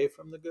go away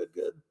from the Good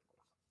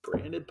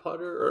branded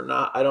putter or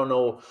not. I don't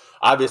know.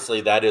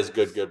 Obviously that is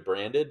Good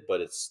branded,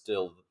 but it's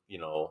still,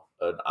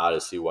 an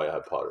Odyssey white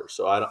hot putter.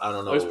 So I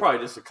don't know. It's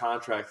probably just a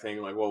contract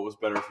thing. Like what was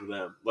better for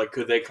them? Like,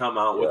 could they come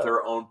out with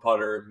their own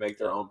putter and make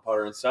their own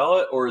putter and sell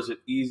it? Or is it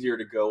easier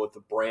to go with the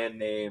brand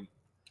name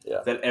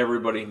that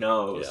everybody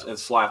knows and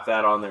slap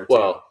that on there too?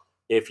 Well,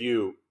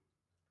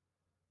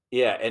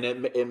 and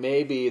it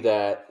may be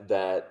that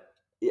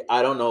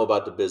I don't know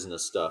about the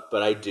business stuff,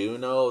 but I do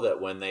know that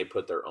when they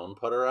put their own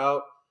putter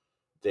out,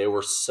 they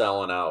were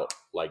selling out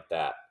like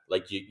that.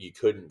 Like you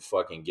couldn't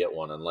fucking get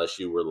one unless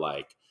you were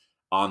like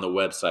on the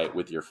website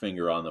with your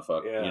finger on the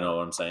you know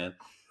what I'm saying?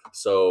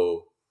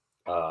 So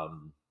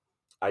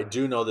I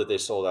do know that they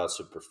sold out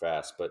super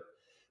fast, but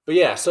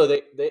yeah, so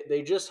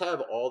they just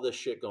have all this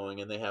shit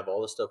going, and they have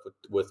all this stuff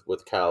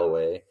with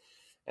Callaway,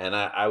 and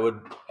I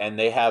would, and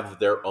they have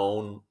their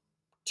own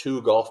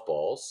 2 golf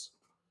balls.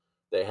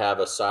 They have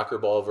a soccer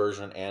ball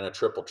version and a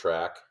triple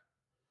track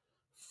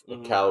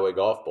Callaway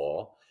golf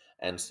ball,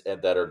 and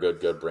that are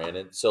good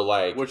branded. So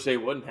like, which they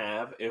wouldn't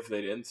have if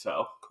they didn't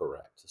sell.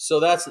 correct. So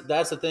that's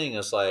the thing.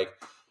 It's like,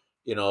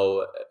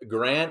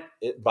 Grant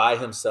by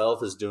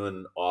himself is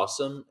doing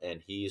awesome,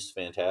 and he's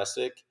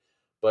fantastic,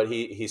 but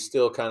he's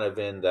still kind of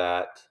in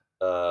that.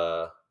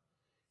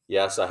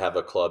 Yes, I have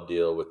a club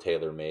deal with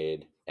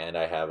TaylorMade, and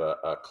I have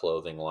a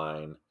clothing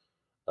line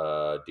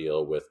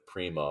deal with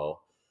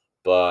Primo,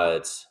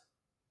 but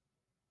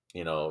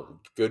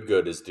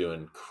Good is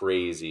doing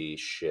crazy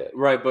shit.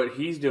 Right, but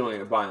he's doing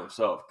it by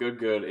himself.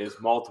 Good is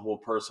multiple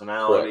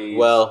personalities,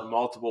 Well,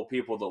 multiple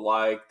people to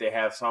like. They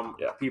have some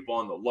people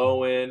on the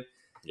low end,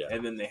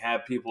 and then they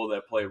have people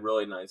that play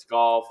really nice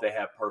golf. They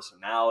have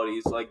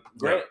personalities. Like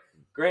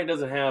Grant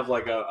doesn't have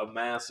like a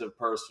massive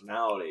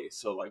personality.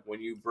 So like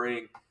when you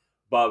bring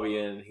Bubby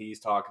in, he's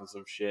talking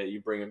some shit. You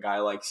bring a guy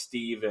like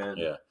Steven,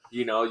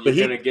 you're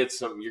gonna get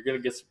some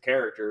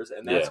characters,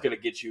 and that's gonna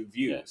get you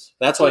views.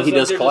 That's why he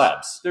does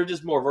collabs. They're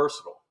just more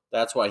versatile.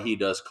 That's why he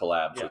does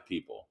collabs with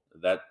people.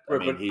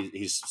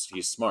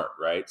 He's smart,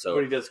 right? So,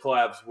 but he does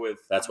collabs with.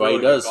 That's why he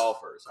does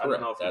golfers. Correct. I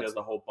don't know if he does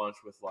a whole bunch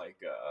with like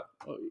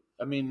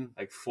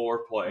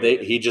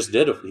Foreplay. He just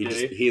did.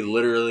 They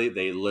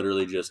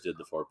literally just did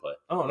the Foreplay.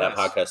 Oh, that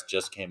nice. podcast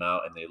just came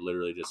out, and they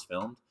literally just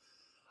filmed.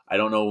 I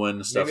don't know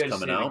when stuff's coming out.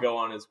 Maybe I just need to go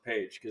on his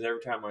page, because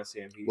every time I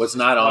see him, he's what's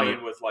not playing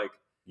on with like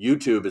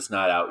YouTube. It's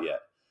not out yet.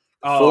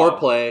 Oh.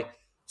 Foreplay.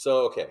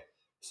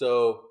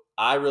 So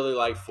I really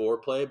like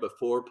Foreplay, but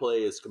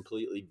Foreplay is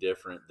completely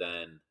different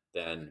than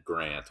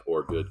Grant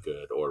or Good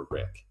or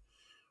Rick.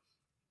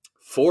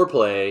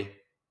 Foreplay,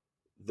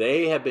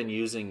 they have been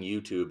using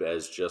YouTube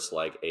as just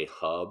like a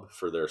hub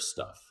for their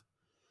stuff.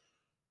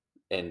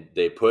 And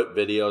they put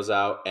videos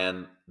out,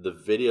 and the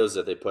videos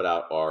that they put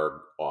out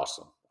are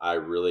awesome. I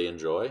really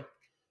enjoy,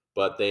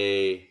 but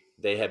they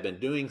have been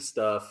doing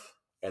stuff,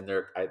 and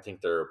I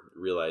think they're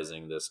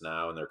realizing this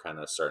now, and they're kind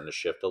of starting to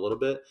shift a little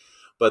bit,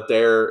 but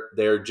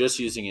they're just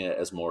using it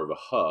as more of a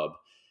hub,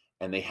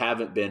 and they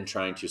haven't been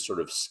trying to sort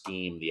of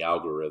scheme the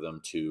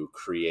algorithm to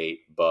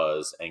create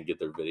buzz and get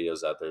their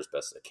videos out there as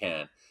best they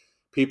can.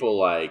 People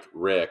like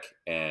Rick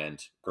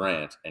and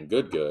Grant and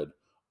Good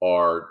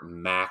are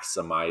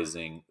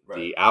maximizing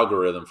the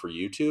algorithm for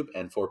YouTube,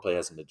 and Foreplay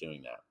hasn't been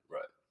doing that.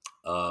 Right.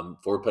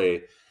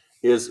 Foreplay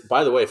is,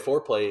 by the way,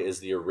 Foreplay is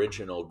the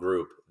original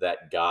group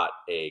that got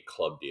a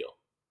club deal.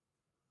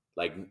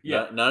 Like,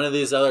 none of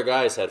these other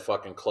guys had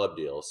fucking club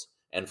deals,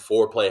 and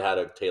Foreplay had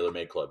a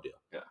TaylorMade club deal.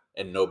 Yeah.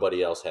 And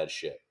nobody else had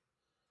shit.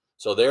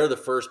 So they're the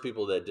first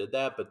people that did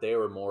that, but they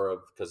were more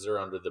of, because they're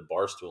under the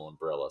Barstool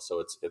umbrella,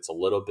 so it's a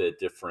little bit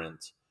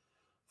different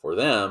for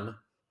them.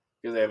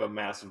 Because they have a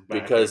massive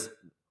backing.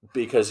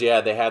 Because they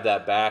have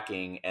that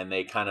backing, and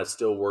they kind of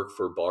still work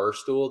for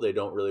Barstool. They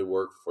don't really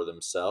work for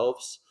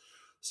themselves.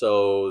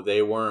 So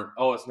they weren't.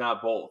 Oh, it's not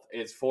both.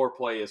 It's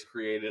Foreplay is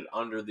created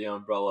under the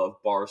umbrella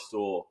of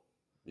Barstool.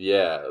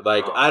 Yeah,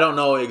 I don't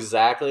know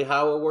exactly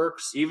how it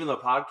works. Even the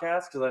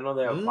podcast, because I know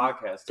they have a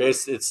podcast.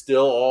 It's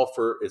still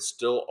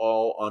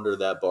all under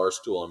that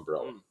Barstool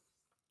umbrella.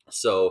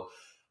 So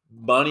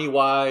money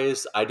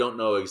wise, I don't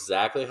know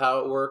exactly how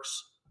it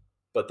works,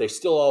 but they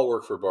still all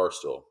work for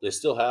Barstool. They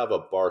still have a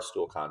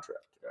Barstool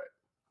contract, right?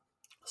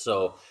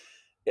 So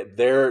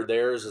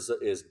theirs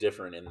is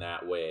different in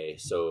that way.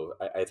 So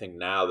I think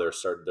now they're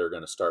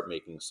going to start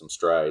making some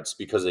strides,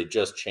 because they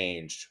just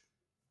changed.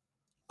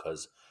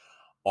 Because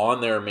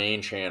on their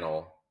main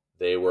channel,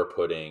 they were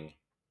putting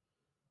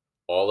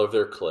all of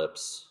their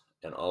clips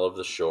and all of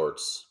the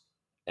shorts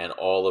and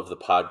all of the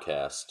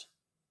podcast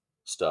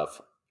stuff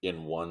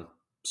in one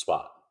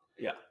spot.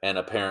 Yeah. And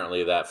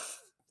apparently that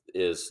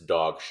is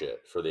dog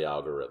shit for the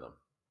algorithm.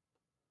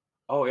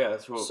 Oh, yeah.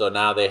 That's what... So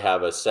now they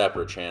have a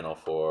separate channel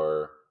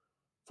for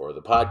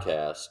the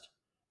podcast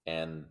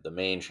and the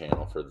main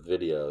channel for the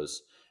videos,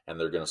 and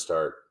they're going to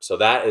start. So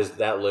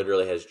that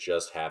literally has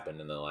just happened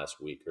in the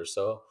last week or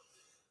so.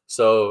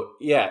 So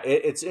yeah,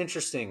 it's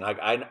interesting. Like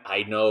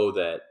I know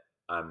that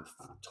I'm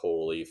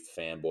totally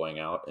fanboying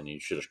out, and you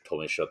should have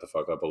told me to shut the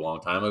fuck up a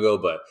long time ago.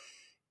 But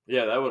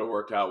yeah, that would have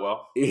worked out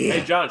well. Yeah.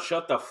 Hey, John,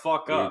 shut the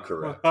fuck up. You're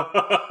correct.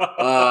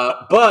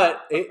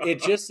 But it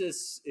just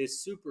is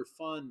super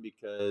fun,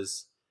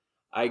 because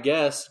I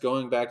guess,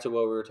 going back to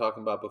what we were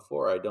talking about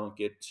before, I don't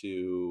get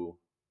to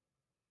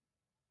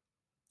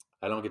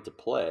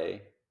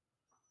play.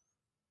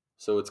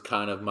 So it's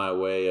kind of my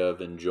way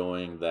of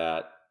enjoying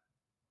that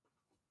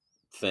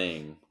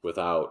thing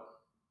without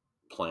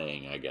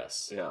playing, I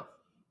guess. Yeah.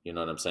 You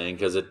know what I'm saying?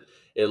 Because it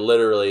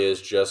literally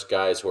is just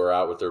guys who are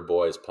out with their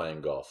boys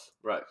playing golf.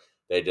 Right.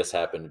 They just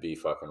happen to be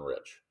fucking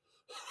rich.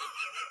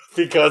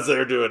 Because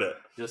they're doing it.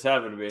 Just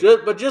happen to be.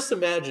 But just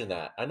imagine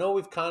that. I know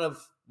we've kind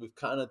of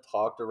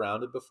talked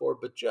around it before,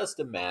 but just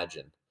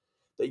imagine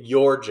that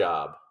your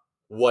job,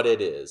 what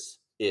it is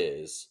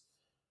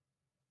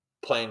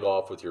playing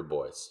golf with your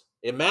boys.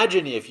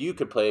 Imagine if you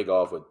could play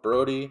golf with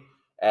Brody,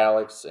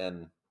 Alex,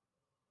 and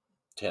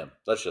Tim,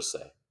 let's just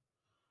say,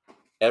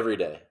 every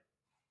day.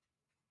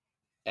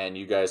 And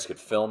you guys could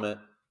film it,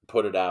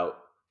 put it out,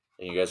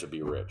 and you guys would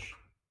be rich.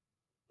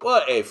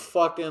 What a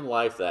fucking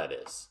life that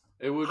is.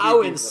 It would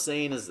How be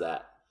insane is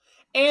that?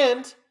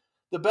 And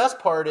the best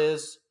part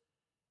is,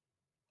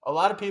 a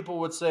lot of people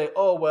would say,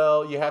 oh,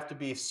 well, you have to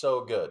be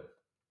so good,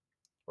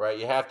 right?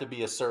 You have to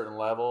be a certain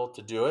level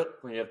to do it.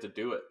 You have to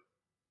do it.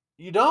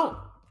 You don't.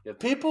 You have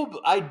to-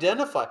 People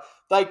identify.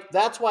 Like,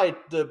 that's why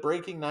the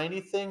Breaking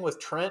 90 thing with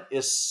Trent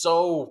is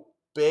so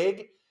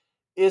big,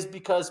 is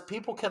because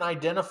people can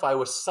identify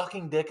with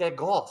sucking dick at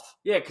golf.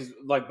 Yeah, because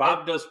like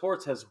Bob Does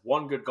Sports has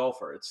one good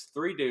golfer. It's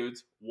 3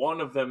 dudes.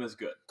 One of them is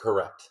good.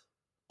 Correct.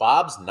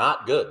 Bob's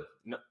not good.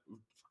 No,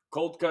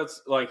 Cold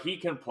Cuts, like he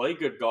can play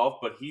good golf,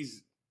 but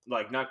he's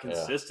like not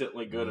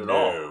consistently good at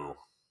all. No.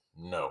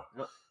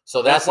 No.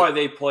 So That's why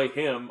they play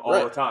him all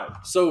Right. the time.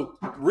 So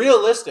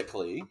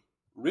realistically,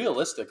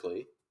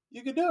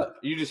 you could do it.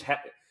 You just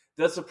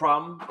that's the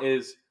problem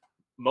is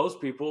most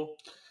people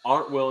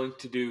aren't willing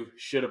to do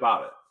shit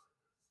about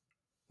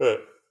it.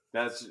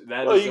 That is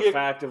the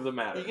fact of the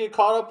matter. You get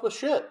caught up with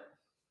shit.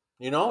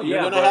 You know, you're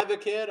Yeah, gonna but- have a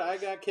kid. I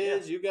got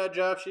kids. You got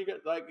jobs. You got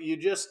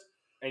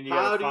And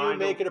how do you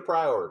make it a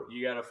priority?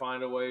 You got to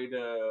find a way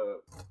to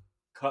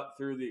cut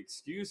through the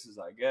excuses,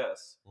 I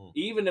guess. Mm.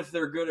 Even if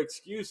they're good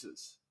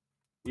excuses,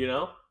 you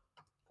know?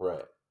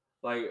 Right.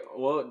 Like,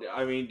 well,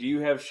 I mean, do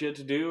you have shit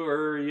to do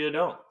or you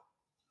don't?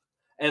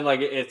 And like,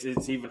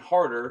 it's even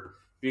harder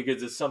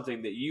because it's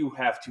something that you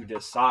have to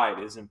decide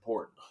is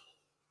important.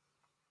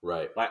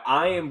 Right. Like,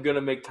 I am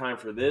gonna make time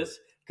for this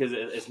because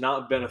it's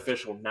not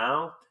beneficial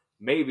now.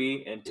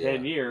 Maybe in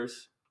 10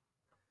 years,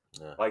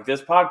 like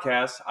this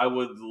podcast, I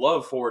would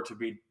love for it to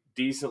be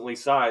decently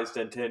sized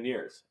in 10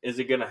 years. Is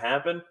it gonna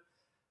happen?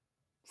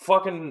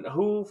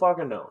 Who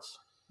fucking knows?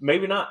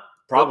 Maybe not.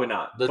 Probably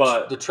not.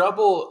 But the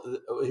trouble,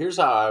 here's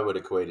how I would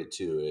equate it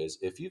to, is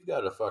if you've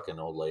got a fucking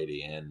old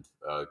lady and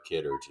a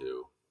kid or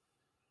two,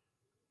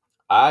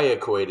 I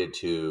equate it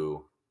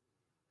to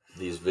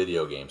these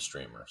video game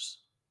streamers.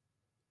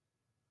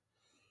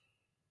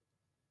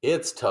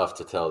 It's tough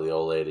to tell the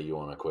old lady you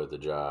want to quit the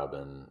job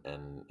and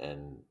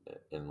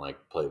like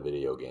play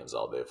video games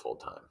all day full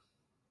time.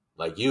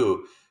 Like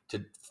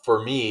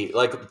for me,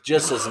 like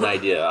just as an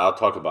idea, I'll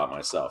talk about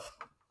myself.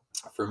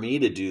 For me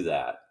to do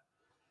that,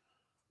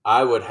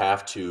 I would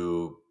have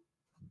to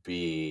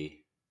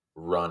be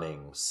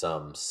running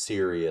some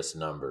serious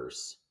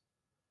numbers.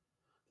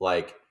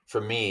 Like for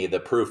me, the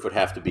proof would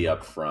have to be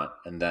up front,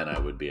 and then I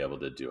would be able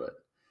to do it.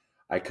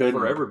 I couldn't.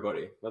 for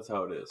everybody, that's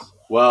how it is.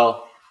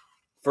 Well,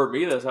 For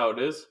me, that's how it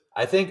is.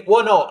 I think.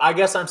 Well, no, I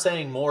guess I'm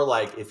saying more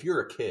like if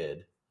you're a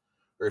kid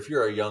or if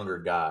you're a younger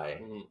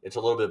guy, Mhm. it's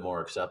a little bit more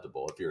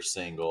acceptable. If you're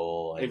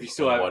single, and, If you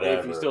still and have, whatever.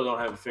 if you still don't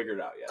have it figured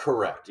out yet.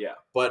 Correct. Yeah.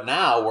 But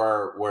now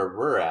where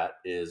we're at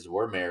is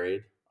we're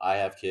married. I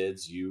have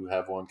kids. You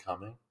have one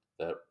coming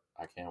that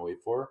I can't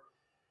wait for.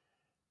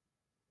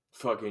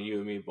 Fucking you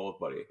and me both,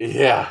 buddy.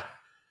 Yeah.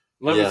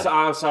 Let me Yeah.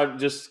 outside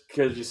just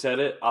because you said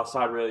it. I'll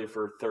side really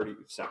for 30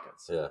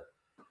 seconds. Yeah.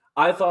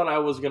 I thought I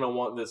was gonna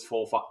want this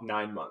full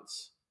 9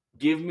 months.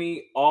 Give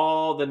me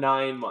all the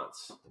 9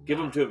 months. Give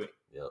them to me.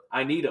 Yep.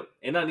 I need them,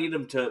 and I need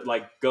them to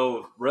like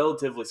go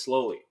relatively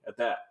slowly. At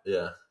that,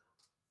 Yeah.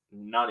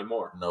 not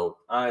anymore. Nope.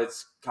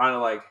 It's kind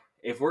of like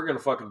if we're gonna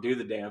fucking do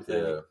the damn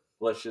thing, Yeah.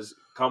 let's just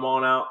come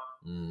on out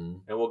hmm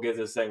and we'll get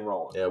this thing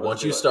rolling. Yeah. Let's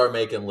Once do you it. start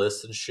making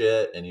lists and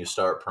shit, and you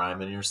start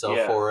priming yourself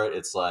Yeah. for it,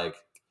 it's like,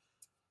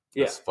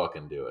 Yeah. let's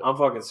fucking do it. I'm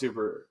fucking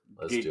super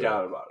Let's do geeked it.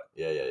 out about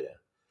it.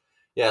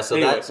 Yeah. So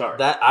Anyway, sorry.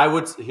 that I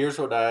would. Here's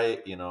what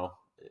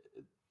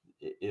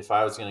if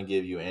I was going to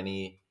give you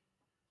any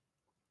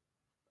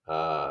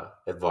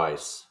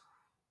advice,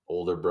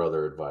 older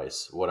brother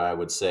advice, what I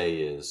would say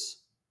is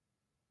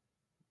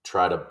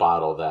try to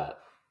bottle that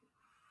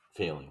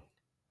feeling,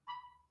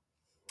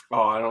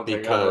 Oh, I don't think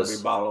I'm gonna Because-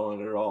 be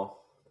bottling it at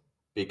all.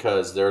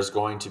 because there's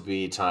going to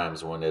be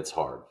times when it's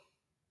hard.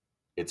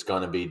 It's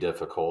going to be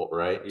difficult,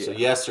 right? So Yeah.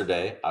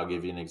 yesterday, I'll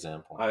give you an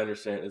example. I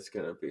understand it's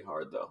gonna be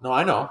hard though. No,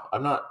 I know.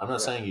 I'm not Yeah.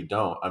 saying you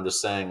don't. I'm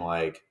just saying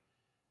like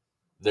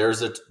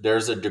there's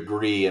a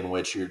degree in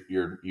which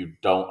you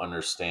don't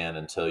understand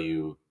until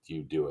you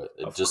do it.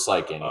 It's just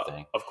like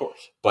anything. Of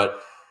course.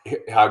 But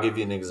I'll give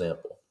you an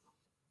example.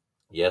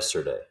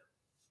 Yesterday,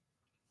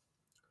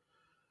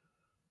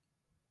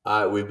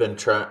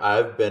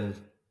 I've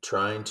been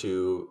trying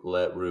to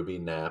let Ruby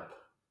nap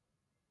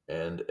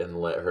and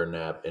let her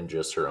nap in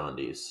just her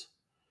undies,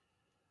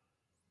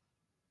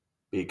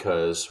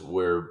 because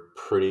we're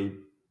pretty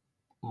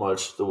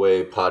much the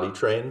way potty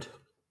trained,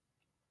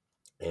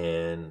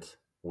 and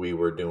we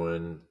were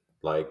doing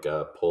like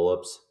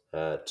pull-ups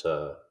at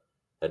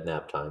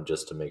nap time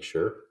just to make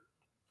sure.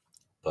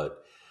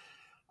 But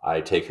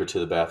I take her to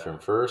the bathroom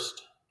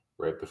first,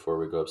 right before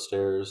we go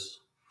upstairs.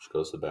 She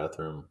goes to the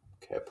bathroom.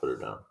 Okay, I put her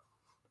down.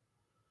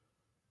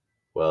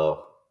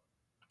 Well,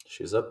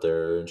 she's up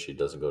there and she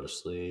doesn't go to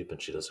sleep,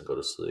 and she doesn't go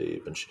to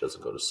sleep, and she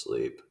doesn't go to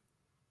sleep.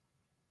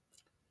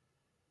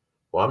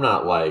 Well, I'm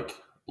not like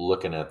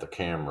looking at the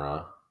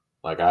camera.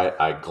 Like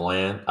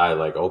I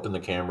like open the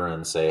camera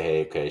and say,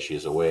 hey, okay,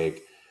 she's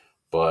awake,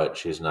 but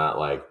she's not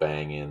like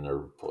banging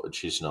or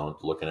she's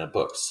not looking at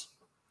books.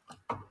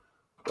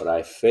 What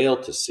I fail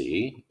to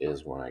see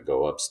is when I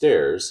go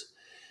upstairs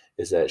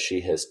is that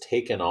she has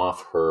taken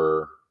off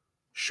her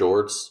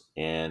shorts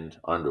and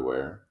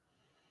underwear.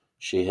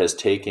 She has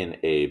taken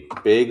a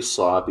big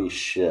sloppy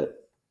shit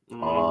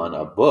on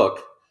a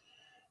book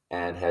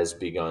and has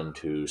begun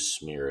to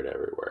smear it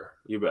everywhere.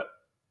 You bet.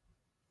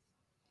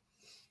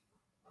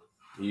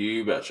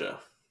 You betcha.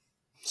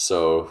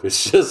 So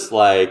it's just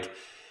like,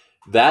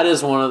 that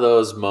is one of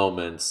those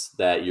moments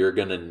that you're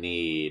going to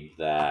need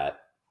that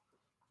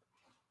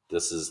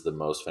this is the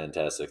most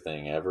fantastic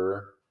thing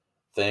ever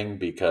thing,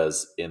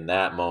 because in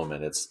that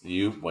moment, it's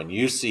you, when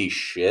you see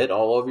shit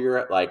all over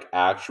your, like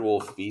actual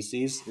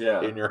feces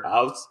in your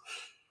house,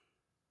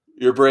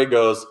 your brain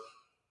goes,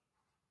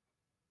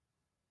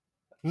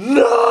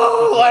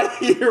 no, like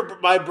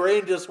my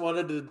brain just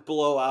wanted to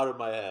blow out of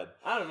my head.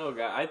 I don't know,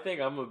 guy. I think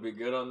I'm gonna be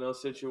good on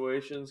those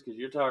situations because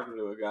you're talking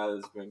to a guy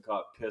that's been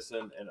caught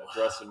pissing in a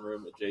dressing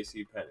room at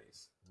J.C.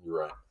 Penney's.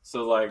 You're right.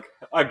 So, like,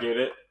 I get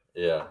it.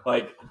 Yeah.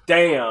 Like,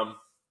 damn.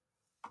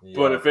 Yeah.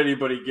 But if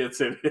anybody gets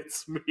it,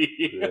 it's me.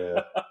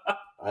 Yeah.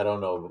 I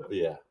don't know.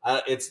 Yeah.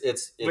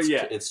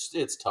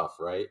 It's tough,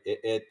 right?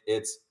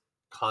 It's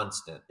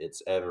constant.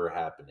 It's ever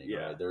happening.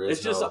 Yeah. Right? There is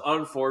it's just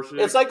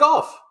unfortunate. It's like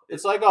golf.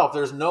 It's like golf.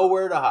 There's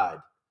nowhere to hide.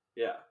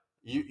 Yeah.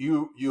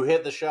 You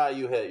hit the shot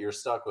you hit. You're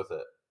stuck with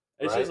it.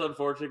 It's right? just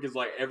unfortunate because,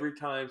 like, every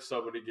time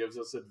somebody gives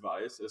us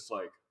advice, it's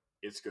like,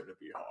 it's going to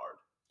be hard.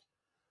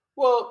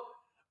 Well,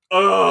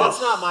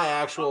 that's not my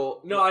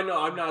actual... No, I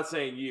know. I'm not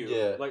saying you.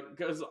 Yeah. Like,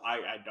 because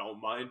I don't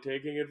mind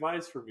taking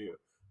advice from you.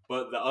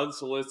 But the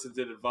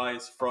unsolicited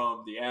advice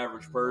from the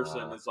average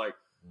person is like,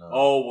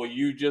 oh, well,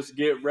 you just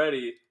get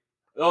ready.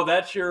 Oh,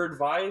 that's your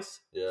advice?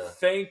 Yeah.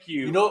 Thank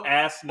you,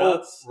 ass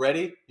nuts. Oh,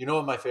 ready? You know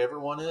what my favorite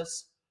one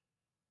is?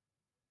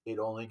 It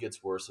only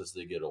gets worse as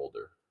they get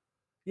older.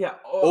 Yeah.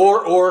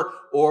 Or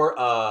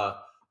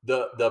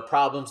the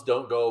problems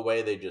don't go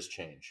away, they just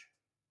change.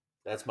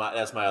 That's my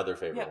other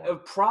favorite one.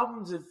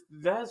 Problems, if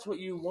that's what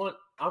you want,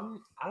 I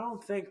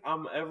don't think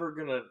I'm ever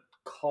gonna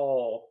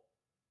call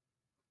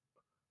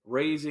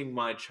raising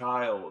my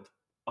child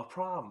a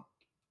problem.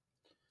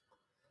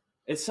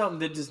 It's something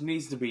that just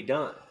needs to be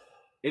done.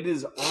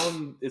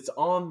 It's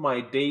on my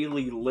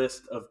daily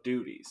list of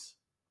duties.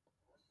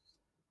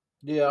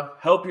 Yeah.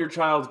 Help your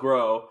child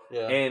grow.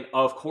 Yeah. And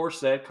of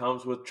course that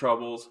comes with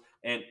troubles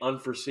and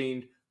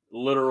unforeseen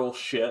literal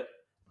shit.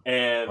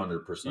 And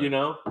 100%. You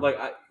know, like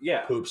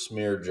Poop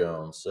Smear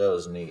Jones. That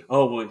was neat.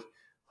 Oh, well,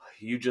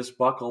 you just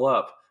buckle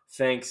up.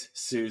 Thanks,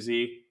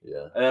 Susie.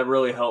 Yeah. That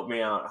really helped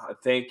me out.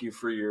 Thank you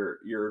for your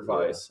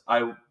advice. Yeah.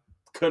 I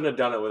couldn't have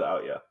done it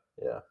without you.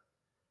 Yeah.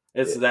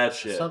 It's that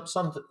shit.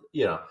 Some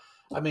you know,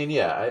 I mean,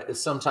 yeah,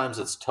 sometimes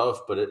it's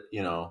tough, but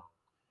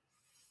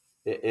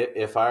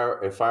if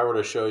I were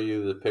to show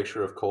you the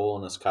picture of Cole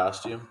in his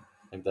costume,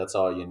 I think that's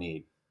all you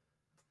need.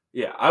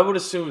 Yeah, I would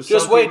assume.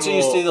 Just wait till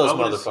you see those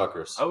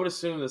motherfuckers. I would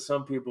assume that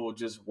some people will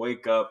just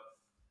wake up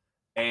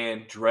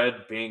and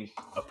dread being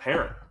a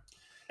parent,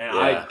 and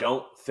I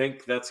don't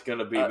think that's going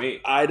to be me.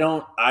 I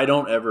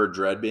don't ever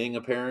dread being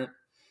a parent,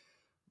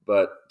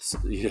 but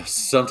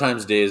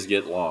sometimes days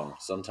get long.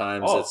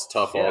 Sometimes it's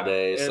tough all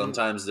day.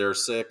 Sometimes they're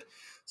sick.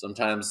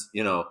 Sometimes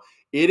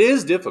it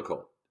is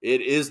difficult.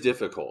 It is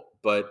difficult,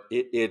 but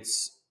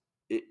it's.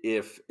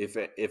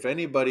 If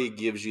anybody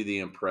gives you the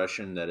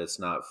impression that it's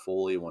not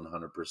fully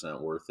 100%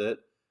 worth it,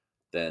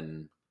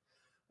 then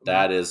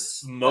that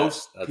is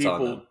most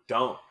people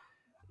don't.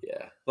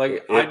 Yeah,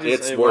 like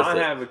it's when worth I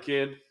it. have a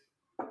kid,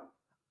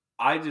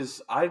 I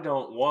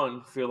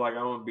don't feel like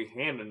I'm gonna be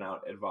handing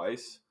out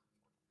advice.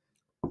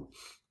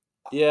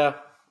 Yeah.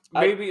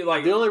 Maybe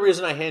the only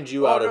reason I hand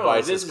you out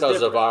advice is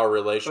because of our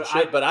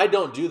relationship, but I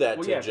don't do that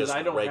to just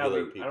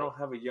regular people. I don't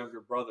have a younger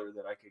brother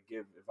that I could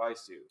give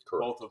advice to.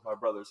 Correct. Both of my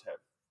brothers have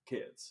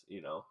kids,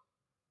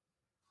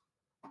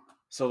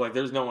 So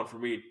there's no one for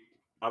me.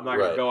 I'm not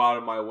gonna go out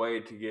of my way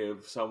to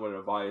give someone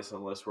advice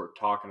unless we're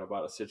talking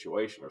about a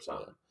situation or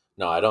something.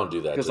 Yeah. No, I don't do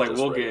that because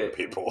we'll get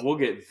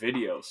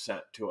videos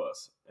sent to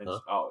us, and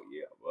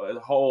a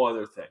whole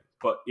other thing.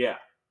 But yeah,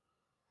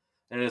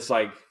 and it's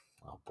like,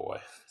 oh boy,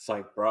 it's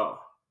like, bro.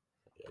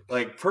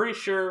 Pretty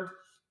sure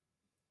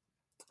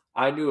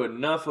I knew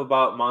enough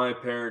about my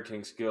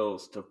parenting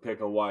skills to pick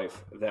a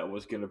wife that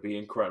was going to be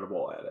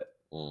incredible at it.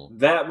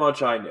 That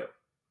much I knew.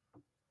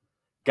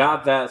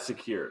 Got that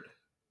secured.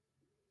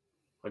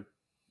 I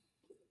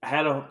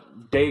had a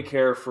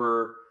daycare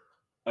for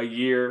a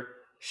year.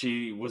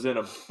 She was in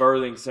a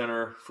birthing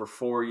center for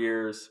 4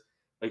 years.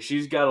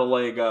 She's got a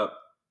leg up.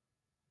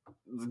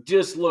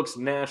 Just looks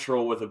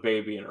natural with a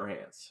baby in her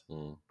hands.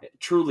 It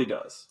truly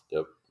does.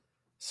 Yep.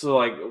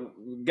 So,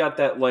 got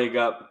that leg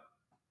up,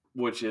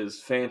 which is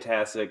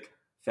fantastic.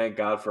 Thank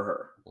God for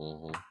her.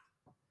 Mm-hmm.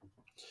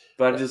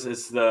 But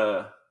it's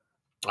the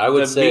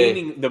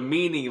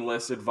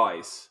meaningless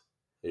advice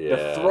Yeah.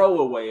 The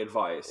throwaway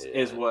advice Yeah.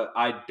 is what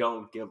I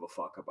don't give a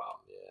fuck about.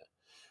 Yeah.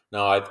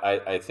 No,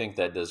 I think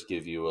that does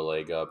give you a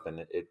leg up,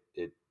 and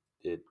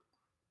it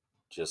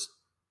just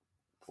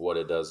what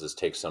it does is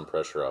take some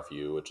pressure off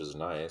you, which is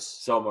nice.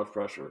 So much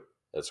pressure.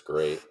 That's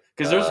great.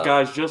 Because there's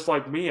guys just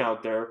like me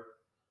out there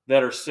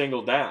that are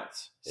single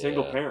dads,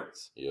 single Yeah.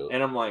 parents. You,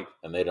 And I'm like,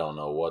 and they don't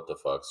know what the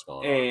fuck's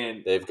going on.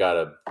 and They've got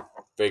to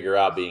figure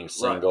out being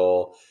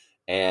single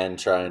and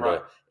trying Right.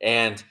 to,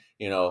 and,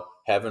 you know,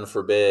 heaven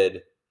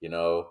forbid, you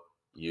know,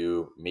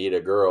 you meet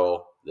a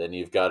girl, then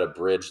you've got to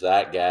bridge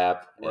that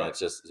gap. And Right. it's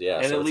just, yeah.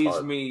 and so it it's leaves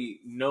hard. me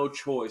no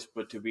choice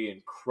but to be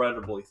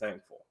incredibly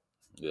thankful.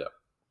 Yeah.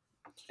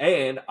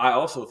 And I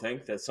also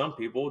think that some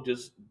people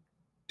just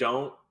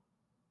don't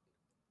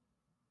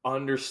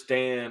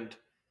understand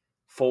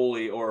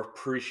fully or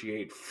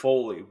appreciate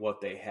fully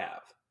what they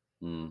have.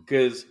 Mm,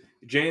 Because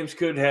James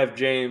could have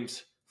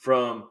James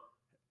from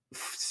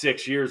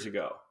 6 years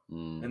ago,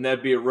 mm, and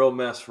that'd be a real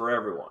mess for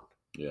everyone.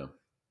 yeah.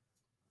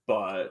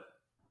 But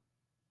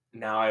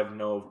now I have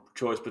no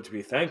choice but to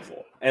be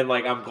thankful. And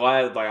like I'm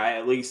glad like I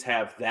at least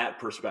have that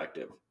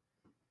perspective.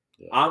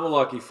 Yeah. I'm a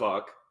lucky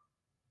fuck.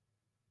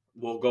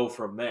 We'll go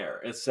from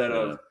there instead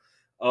of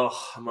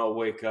I'm gonna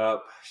wake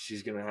up.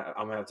 I'm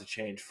gonna have to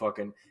change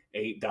fucking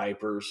 8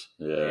 diapers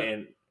Yeah.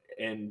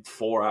 and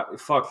 4.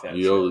 Fuck that.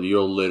 You'll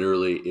shit.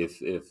 literally,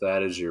 if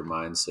that is your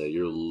mindset,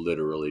 you'll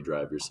literally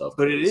drive yourself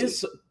But crazy. it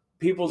is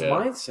people's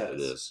mindsets.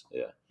 It is.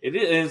 Yeah. It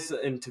is,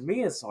 and to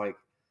me, it's like,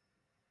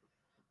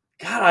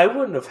 God, I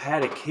wouldn't have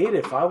had a kid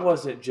if I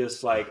wasn't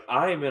just like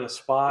I am in a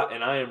spot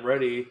and I am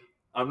ready.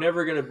 I'm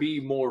never gonna be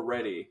more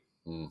ready.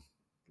 Mm.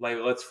 Like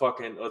let's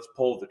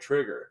pull the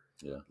trigger.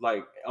 Yeah.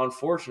 Like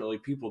unfortunately,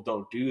 people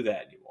don't do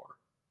that anymore.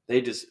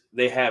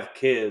 They have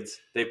kids.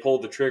 They pull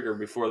the trigger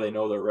before they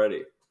know they're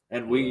ready.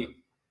 And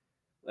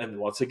and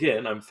once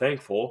again, I'm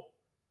thankful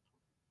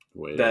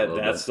that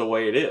that's the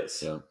way it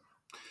is. Yeah.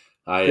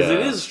 Because it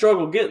is a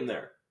struggle getting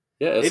there.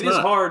 Yeah. It is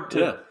hard to.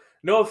 Yeah.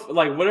 No,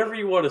 like whatever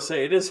you want to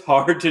say, it is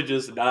hard to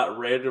just not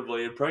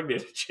randomly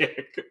impregnate a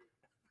chick.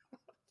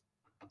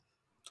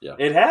 Yeah.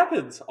 It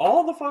happens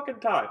all the fucking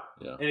time.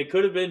 Yeah. And it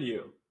could have been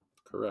you.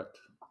 Correct.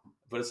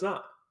 But it's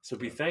not. So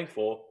be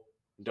thankful.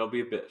 And don't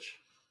be a bitch.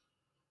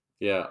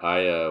 Yeah.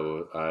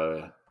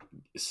 I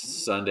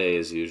Sunday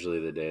is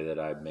usually the day that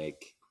I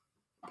make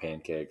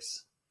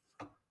pancakes,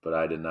 but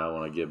I did not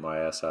want to get my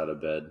ass out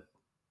of bed.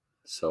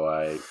 So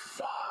I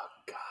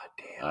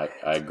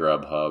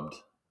Grubhubbed.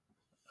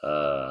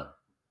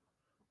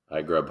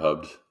 I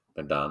Grubhubbed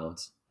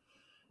McDonald's,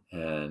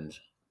 and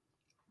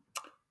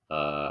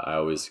I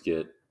always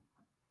get.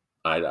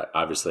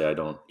 Obviously I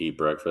don't eat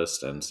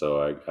breakfast, and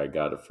so I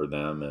got it for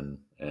them,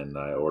 and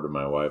I ordered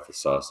my wife a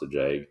sausage,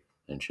 egg,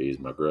 and cheese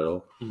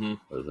McGriddle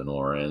with an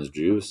orange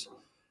juice,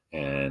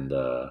 and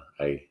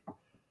I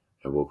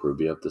woke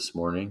Ruby up this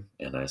morning,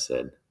 and I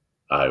said,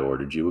 I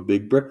ordered you a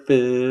big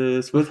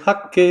breakfast with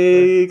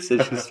hotcakes.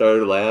 And she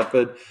started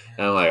laughing.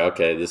 And I'm like,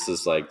 okay, this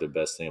is like the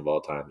best thing of all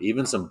time.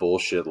 Even some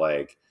bullshit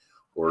like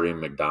ordering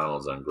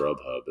McDonald's on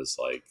Grubhub is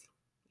like,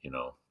 you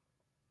know,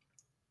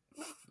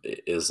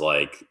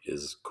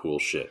 is cool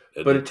shit.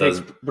 But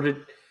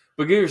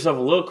but give yourself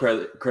a little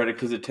credit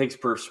because it takes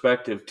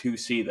perspective to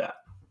see that.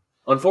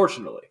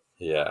 Unfortunately.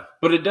 Yeah.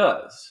 But it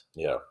does.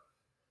 Yeah.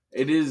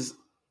 It is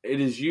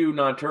you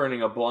not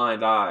turning a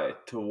blind eye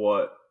to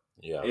what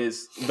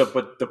is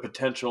the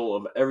potential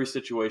of every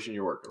situation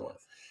you're working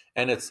with.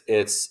 And it's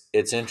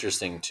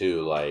interesting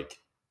too, like,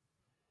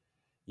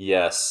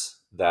 yes,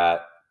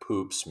 that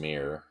poop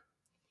smear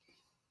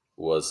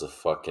was a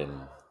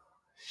fucking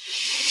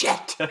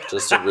shit.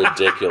 Just a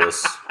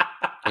ridiculous,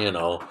 you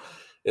know.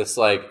 It's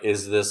like,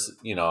 is this,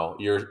 you know,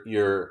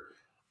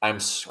 I'm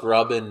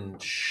scrubbing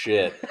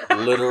shit,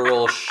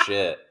 literal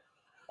shit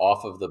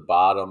off of the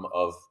bottom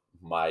of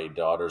my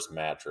daughter's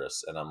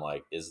mattress, and I'm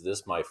like, is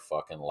this my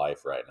fucking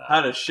life right now?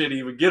 How does shit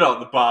even get on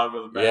the bottom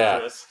of the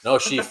mattress? Yeah. No,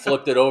 she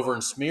flipped it over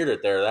and smeared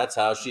it there. That's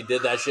how she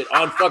did that shit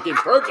on fucking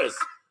purpose.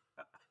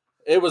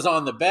 It was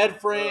on the bed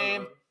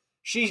frame.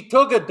 She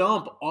took a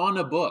dump on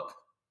a book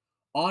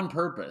on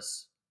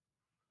purpose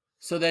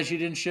so that she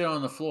didn't shit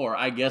on the floor.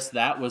 I guess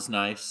that was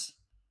nice.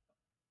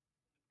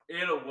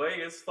 In a way,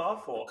 it's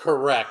thoughtful.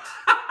 Correct.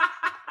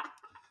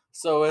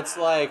 So it's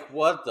like,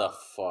 what the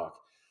fuck?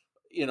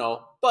 You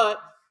know,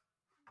 but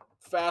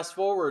fast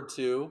forward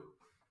to,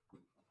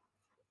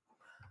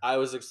 I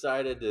was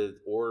excited to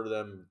order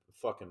them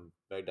fucking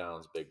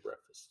McDonald's big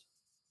breakfast.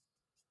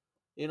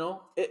 You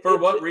know? For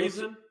what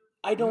reason?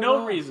 I don't know.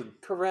 No reason.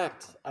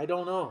 Correct. I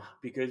don't know.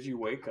 Because you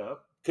wake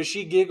up. Because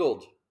she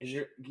giggled. And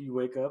you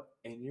wake up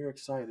and you're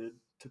excited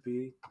to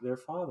be their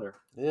father.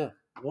 Yeah.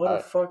 What a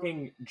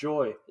fucking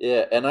joy.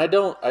 Yeah, and I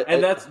don't...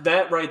 that's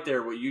that right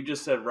there, what you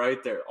just said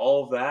right there.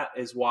 All that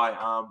is why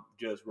I'm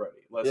just ready.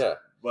 Let's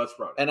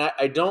run. And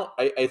I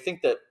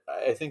think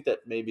that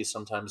maybe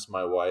sometimes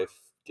my wife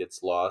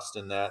gets lost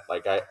in that.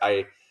 Like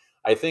I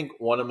think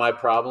one of my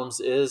problems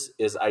is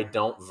I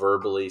don't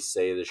verbally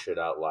say the shit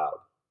out loud.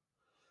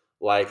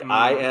 Like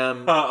I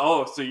am.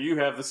 So you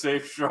have the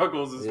same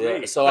struggles as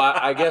me. So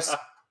I guess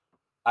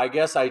I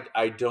guess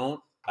I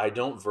don't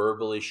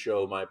verbally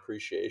show my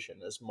appreciation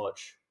as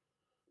much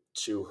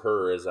to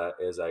her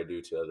as I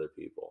do to other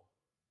people.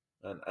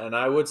 And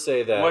I would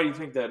say that Why do you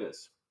think that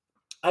is?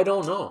 I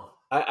don't know.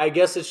 I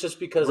guess it's just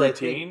because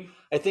Routine?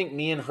 I think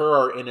me and her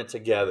are in it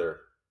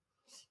together.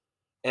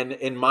 And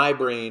in my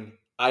brain,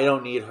 I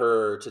don't need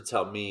her to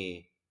tell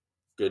me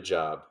good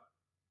job.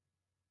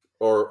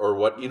 Or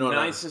what, you know.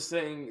 Nicest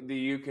thing that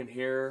you can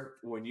hear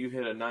when you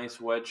hit a nice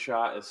wedge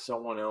shot is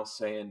someone else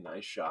saying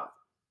nice shot.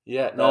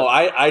 Yeah, no,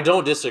 I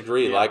don't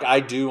disagree. Yeah. Like,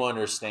 I do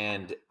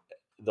understand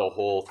the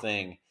whole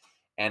thing,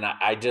 and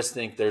I just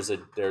think there's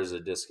a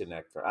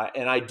disconnect.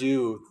 And I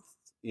do,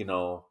 you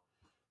know,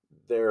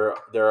 there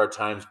are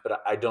times,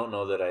 but I don't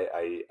know that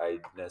I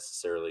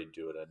necessarily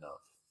do it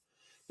enough.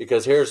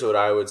 Because here's what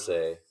I would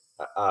say.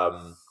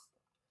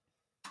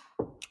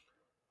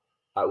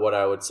 What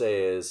I would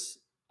say is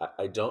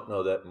I don't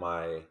know that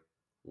my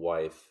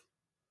wife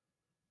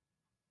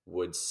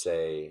would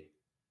say.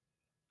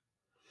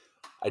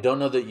 I don't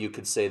know that you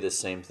could say the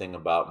same thing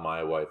about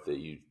my wife that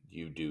you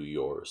do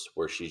yours,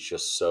 where she's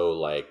just so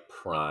like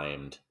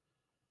primed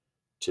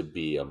to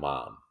be a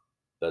mom.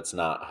 That's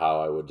not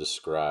how I would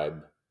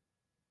describe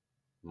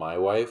my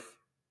wife,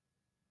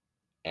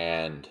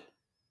 and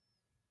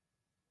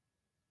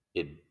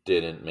it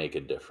didn't make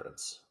a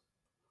difference.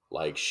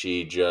 Like,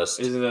 she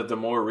just Isn't that the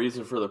more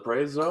reason for the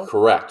praise, though?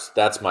 correct.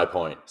 That's my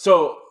point.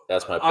 So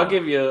That's my point.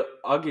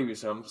 I'll give you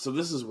some. So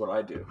this is what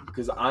I do,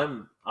 because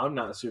I'm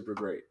not super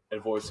great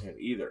at voicing it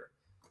either.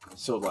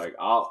 So like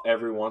I'll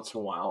every once in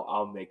a while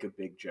I'll make a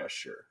big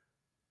gesture.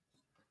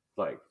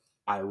 Like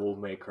I will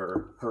make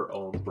her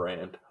own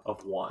brand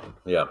of wine.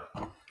 Yeah.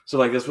 So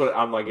like that's what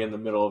I'm like in the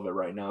middle of it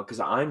right now, because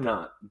I'm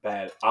not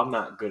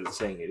good at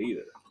saying it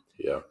either.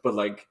 Yeah. But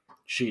like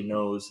she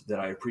knows that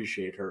I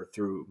appreciate her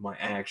through my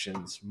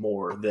actions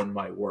more than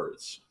my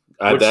words.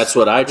 That's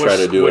what I try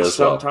to do as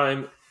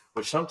well.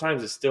 Which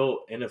sometimes is still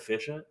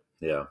inefficient.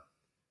 Yeah.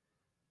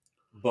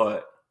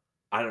 But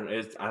I don't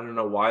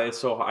know why it's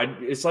so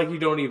hard. It's like you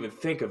don't even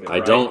think of it. I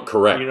don't.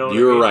 Correct. You know what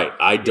You're I mean? right.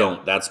 I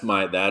don't.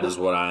 That is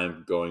what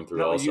I'm going through.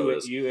 No, also,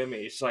 you and me.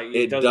 It's like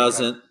it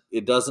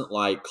doesn't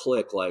like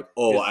click. Like,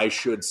 oh, I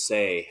should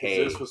say,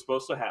 hey, this was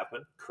supposed to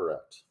happen.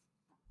 Correct.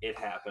 It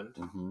happened,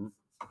 Mm-hmm.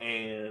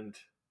 and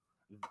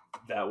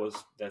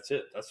that's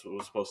it. That's what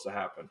was supposed to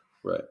happen.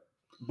 Right.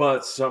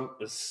 But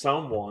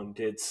someone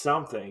did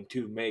something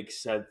to make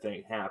said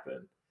thing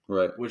happen.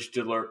 Right. Which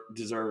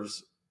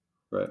deserves.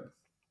 Right.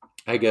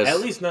 I guess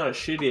at least not a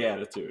shitty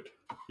attitude.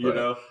 You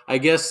know. I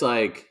guess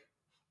like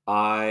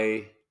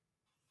I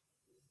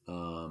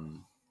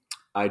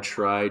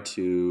try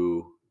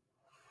to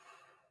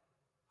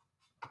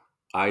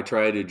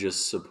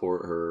just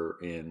support her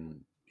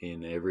in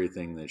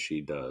everything that she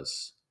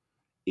does,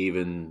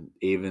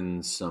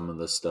 even some of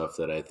the stuff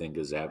that I think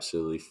is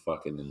absolutely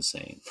fucking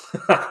insane.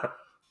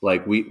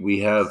 Like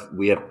we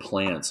have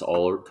plants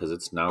all, because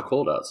it's now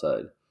cold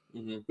outside.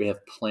 Mm-hmm. We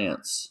have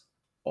plants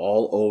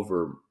all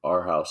over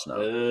our house now.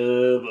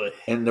 Oh boy.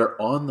 And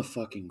they're on the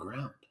fucking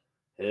ground.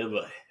 Oh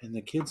boy. And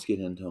the kids get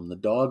into them. The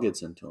dog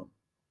gets into them.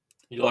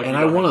 And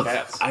I want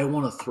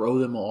to throw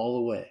them all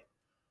away.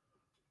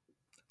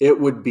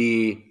 It would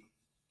be,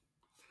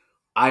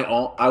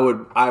 I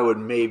would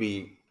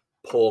maybe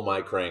pull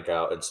my crank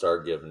out and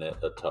start giving it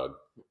a tug,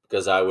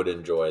 because I would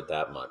enjoy it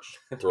that much,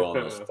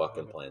 throwing those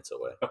fucking plants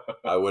away.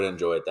 I would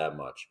enjoy it that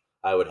much.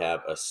 I would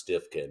have a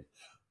stiffkin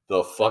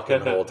the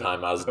fucking whole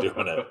time I was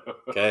doing it.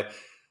 Okay.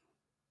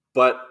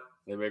 But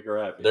they make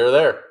her happy. They're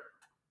there.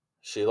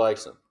 She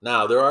likes them.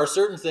 Now, there are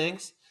certain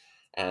things,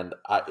 and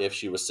if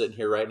she was sitting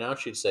here right now,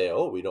 she'd say,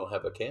 oh, we don't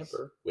have a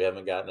camper. We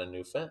haven't gotten a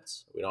new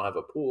fence. We don't have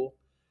a pool.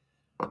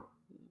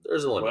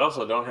 There's a limit. We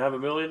also don't have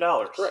 $1 million.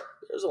 Correct.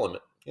 There's a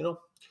limit, you know.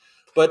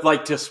 But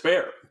like to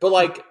spare. But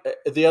like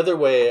the other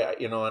way,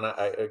 you know, and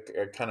I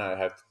kind of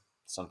have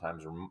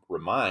sometimes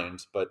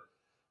remind, but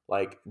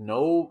like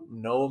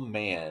no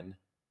man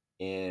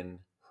in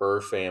her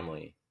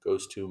family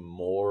goes to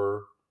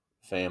more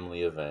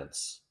family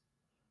events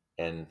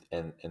and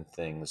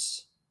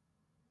things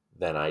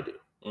than I do.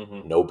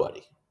 Mm-hmm.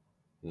 Nobody,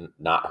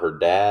 not her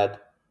dad,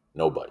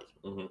 nobody.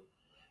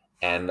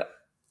 Mm-hmm.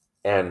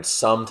 And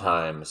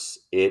sometimes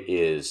it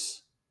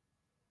is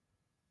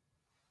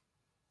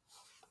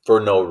for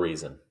no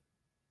reason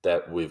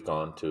that we've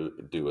gone to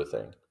do a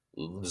thing.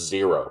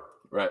 0.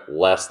 Right.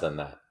 Less than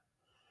that.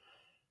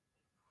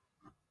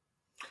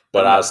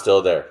 But I was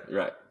still there.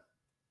 Right.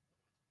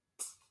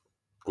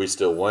 We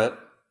still went.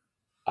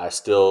 I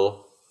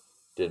still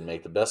didn't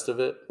make the best of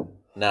it.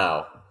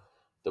 Now,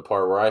 the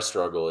part where I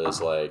struggle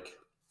is like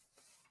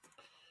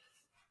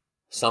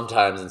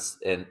sometimes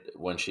and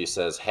when she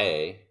says,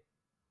 hey,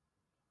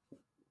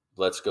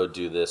 let's go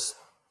do this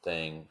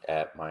thing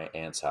at my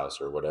aunt's house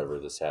or whatever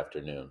this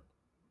afternoon.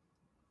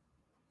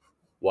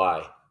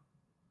 Why?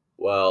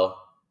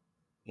 Well,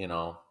 you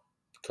know,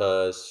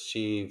 because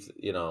she,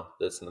 you know,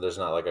 there's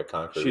not like a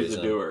concrete She's reason.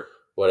 a doer.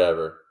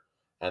 Whatever.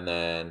 And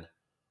then,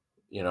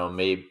 you know,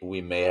 maybe we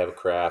may have a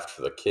craft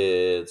for the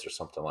kids or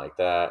something like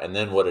that. And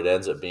then what it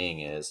ends up being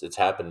is it's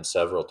happened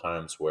several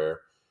times where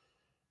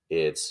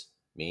it's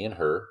me and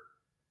her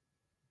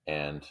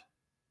and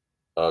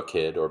a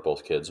kid or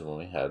both kids when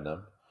we had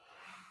them,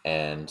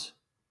 and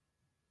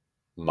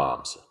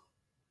moms.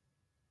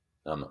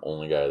 I'm the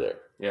only guy there.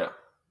 Yeah.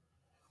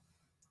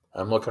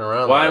 I'm looking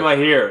around. Why am I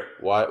here?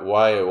 Why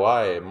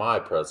am I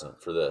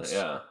present for this?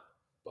 Yeah.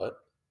 But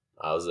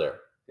I was there.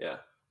 Yeah.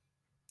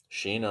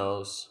 She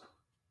knows,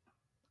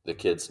 the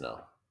kids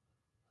know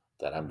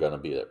that I'm gonna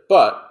be there.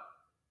 But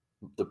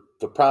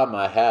the problem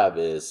I have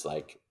is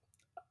like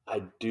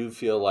I do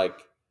feel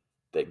like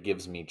that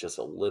gives me just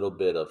a little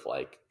bit of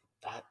like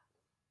that.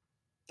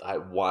 I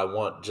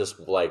want just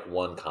like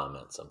one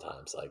comment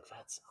sometimes. Like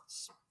that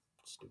sounds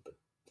stupid.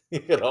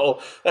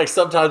 Like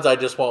sometimes I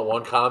just want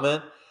one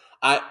comment.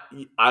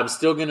 I'm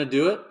still gonna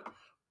do it.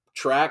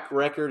 Track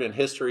record and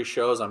history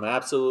shows I'm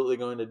absolutely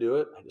going to do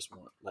it. I just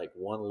want like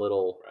one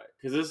little Right.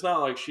 Because it's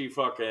not like she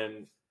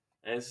fucking,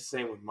 and it's the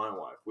same with my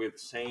wife. We have the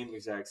same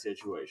exact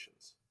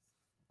situations.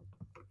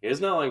 It's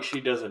not like she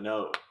doesn't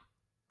know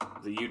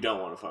that you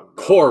don't want to fucking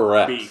go.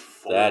 correct.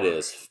 That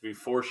is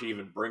before she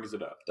even brings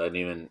it up. that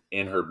even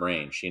in her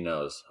brain she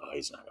knows. Oh,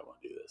 he's not gonna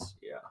want to do this.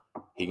 Yeah.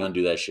 He gonna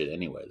do that shit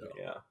anyway though.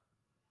 Yeah.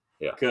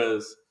 Yeah.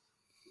 Because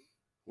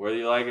whether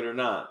you like it or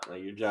not,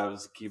 like your job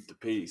is to keep the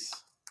peace.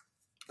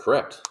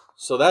 Correct.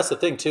 So that's the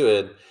thing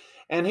too,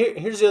 and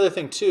here's the other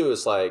thing too.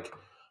 Is like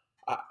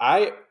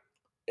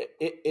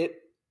it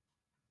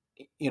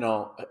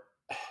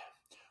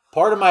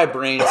part of my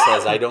brain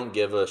says I don't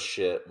give a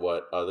shit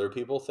what other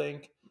people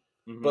think,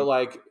 Mm-hmm. but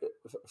like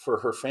for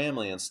her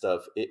family and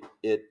stuff, it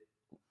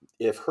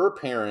if her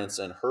parents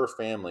and her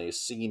family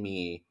see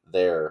me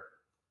there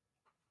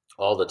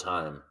all the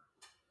time,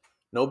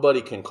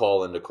 nobody can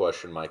call into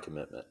question my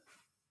commitment.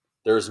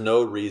 There's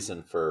no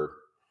reason for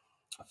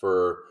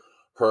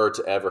her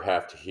to ever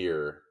have to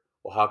hear,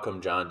 well, how come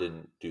John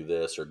didn't do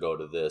this or go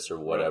to this or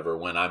whatever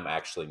when I'm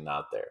actually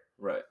not there?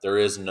 Right. There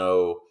is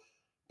no,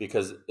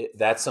 because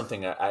that's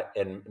something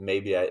and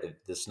maybe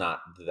it's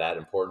not that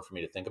important for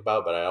me to think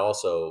about, but I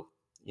also,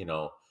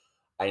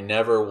 I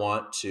never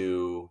want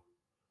to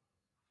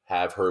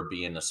have her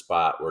be in a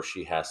spot where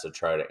she has to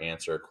try to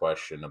answer a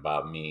question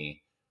about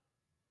me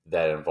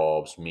that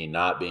involves me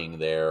not being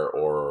there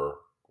or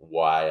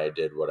why I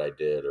did what I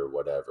did or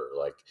whatever.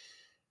 Like,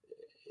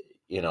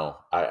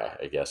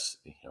 I guess,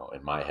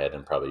 in my head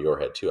and probably your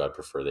head too, I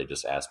prefer they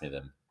just ask me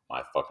them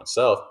my fucking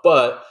self,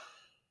 but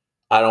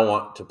I don't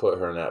want to put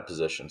her in that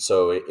position.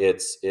 So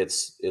it's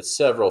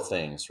several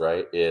things,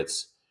 right?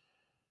 It's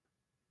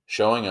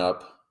showing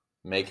up,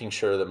 making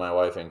sure that my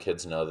wife and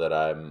kids know that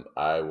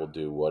I will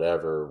do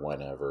whatever,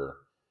 whenever,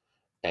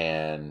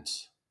 and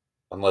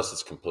unless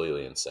it's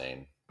completely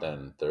insane,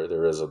 then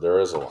there is a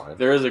line.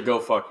 There is a go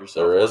fuck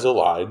yourself. There is a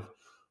line,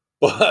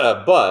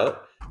 but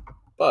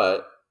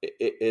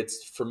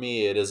it's for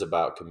me. It is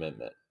about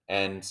commitment,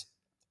 and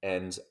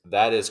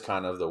that is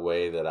kind of the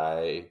way that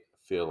I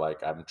feel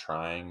like I'm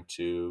trying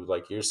to,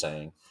 like you're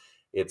saying,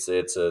 it's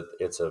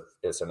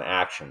an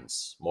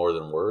actions more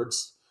than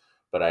words.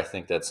 But I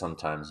think that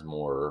sometimes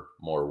more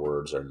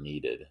words are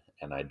needed,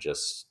 and I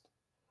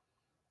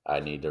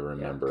need to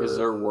remember because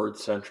they're word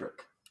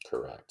centric.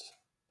 Correct.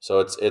 So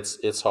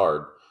it's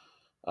hard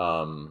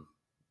to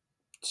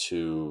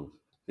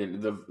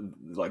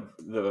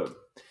the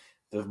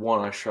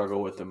one I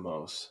struggle with the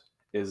most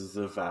is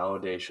the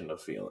validation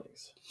of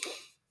feelings.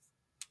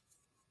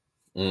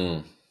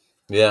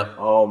 Yeah.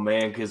 Oh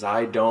man, because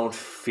I don't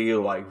feel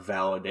like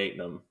validating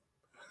them.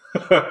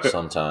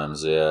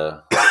 Sometimes, yeah.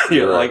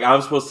 Like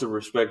I'm supposed to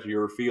respect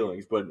your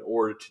feelings, but in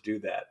order to do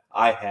that,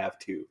 I have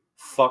to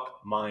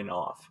fuck mine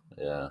off.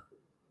 Yeah.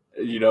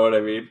 You know what I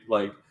mean?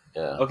 Like,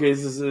 yeah. Okay,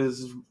 this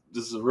is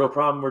a real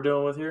problem we're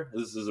dealing with here.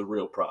 This is a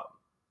real problem.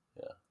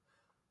 Yeah.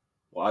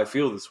 Well, I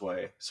feel this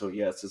way, so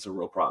yes, it's a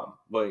real problem.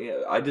 But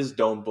yeah, I just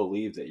don't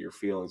believe that your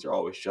feelings are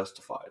always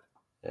justified.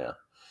 Yeah.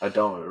 I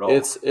don't at all.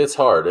 It's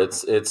hard.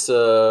 It's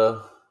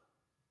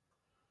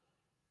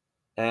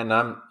and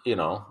I'm,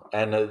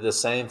 and the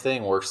same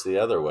thing works the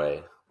other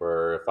way,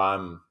 where if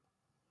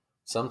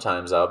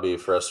sometimes I'll be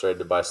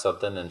frustrated by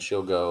something and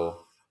she'll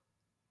go,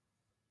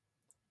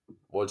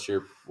 what's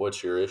your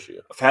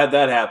issue? I've had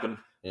that happen.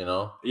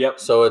 Yep.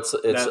 So it's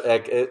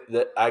like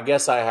I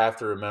guess I have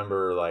to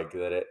remember like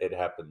that it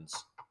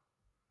happens.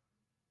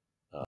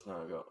 There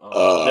we go.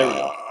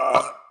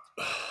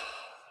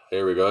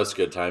 There we go. That's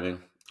good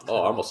timing.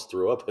 Oh, I almost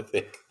threw up, I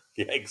think.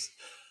 Yikes.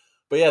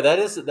 But yeah, that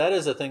is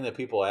a thing that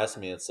people ask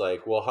me. It's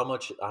like, well, how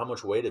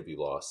much weight have you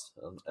lost?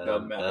 And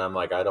I'm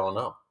like, I don't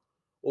know.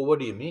 Well, what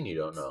do you mean you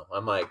don't know?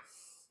 I'm like,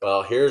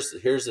 well, here's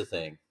the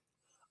thing.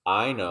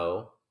 I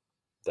know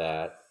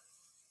that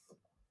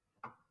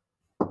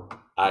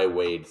I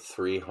weighed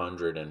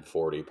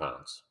 340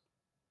 pounds.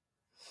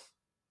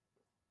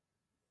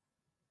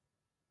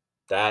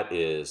 That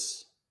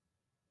is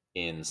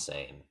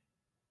insane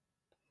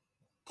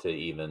to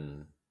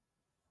even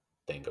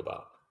think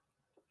about.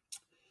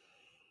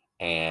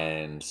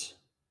 And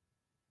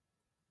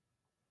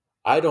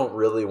I don't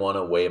really want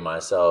to weigh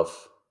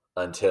myself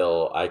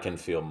until I can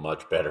feel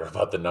much better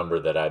about the number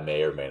that I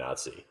may or may not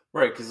see.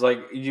 Right, because like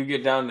you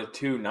get down to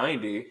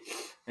 290,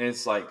 and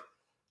it's like,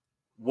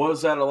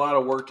 was that a lot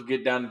of work to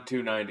get down to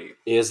 290?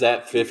 Is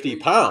that 50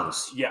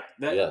 pounds? Yeah.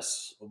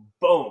 Yes.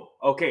 Boom.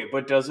 Okay,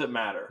 but does it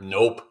matter?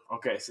 Nope.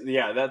 Okay, so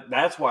yeah,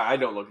 that's why I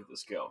don't look at the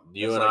scale.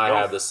 You It's and like, I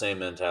have the same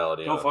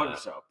mentality. Go on fuck that.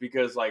 yourself,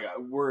 because like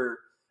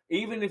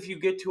even if you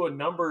get to a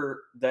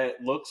number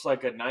that looks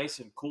like a nice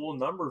and cool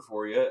number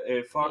for you,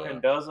 it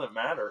fucking doesn't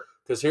matter.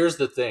 Because here's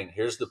the thing.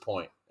 Here's the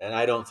point. And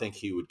I don't think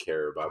he would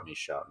care about me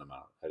shouting him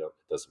out. It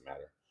doesn't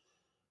matter.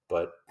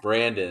 But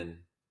Brandon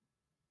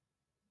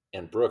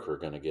and Brooke are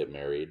going to get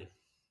married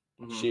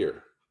this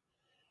year.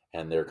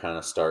 And they're kind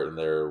of starting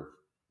their,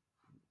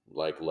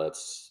 like,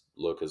 let's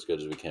look as good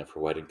as we can for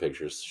wedding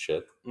pictures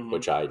shit,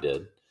 which I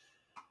did.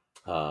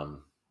 I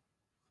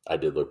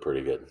did look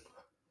pretty good.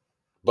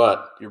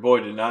 But your boy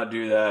did not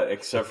do that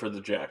except for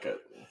the jacket.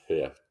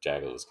 Yeah,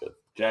 jacket was good.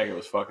 Jacket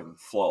was fucking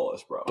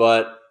flawless, bro.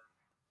 But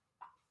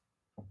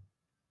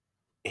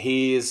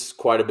he's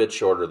quite a bit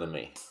shorter than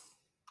me.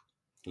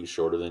 He's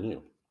shorter than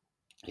you.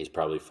 He's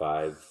probably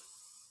 5'5"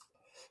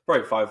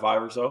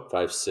 or so.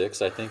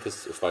 5'6", I think, or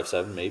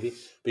 5'7", maybe.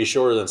 But he's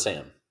shorter than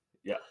Sam.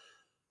 Yeah.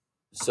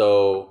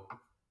 So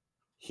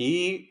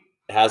he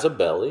has a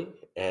belly,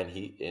 and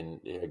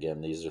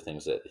again, these are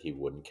things that he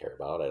wouldn't care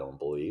about, I don't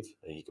believe.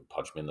 He could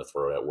punch me in the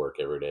throat at work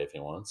every day if he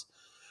wants.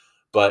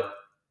 But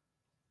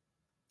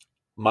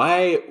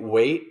my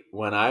weight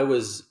when I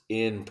was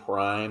in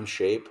prime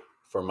shape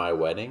for my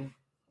wedding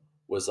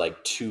was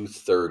like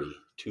 230,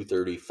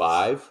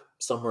 235,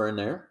 somewhere in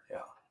there.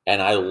 Yeah.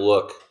 And I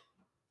look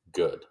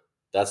good.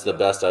 That's the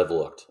best I've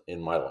looked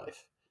in my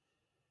life.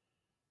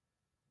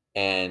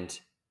 And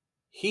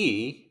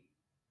he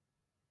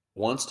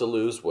wants to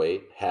lose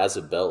weight, has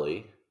a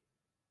belly,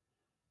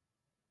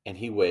 and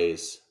he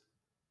weighs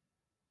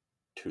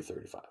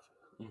 235.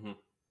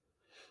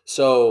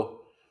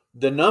 So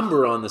the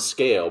number on the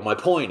scale, my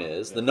point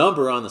is, the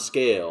number on the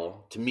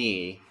scale to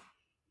me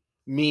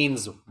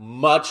means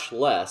much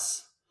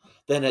less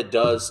than it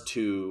does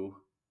to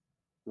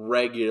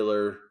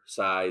regular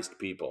sized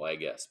people, I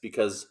guess,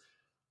 because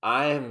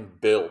I'm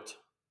built,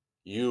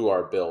 you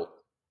are built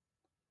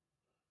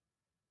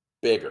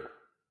bigger.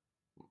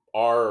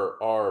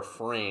 Our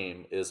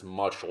frame is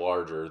much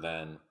larger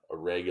than a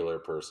regular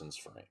person's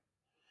frame.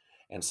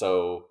 And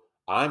so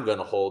I'm going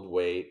to hold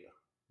weight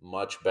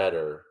much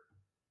better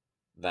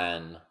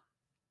than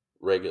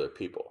regular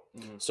people.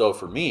 So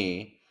for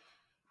me,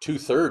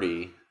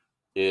 230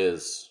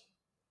 is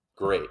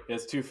great.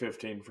 It's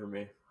 215 for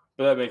me.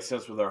 But that makes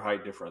sense with our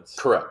height difference.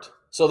 Correct.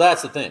 So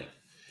that's the thing,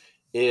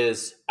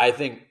 is I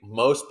think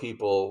most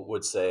people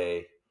would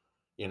say,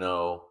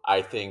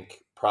 I think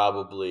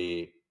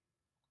probably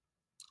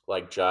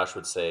like Josh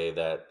would say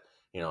that,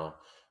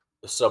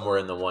 somewhere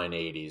in the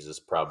 180s is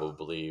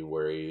probably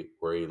where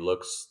he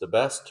looks the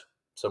best,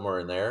 somewhere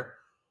in there.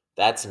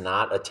 That's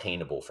not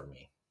attainable for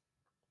me.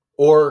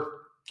 Or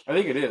I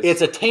think it is.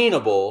 It's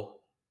attainable,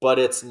 but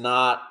it's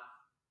not.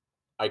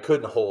 I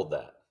couldn't hold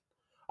that.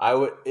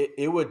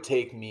 It would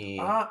take me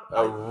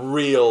a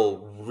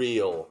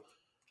real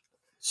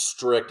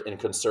strict and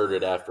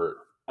concerted effort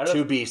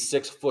to be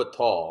 6 foot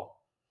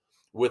tall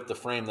with the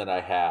frame that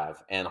I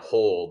have and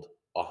hold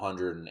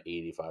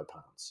 185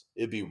 pounds.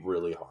 It'd be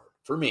really hard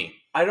for me.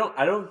 I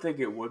don't think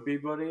it would be,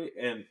 buddy.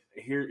 And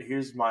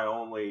here's my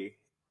only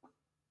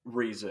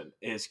reason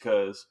is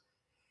because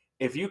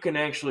if you can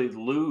actually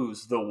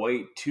lose the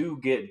weight to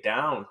get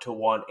down to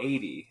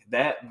 180,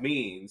 that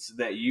means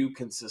that you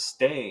can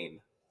sustain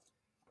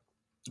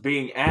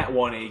being at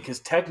 180, because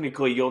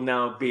technically you'll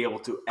now be able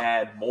to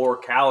add more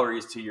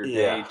calories to your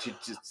day.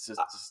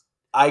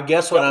 I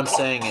guess what I'm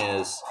saying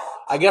is,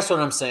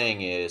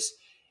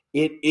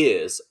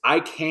 I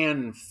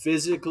can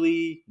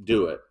physically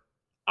do it.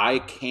 I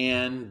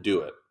can do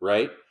it,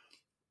 right?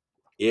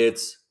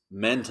 It's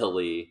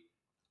mentally,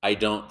 I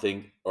don't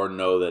think or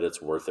know that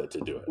it's worth it to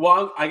do it.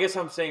 Well, I guess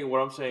what I'm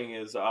saying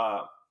is,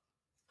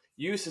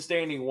 you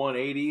sustaining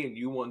 180 and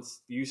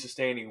you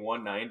sustaining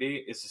 190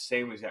 is the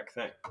same exact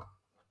thing.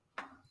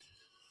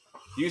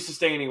 You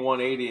sustaining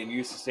 180 and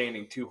you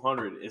sustaining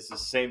 200 is the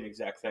same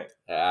exact thing.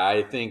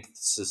 I think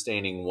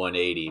sustaining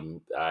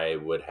 180, I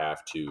would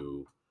have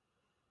to,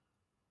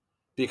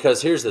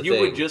 because here's the thing. You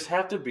would just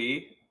have to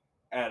be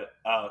at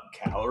a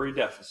calorie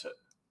deficit.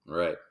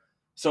 Right.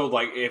 So,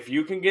 like, if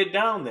you can get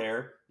down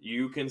there,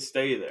 you can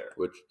stay there.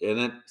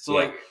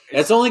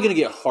 It's only going to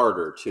get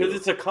harder too, because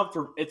it's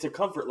a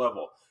comfort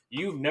level.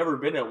 You've never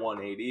been at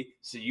 180,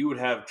 so you would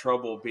have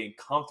trouble being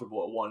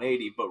comfortable at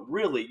 180. But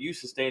really, you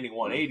sustaining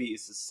 180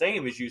 is the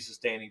same as you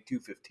sustaining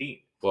 215.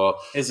 Well,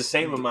 it's the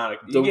same amount of.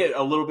 You get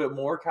a little bit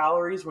more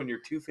calories when you're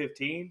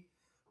 215,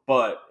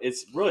 but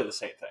it's really the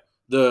same thing.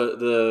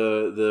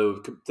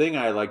 The thing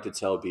I like to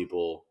tell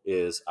people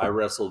is I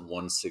wrestled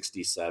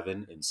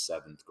 167 in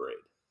 7th grade.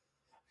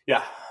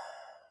 Yeah,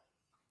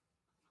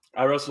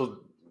 I wrestled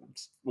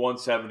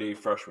 170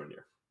 freshman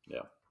year.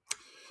 Yeah.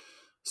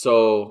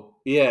 So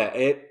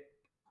yeah,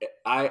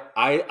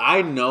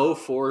 I know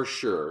for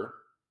sure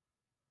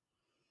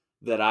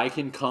that I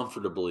can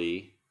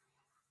comfortably,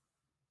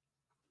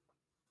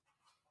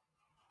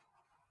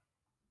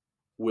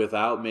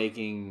 without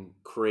making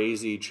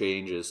crazy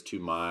changes to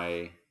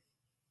my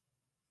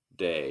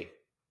day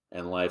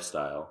and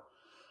lifestyle,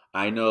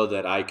 I know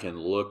that I can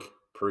look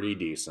pretty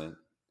decent,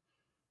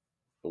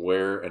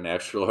 wear an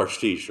extra large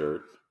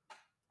t-shirt,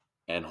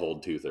 and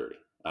hold 230.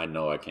 I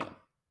know I can.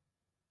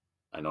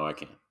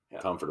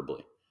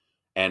 Comfortably.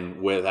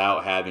 And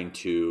without having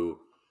to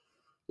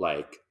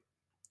like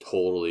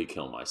totally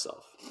kill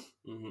myself.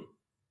 Mm-hmm.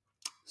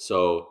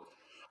 So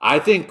I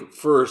think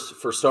for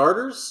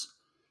starters,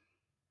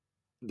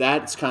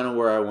 that's kind of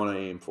where I want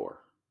to aim for.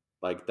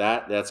 Like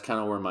that's kind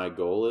of where my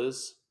goal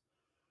is.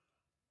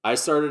 I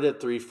started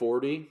at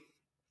 340.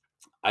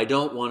 I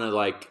don't want to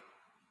like,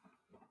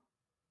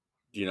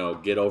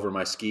 get over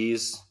my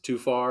skis too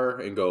far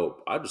and go,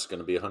 I'm just going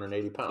to be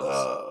 180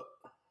 pounds.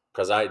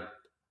 Because I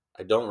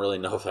don't really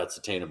know if that's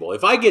attainable.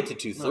 If I get to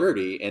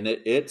 230 and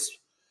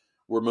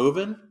we're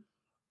moving,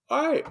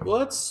 all right,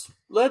 let's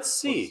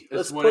see.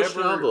 Let's push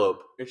the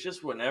envelope. It's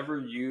just whenever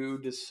you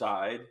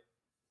decide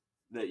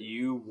that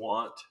you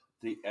want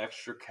the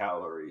extra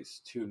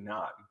calories to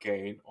not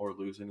gain or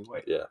lose any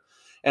weight. Yeah.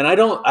 And I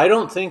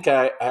don't think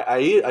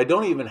I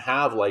don't even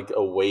have like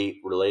a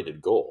weight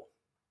related goal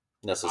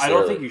necessarily. I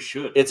don't think you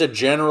should. It's a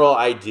general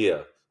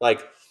idea.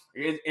 Like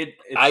it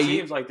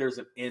seems like there's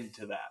an end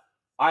to that.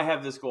 I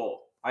have this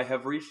goal. I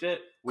have reached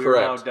it. We're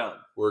now done.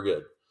 We're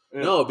good.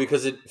 Yeah. No,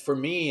 because for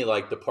me,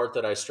 like the part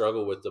that I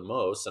struggle with the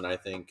most, and I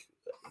think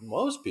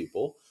most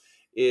people,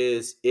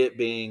 is it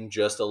being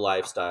just a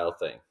lifestyle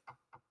thing.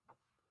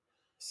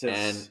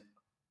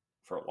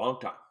 For a long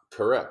time.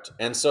 Correct.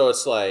 And so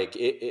it's like,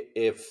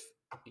 if,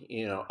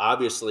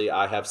 obviously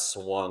I have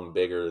swung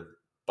bigger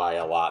by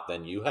a lot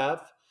than you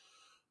have,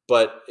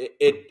 but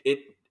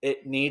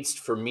it needs,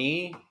 for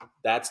me,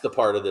 that's the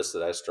part of this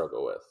that I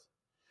struggle with.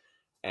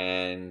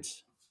 And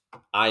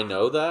I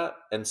know that.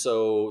 And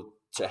so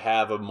to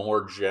have a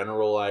more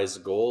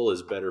generalized goal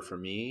is better for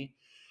me.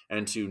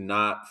 And to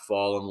not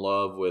fall in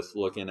love with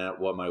looking at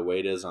what my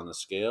weight is on the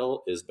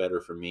scale is better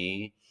for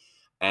me.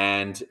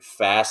 And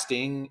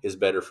fasting is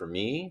better for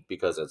me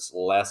because it's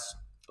less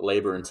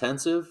labor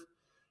intensive,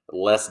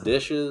 less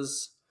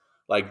dishes.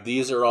 Like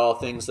these are all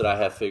things that I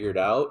have figured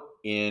out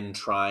in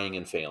trying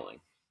and failing.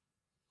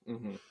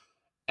 Mm-hmm.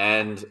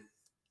 And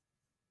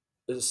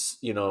this,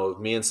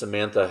 me and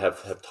Samantha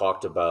have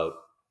talked about,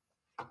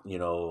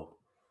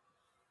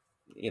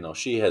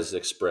 she has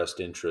expressed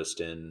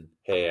interest in,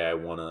 hey, I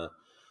want to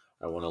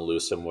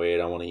lose some weight.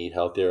 I want to eat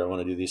healthier. I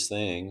want to do these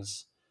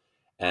things.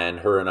 And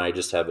her and I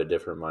just have a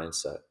different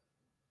mindset.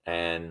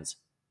 And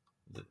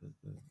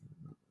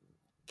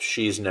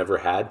she's never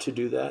had to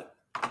do that.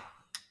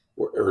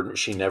 Or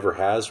she never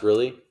has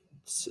really.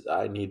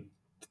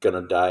 Going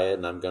to diet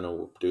and I'm going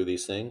to do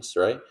these things,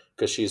 right?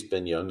 Because she's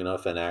been young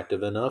enough and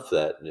active enough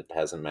that it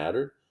hasn't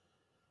mattered.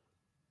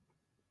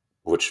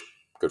 Which,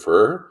 good for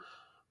her.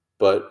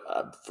 But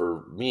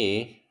for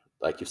me,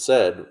 like you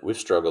said, we've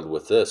struggled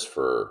with this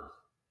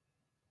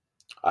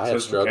I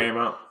have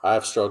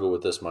struggled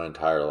with this my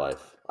entire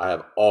life. I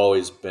have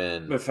always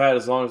been fat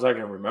as long as I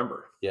can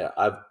remember. Yeah,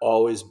 I've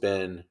always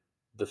been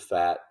the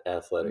fat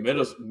athletic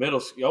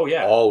middle. Oh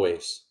yeah,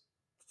 always.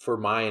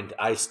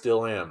 I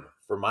still am.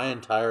 For my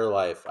entire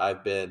life,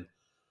 I've been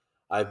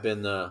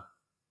the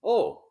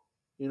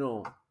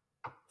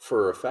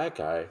for a fat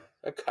guy,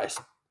 that guy's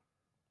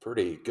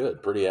pretty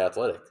good, pretty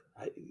athletic.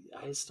 I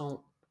just don't.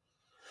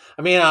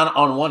 I mean,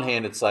 on one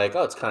hand, it's like,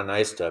 oh, it's kind of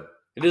nice to.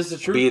 It is the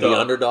truth. Be the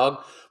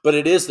underdog, but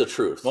it is the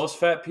truth. Most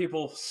fat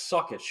people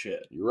suck at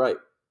shit. You're right.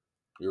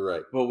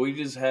 But we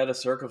just had a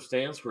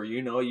circumstance where,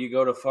 you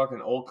go to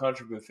fucking Old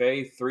Country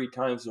Buffet 3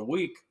 times a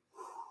week.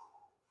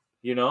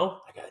 I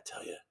gotta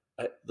tell you,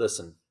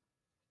 listen.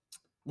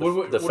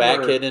 The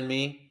fat kid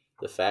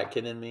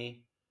in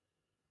me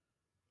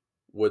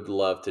would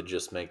love to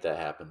just make that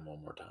happen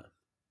one more time,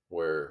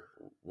 where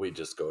we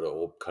just go to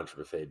Old Country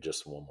Buffet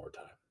just one more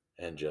time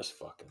and just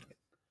fucking.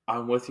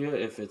 I'm with you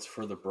if it's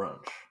for the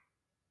brunch.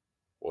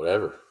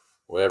 Whatever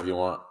you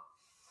want,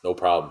 no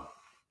problem.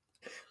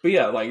 But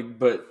yeah,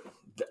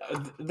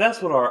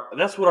 that's what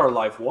our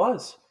life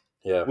was.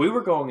 Yeah, we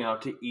were going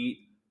out to eat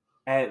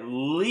at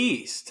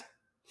least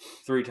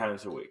 3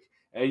 times a week.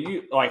 And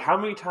you how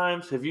many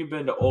times have you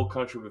been to Old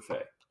Country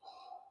Buffet?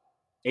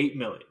 8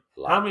 million.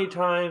 How many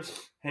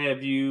times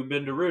have you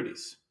been to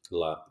Rudy's? A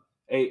lot.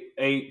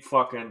 8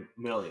 fucking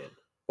million.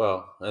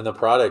 Well, and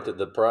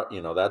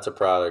that's a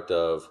product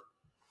of.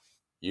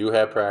 You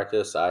have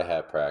practice, I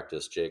have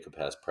practice, Jacob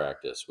has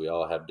practice. We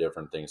all have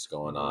different things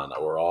going on.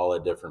 We're all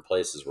at different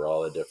places. We're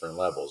all at different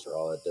levels. We're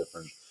all at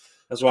different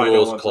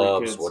schools,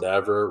 clubs,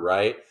 whatever,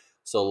 right?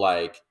 So,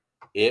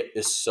 it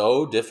is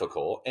so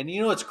difficult. And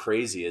what's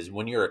crazy is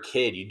when you're a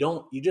kid,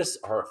 you just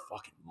are a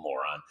fucking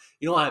moron.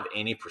 You don't have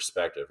any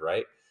perspective,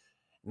 right?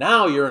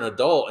 Now you're an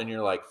adult and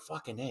you're like,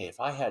 fucking hey,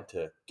 if I had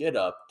to get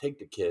up, take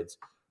the kids,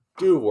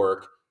 do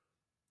work,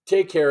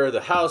 take care of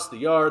the house, the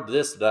yard,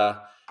 this,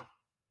 that.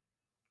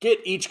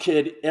 Get each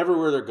kid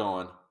everywhere they're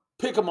going,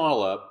 pick them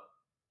all up,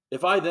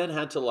 if I then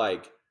had to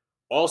like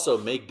also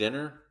make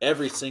dinner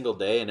every single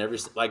day and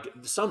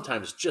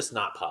sometimes it's just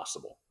not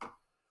possible.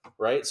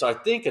 Right. So I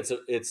think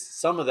it's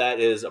some of that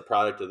is a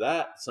product of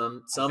that.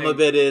 Some of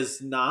it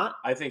is not.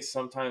 I think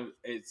sometimes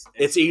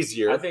it's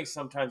easier. I think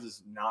sometimes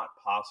it's not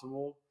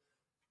possible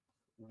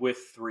with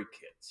 3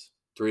 kids.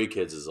 3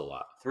 kids is a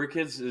lot. 3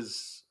 kids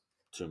is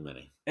too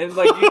many. And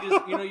like you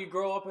just you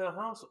grow up in a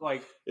house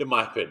like, in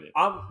my opinion.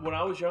 When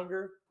I was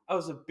younger, I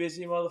was a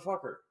busy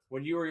motherfucker.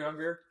 When you were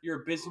younger,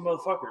 you're a busy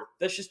motherfucker.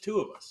 That's just 2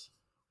 of us.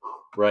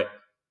 Right.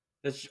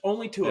 That's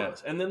only 2 of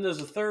us. And then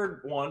there's a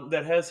third one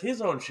that has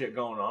his own shit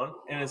going on.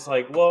 And it's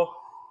like, well,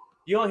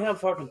 you only have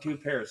fucking 2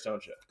 parents,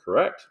 don't you?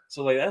 Correct.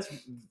 So like that's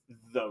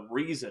the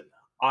reason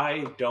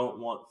I don't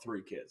want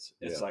 3 kids.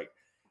 It's like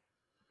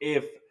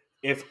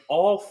if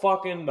all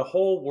fucking the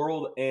whole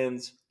world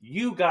ends,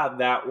 you got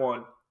that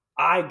one,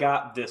 I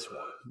got this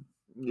one.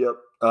 Yep.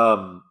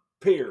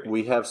 Period.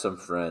 We have some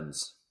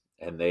friends,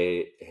 and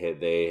they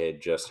had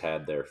just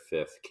had their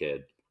 5th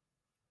kid,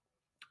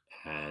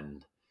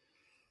 and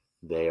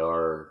they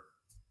are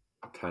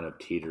kind of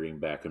teetering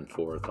back and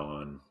forth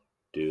on,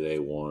 do they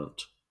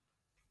want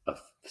a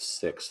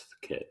 6th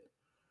kid?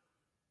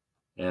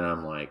 And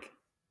I'm like,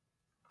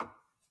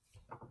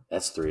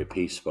 that's 3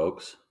 apiece,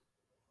 folks.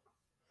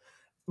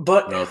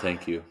 But no,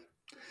 thank you.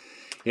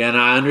 Yeah, and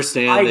I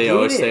understand they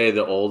always say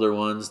the older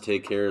ones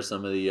take care of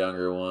some of the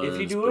younger ones. If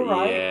you do it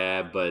right.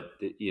 Yeah, but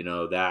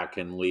that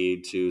can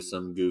lead to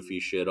some goofy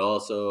shit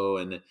also,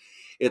 and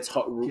it's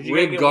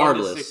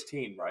regardless. 1 to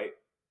 16, right?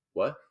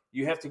 What?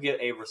 You have to get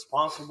a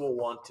responsible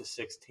 1 to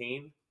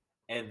 16,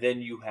 and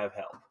then you have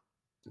help.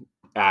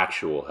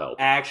 Actual help.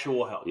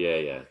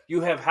 Yeah.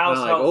 You have house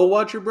help. Like,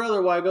 watch your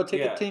brother while I go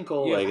take a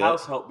tinkle. You have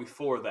house help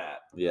before that.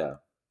 Yeah.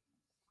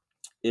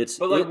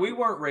 But we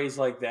weren't raised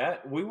like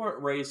that. We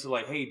weren't raised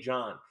like, hey,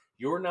 John,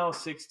 you're now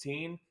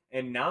 16,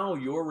 and now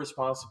your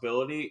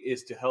responsibility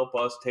is to help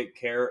us take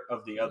care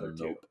of the other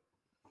 2.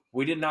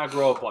 We did not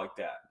grow up like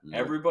that. Nope.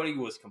 Everybody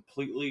was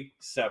completely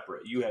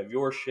separate. You have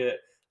your shit.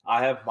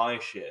 I have my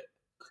shit.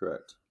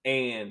 Correct.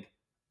 And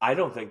I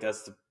don't think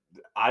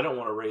I don't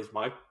want to raise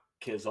my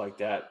kids like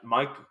that.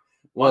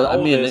 With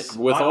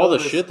all the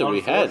shit that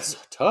we had, it's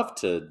tough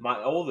to.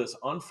 My oldest,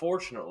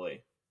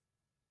 unfortunately,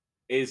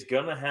 is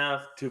going to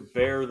have to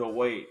bear the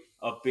weight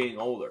of being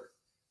older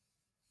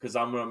because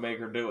I'm going to make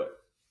her do it.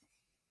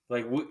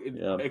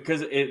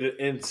 Because it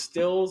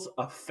instills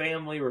a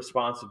family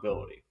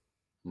responsibility.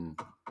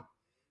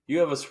 You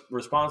have a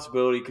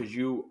responsibility because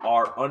you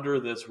are under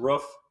this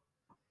roof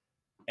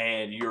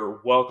and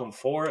you're welcome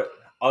for it.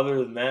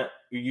 Other than that,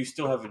 you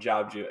still have a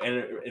job to do, and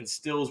it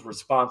instills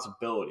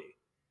responsibility.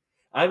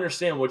 I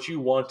understand what you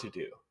want to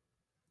do,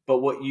 but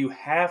what you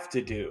have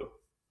to do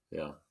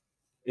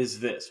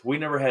is this. We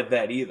never had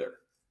that either.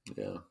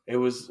 Yeah. It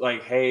was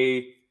like,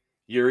 hey,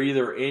 you're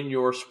either in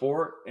your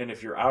sport, and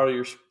if you're out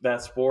of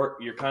that sport,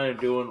 you're kind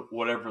of doing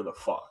whatever the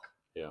fuck.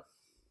 Yeah.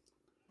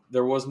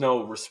 There was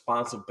no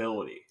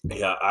responsibility.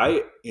 Yeah,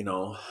 I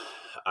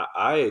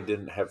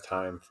didn't have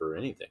time for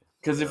anything.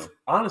 Because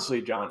honestly,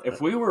 John,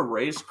 if we were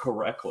raised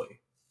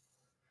correctly,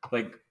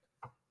 like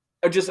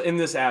just in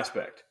this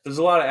aspect, there's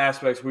a lot of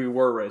aspects we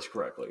were raised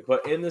correctly,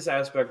 but in this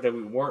aspect that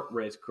we weren't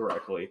raised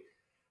correctly,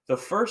 the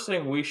first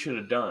thing we should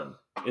have done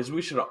is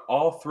we should have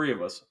all 3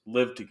 of us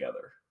lived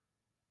together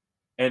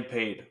and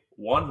paid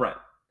 1 rent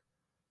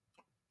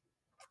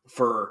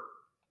for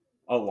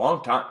a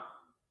long time.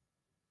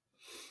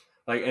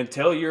 Like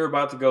until you're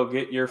about to go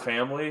get your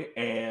family,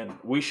 and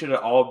we should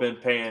have all been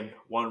paying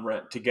 1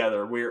 rent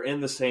together. We were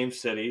in the same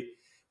city.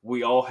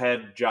 We all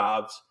had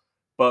jobs,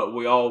 but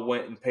we all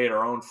went and paid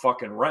our own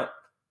fucking rent.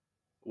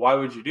 Why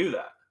would you do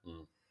that?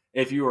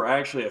 If you were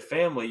actually a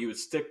family, you would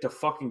stick to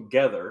fucking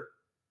together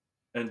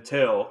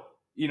until,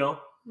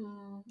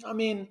 I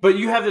mean, but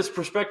you have this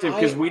perspective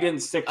because we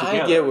didn't stick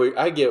together.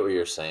 I get what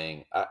you're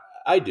saying.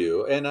 I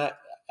do, and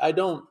I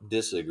don't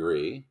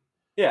disagree.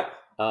 Yeah.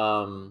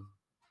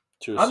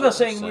 I'm not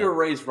saying we were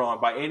raised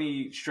wrong by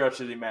any stretch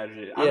of the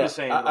imagination. I'm just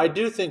saying I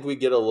do think we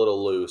get a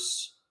little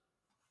loose.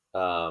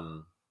 I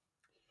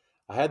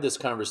had this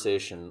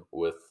conversation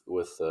with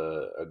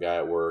a guy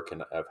at work,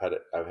 and I've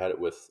had it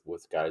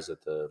with guys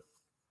at the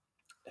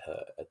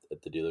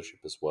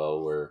dealership as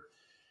well, where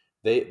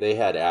they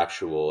had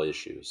actual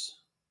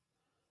issues.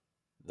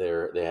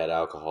 They had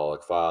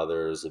alcoholic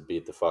fathers that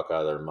beat the fuck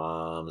out of their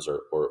moms,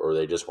 or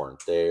they just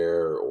weren't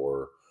there,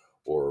 or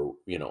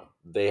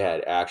they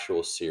had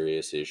actual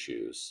serious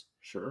issues.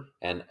 Sure.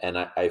 And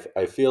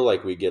I feel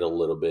like we get a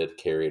little bit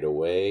carried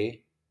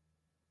away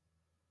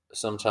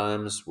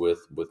sometimes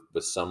with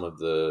some of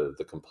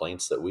the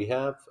complaints that we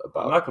have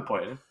about. I'm not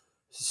complaining.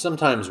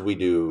 Sometimes we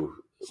do.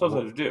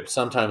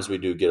 Sometimes we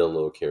do get a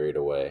little carried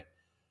away.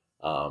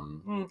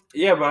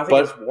 Yeah, but I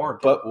think it's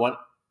warranted.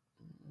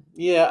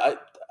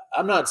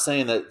 I'm not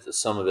saying that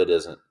some of it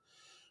isn't,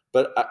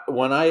 but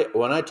when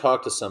I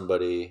talk to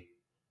somebody,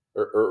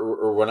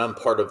 or when I'm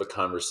part of a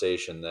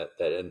conversation that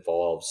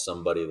involves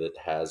somebody that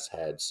has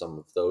had some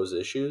of those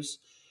issues,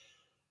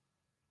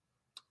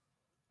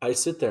 I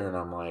sit there and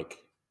I'm like,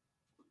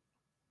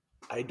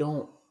 I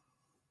don't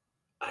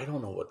I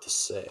don't know what to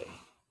say.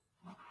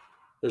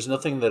 There's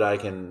nothing that I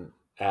can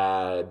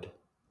add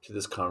to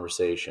this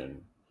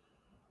conversation.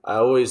 I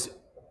always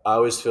I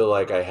always feel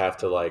like I have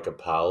to like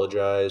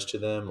apologize to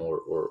them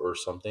or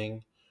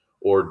something,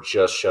 or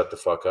just shut the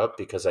fuck up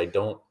because I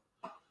don't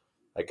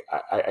like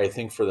I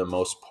think for the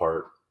most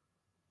part,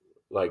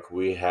 like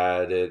we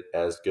had it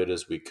as good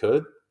as we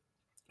could.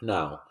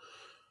 Now,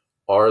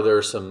 are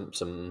there some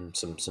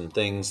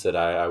things that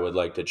I would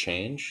like to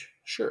change?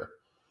 Sure.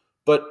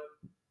 But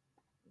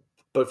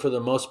for the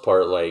most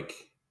part, like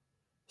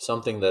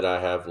something that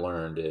I have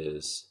learned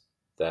is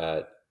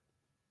that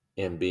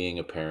in being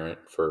a parent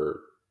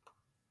for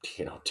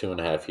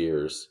 2.5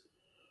 years,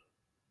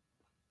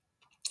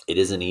 it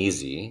isn't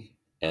easy,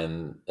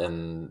 and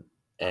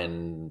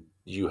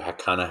you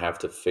kind of have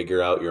to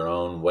figure out your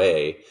own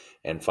way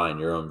and find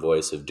your own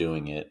voice of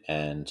doing it.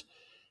 And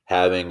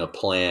having a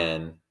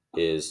plan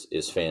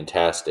is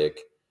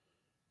fantastic,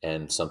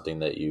 and something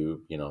that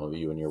you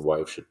and your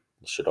wife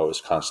should always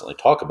constantly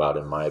talk about,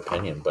 in my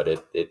opinion. But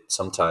it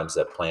sometimes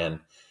that plan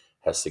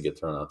has to get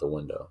thrown out the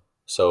window.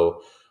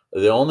 So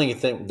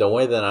the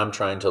way that I'm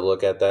trying to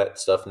look at that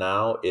stuff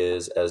now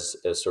is as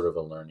sort of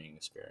a learning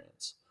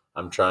experience.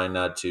 I'm trying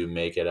not to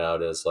make it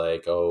out as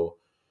like, oh,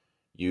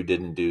 you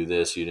didn't do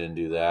this, you didn't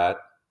do that.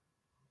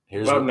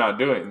 But I'm not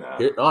doing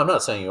that. No, I'm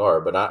not saying you are,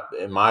 but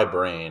in my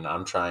brain,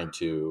 I'm trying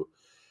to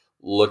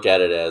look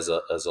at it as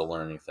a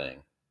learning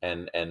thing.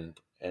 And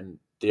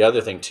the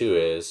other thing too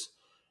is,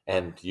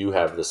 and you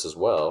have this as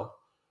well,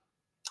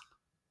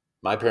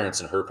 my parents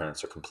and her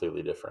parents are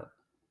completely different.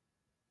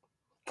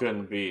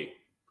 Couldn't be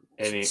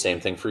any. Same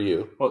thing for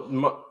you.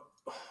 Well,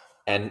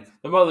 and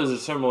the mothers are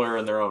similar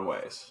in their own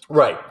ways.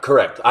 Right,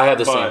 correct. I have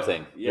the But, same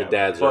thing. yeah, the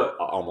dads but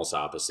are almost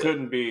opposite.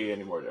 Couldn't be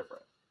any more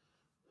different.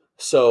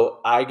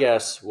 So I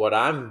guess what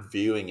I'm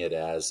viewing it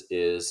as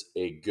is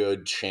a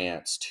good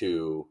chance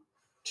to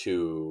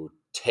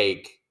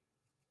take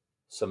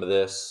some of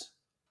this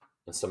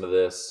and some of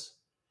this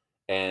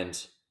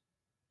and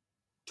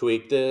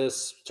tweak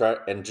this, try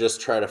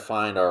to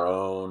find our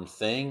own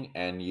thing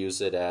and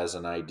use it as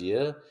an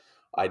idea.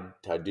 I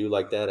do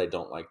like that. I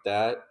don't like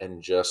that,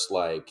 and just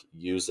like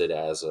use it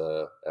as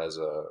a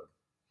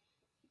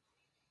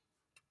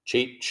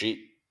cheat sheet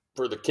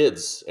for the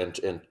kids,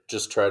 and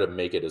just try to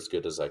make it as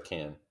good as I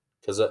can.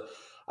 Because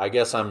I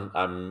guess I'm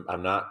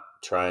not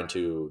trying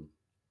to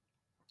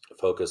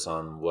focus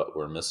on what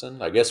we're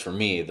missing. I guess for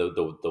me,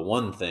 the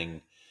one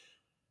thing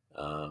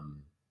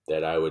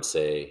that I would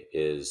say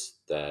is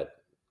that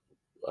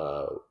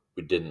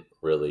we didn't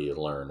really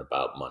learn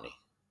about money.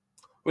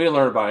 We didn't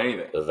learn about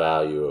anything. The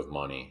value of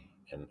money,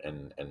 and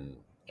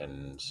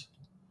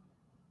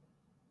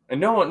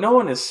no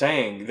one is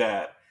saying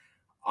that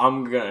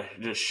I'm gonna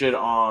just shit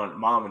on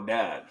mom and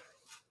dad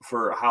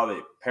for how they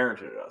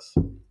parented us,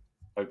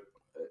 like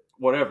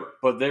whatever.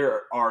 But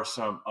there are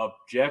some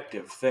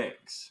objective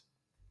things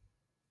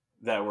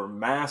that were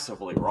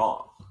massively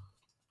wrong,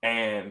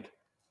 and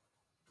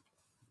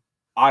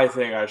I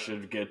think I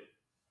should get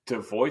to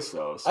voice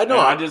those. I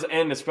know.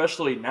 And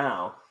especially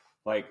now,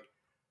 like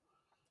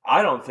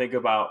I don't think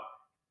about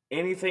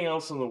anything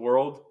else in the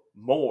world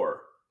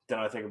more than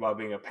I think about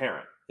being a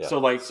parent. Yeah. So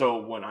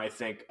when I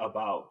think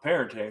about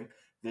parenting,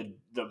 the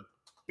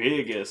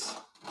biggest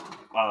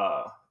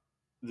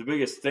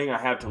thing I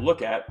have to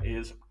look at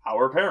is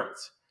our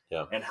parents.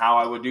 Yeah. And how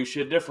I would do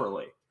shit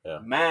differently. Yeah.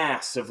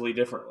 Massively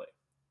differently.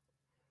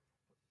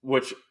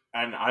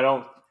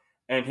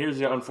 And here's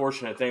the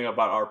unfortunate thing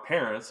about our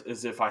parents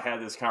is if I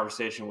had this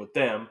conversation with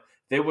them,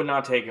 they would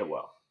not take it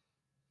well.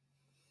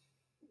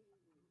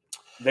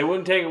 They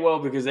wouldn't take it well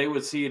because they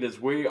would see it as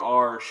we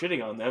are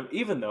shitting on them,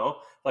 even though,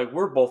 like,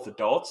 we're both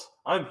adults.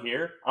 I'm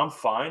here. I'm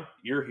fine.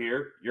 You're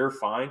here. You're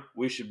fine.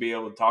 We should be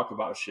able to talk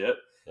about shit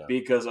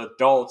because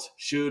adults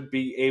should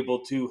be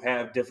able to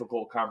have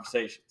difficult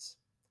conversations.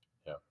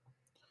 Yeah.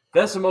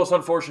 That's the most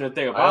unfortunate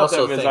thing about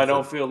them is I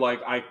don't feel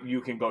like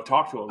you can go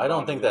talk to them. I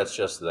don't think that's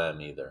just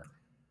them either.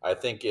 I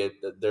think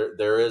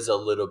there is a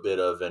little bit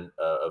of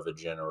a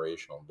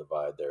generational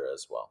divide there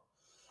as well.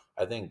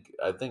 I think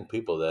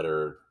people that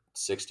are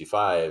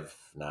 65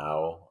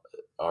 now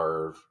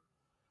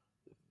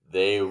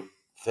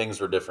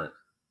things were different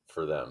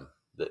for them.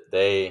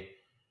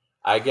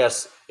 I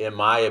guess in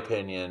my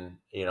opinion,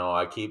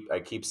 I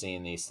keep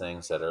seeing these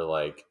things that are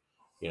like,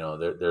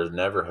 there's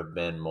never have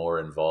been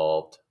more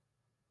involved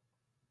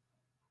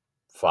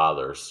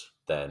fathers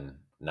than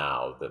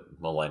now, the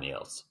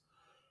millennials.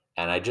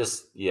 And I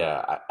just,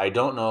 I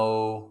don't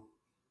know.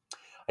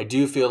 I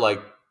do feel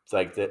like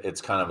that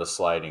it's kind of a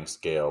sliding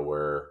scale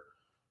where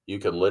you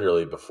could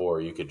literally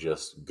before you could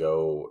just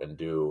go and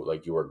do,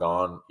 like, you were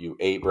gone, you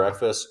ate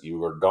breakfast, you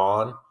were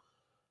gone,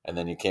 and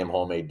then you came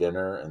home, ate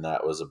dinner, and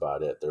that was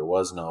about it. There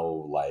was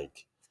no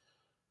like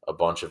a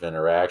bunch of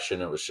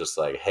interaction. It was just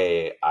like,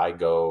 hey, I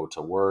go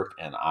to work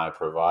and I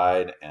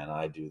provide and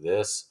I do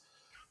this,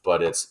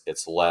 but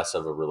it's less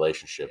of a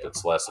relationship.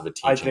 It's less of a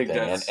teaching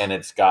thing, and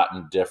it's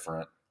gotten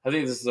different. I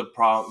think this is the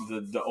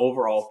problem, the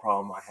overall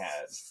problem I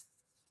had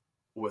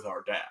with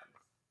our dad.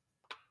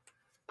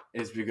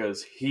 is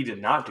because he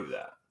did not do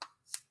that.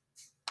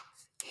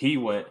 He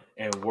went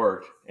and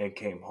worked and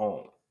came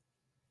home.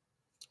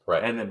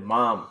 Right. And then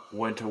mom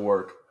went to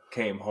work,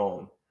 came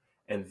home,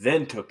 and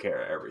then took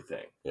care of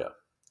everything. Yeah.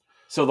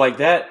 So like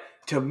that,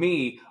 to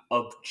me,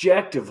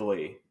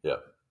 objectively, Yeah.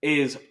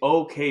 is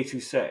okay to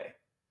say.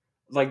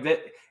 Like that,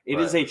 it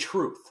is Right. a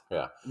truth.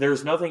 Yeah.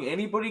 There's nothing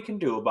anybody can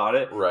do about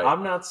it. Right.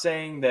 I'm not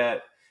saying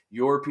that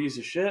you're a piece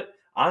of shit.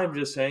 I'm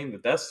just saying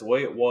that that's the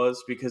way it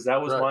was because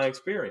that was Right. my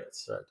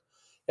experience. Right.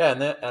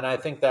 Yeah, and I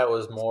think that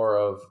was more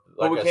of,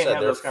 like we I can't said,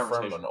 have they're those from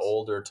conversations. an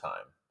older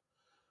time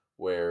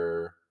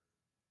where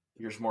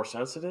You're just more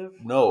sensitive?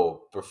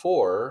 no,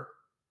 before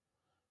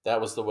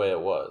that was the way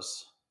it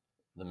was.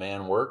 The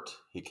man worked,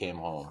 he came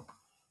home.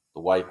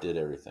 The wife did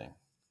everything.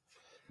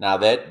 Now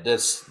the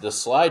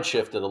slide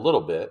shifted a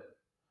little bit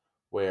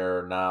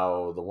where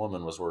now the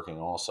woman was working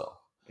also.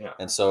 Yeah.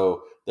 And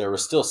so there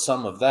was still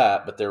some of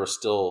that, but there was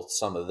still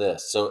some of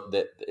this. So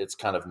that it's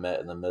kind of met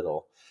in the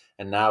middle.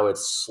 And now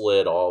it's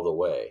slid all the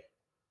way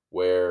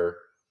where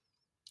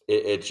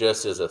it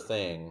just is a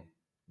thing.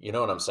 You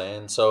know what I'm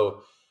saying?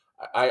 So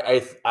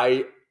I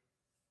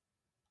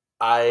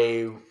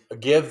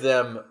give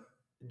them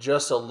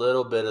just a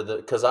little bit of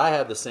because I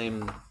have a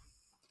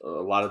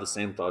lot of the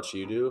same thoughts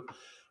you do,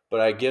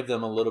 but I give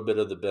them a little bit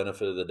of the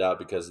benefit of the doubt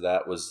because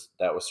that was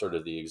sort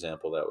of the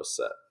example that was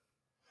set.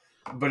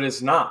 But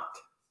it's not.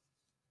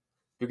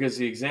 Because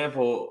the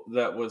example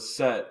that was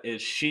set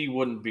is she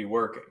wouldn't be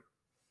working.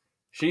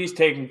 She's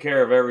taking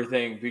care of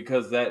everything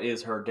because that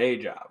is her day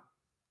job.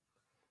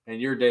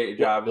 And your day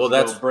job is to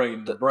go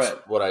bring the bread.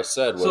 What I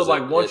said was so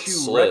like once you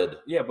slid.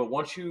 but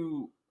once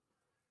you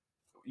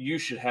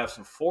should have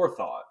some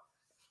forethought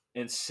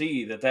and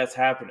see that that's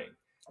happening.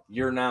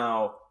 You're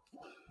now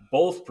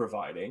both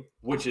providing,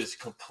 which is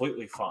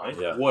completely fine,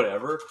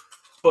 whatever.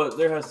 But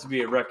there has to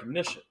be a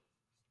recognition.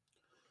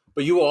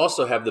 But you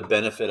also have the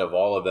benefit of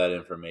all of that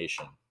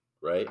information,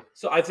 right?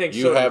 So I think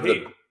you have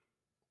he.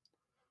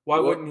 Why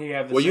wouldn't he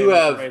have the same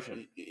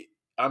information?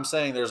 I'm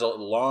saying there's a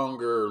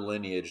longer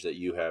lineage that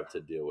you have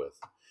to deal with.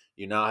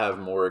 You now have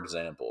more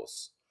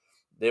examples.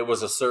 It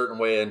was a certain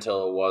way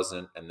until it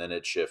wasn't, and then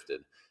it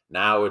shifted.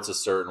 Now it's a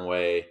certain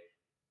way,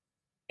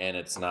 and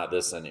it's not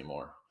this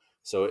anymore.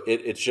 So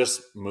it's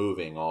just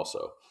moving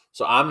also.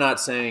 So I'm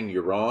not saying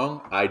you're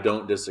wrong. I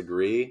don't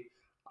disagree.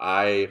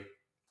 I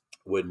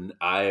would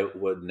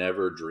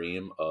never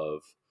dream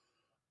of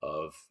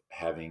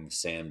having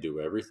Sam do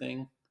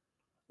everything.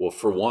 Well,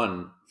 for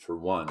one,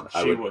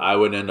 I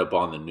would end up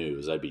on the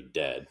news. I'd be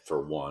dead for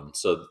one.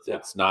 So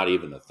it's not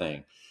even a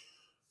thing.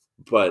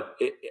 But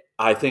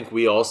I think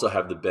we also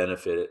have the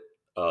benefit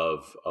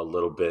of a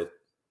little bit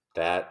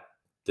that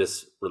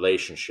this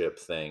relationship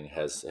thing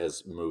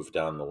has moved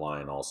down the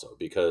line also,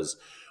 because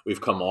we've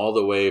come all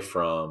the way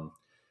from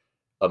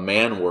a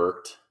man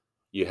worked,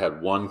 you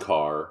had one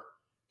car,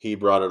 he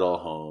brought it all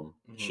home,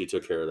 she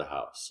took care of the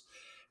house.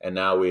 And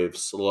now we've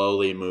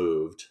slowly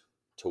moved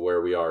to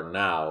where we are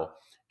now,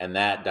 and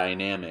that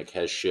dynamic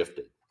has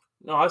shifted.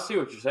 No, I see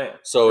what you're saying.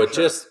 So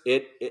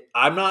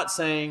I'm not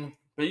saying...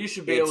 But you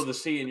should be able to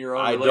see in your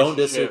own relationship don't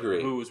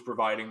disagree. Who is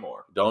providing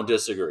more. Don't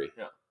disagree.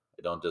 Yeah.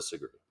 I don't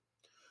disagree.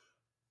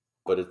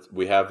 But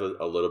we have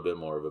a little bit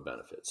more of a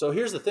benefit. So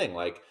here's the thing.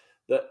 Like,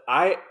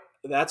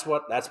 that's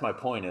my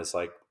point is,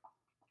 like,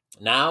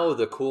 now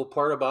the cool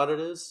part about it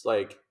is,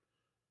 like,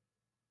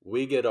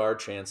 we get our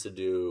chance to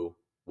do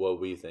what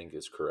we think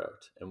is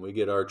correct, and we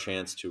get our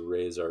chance to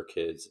raise our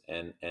kids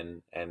and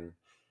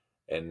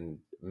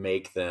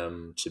make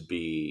them to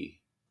be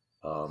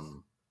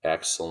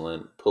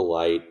excellent,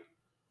 polite,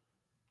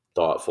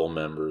 thoughtful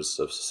members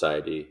of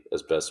society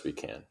as best we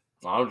can.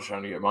 I'm just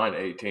trying to get mine to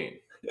 18.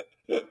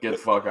 Get the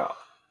fuck out.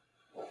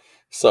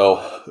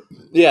 So,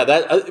 yeah,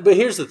 but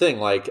here's the thing.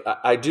 Like,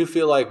 I do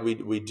feel like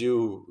we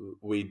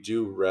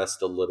do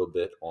rest a little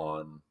bit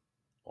on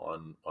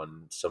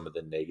some of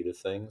the negative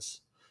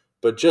things,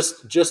 but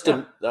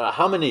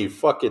how many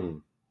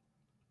fucking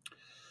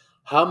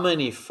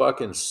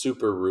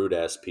super rude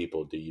ass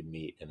people do you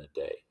meet in a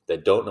day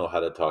that don't know how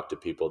to talk to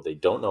people? They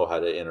don't know how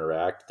to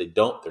interact.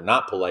 They're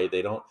not polite.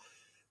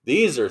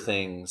 These are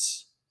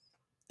things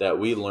that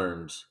we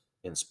learned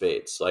in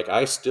spades. Like,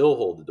 I still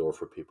hold the door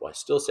for people. I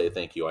still say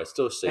thank you. I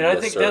still say yes,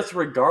 I think that's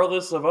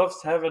regardless of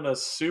us having a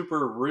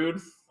super rude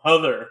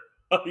mother,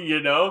 you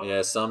know?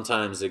 Yeah,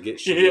 sometimes it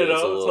gets a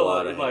little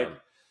out of hand.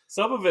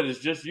 Some of it is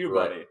just you,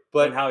 Right. buddy,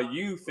 But and how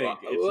you think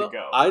it should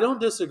go. I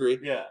don't disagree.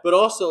 Yeah. But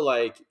also,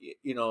 like,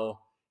 you know,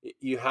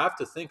 you have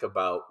to think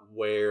about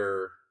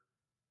where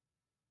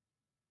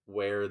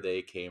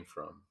they came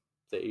from.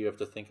 That you have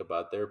to think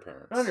about their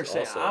parents. I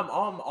understand. Also.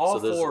 I'm all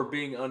for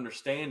being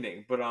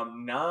understanding, but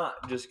I'm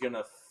not just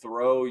gonna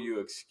throw you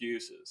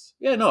excuses.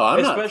 Yeah, no,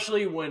 I'm not.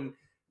 Especially when,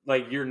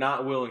 like, you're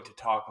not willing to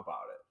talk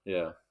about it.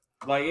 Yeah.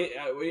 Like,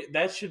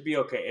 that should be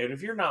okay. And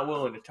if you're not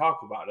willing to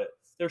talk about it,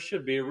 there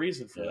should be a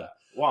reason for that.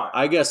 Why?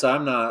 I guess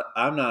I'm not.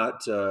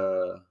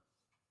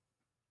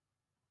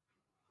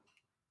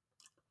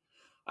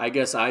 I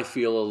guess I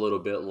feel a little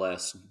bit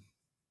less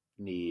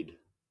need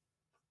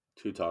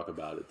to talk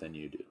about it than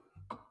you do.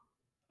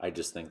 I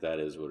just think that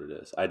is what it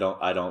is. I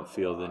don't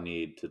feel the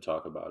need to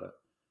talk about it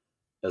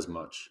as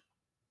much.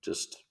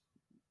 Just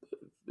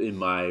in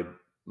my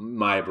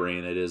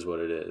brain, it is what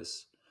it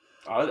is.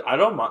 I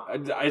don't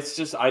mind. It's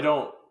just I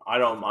don't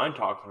mind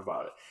talking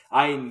about it.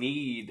 I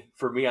need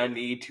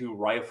to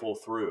rifle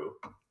through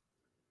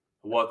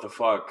what the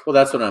fuck. Well,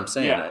 that's what I'm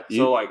saying. Yeah.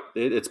 So like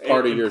it's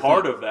part of your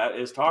part thing. of that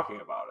is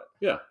talking about it.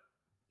 Yeah,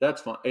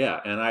 that's fine. Yeah,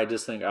 and I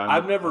just think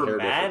I'm never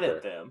mad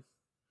at them.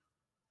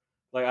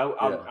 Like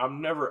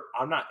I'm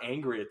not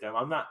angry at them.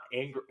 I'm not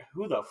angry.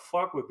 Who the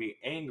fuck would be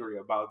angry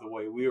about the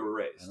way we were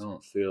raised? I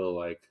don't feel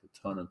like a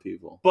ton of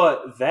people.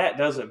 But that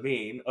doesn't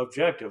mean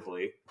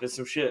objectively that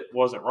some shit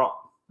wasn't wrong.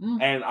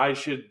 And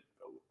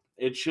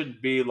it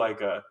should be like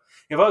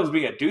if I was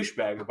being a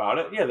douchebag about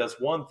it, yeah, that's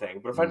one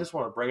thing. But if I just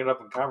want to bring it up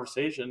in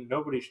conversation,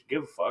 nobody should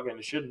give a fuck, and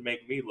it shouldn't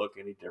make me look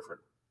any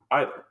different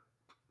either.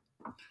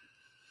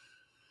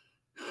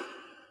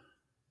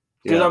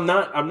 Because I'm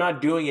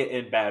not doing it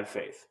in bad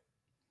faith.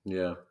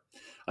 Yeah,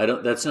 I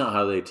don't. That's not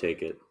how they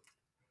take it.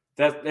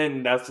 That's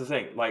the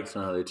thing. Like, that's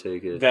not how they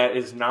take it. That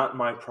is not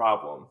my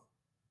problem.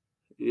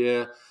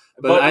 Yeah,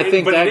 but I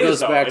think that goes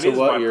back to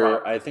what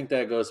you're. I think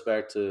that goes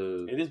back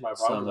to. It is my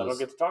problem. I don't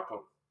get to talk to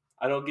them.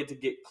 I don't get to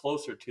get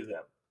closer to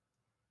them.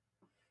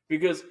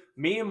 Because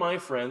me and my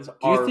friends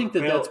Do you think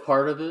that that's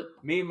part of it?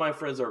 Me and my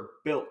friends are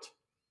built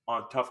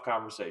on tough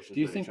conversations.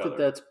 Do you think that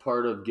that's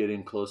part of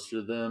getting closer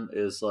to them?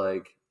 Is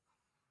like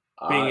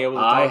being able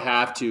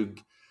to.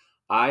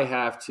 I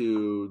have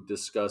to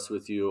discuss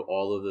with you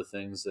all of the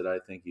things that I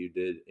think you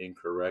did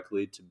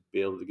incorrectly to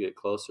be able to get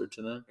closer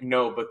to them.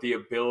 No, but the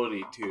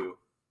ability to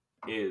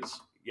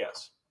is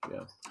yes.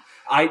 Yeah.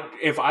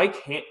 If I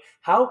can't,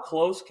 how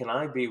close can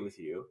I be with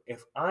you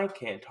if I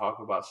can't talk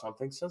about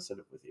something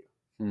sensitive with you?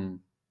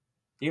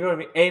 You know what I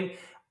mean? And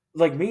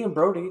like me and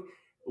Brody,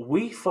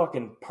 we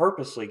fucking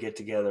purposely get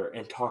together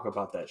and talk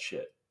about that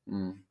shit.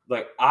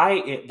 Like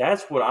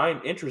that's what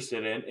I'm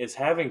interested in, is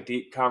having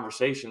deep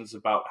conversations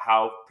about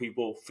how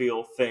people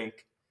feel,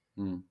 think,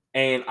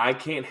 and I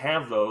can't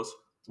have those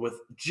with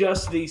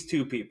just these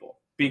two people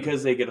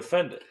because they get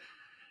offended.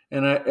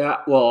 And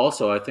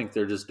also I think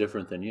they're just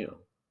different than you.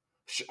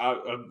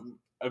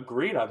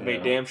 Agreed. I've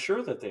made damn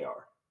sure that they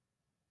are.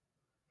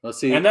 Well,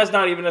 see, and that's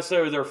not even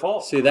necessarily their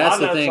fault. See, that's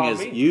the thing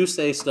is you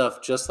say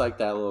stuff just like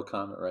that little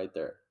comment right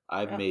there.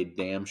 I've made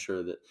damn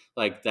sure that,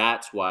 like,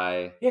 that's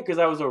why. Yeah, because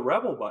I was a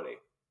rebel buddy.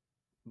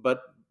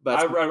 But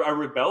I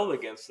rebelled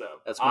against them.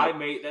 That's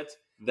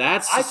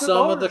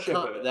some of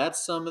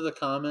the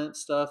comment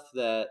stuff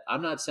that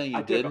I'm not saying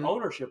you didn't. I took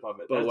ownership of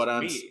it. But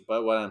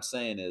what I'm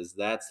saying is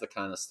that's the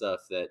kind of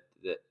stuff that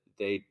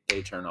they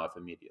turn off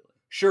immediately.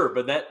 Sure,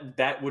 but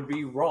that would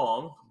be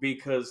wrong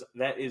because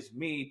that is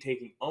me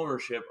taking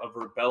ownership of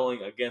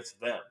rebelling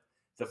against them.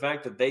 The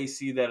fact that they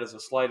see that as a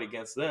slight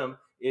against them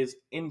is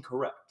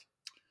incorrect.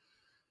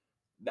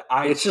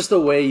 It's just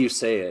the way you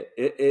say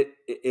it.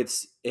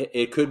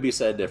 It could be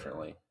said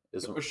differently.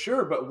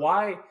 Sure, but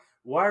why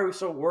are we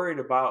so worried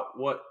about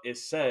what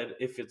is said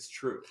if it's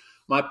true?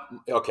 Let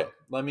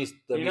me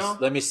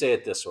say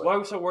it this way. Why are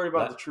we so worried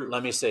about the truth?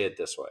 Let me say it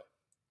this way.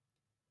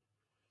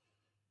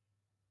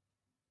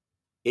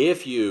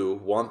 If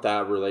you want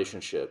that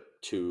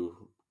relationship to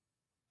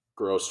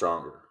grow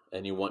stronger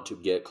and you want to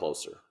get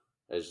closer,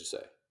 as you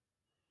say,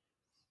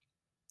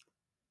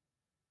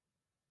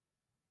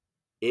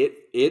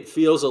 it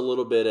feels a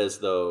little bit as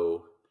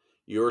though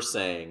you're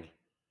saying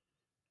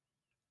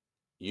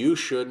you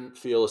shouldn't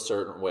feel a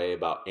certain way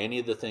about any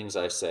of the things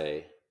I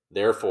say,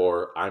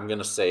 therefore I'm going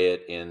to say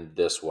it in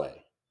this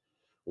way.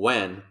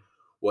 When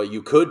what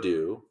you could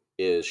do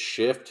is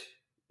shift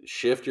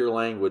your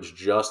language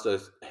just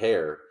a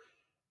hair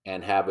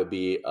and have it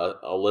be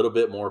a little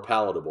bit more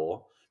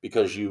palatable,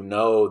 because you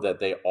know that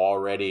they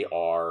already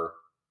are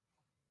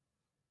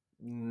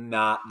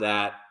not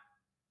that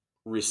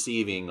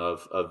receiving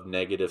of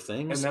negative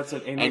things. And that's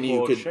an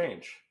unequal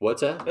exchange.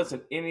 What's that? That's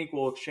an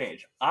unequal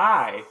exchange.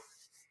 I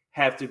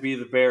have to be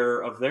the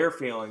bearer of their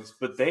feelings,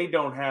 but they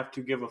don't have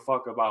to give a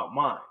fuck about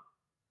mine.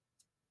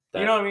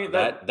 You know what I mean?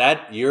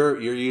 That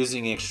you're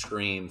using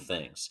extreme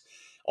things.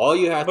 All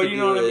you have to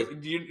do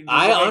is...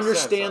 I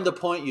understand the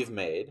point you've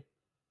made,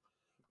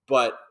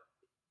 but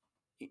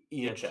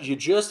you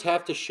just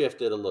have to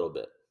shift it a little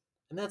bit.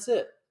 And that's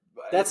it.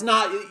 That's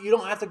not... You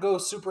don't have to go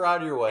super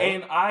out of your way.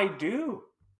 And I do.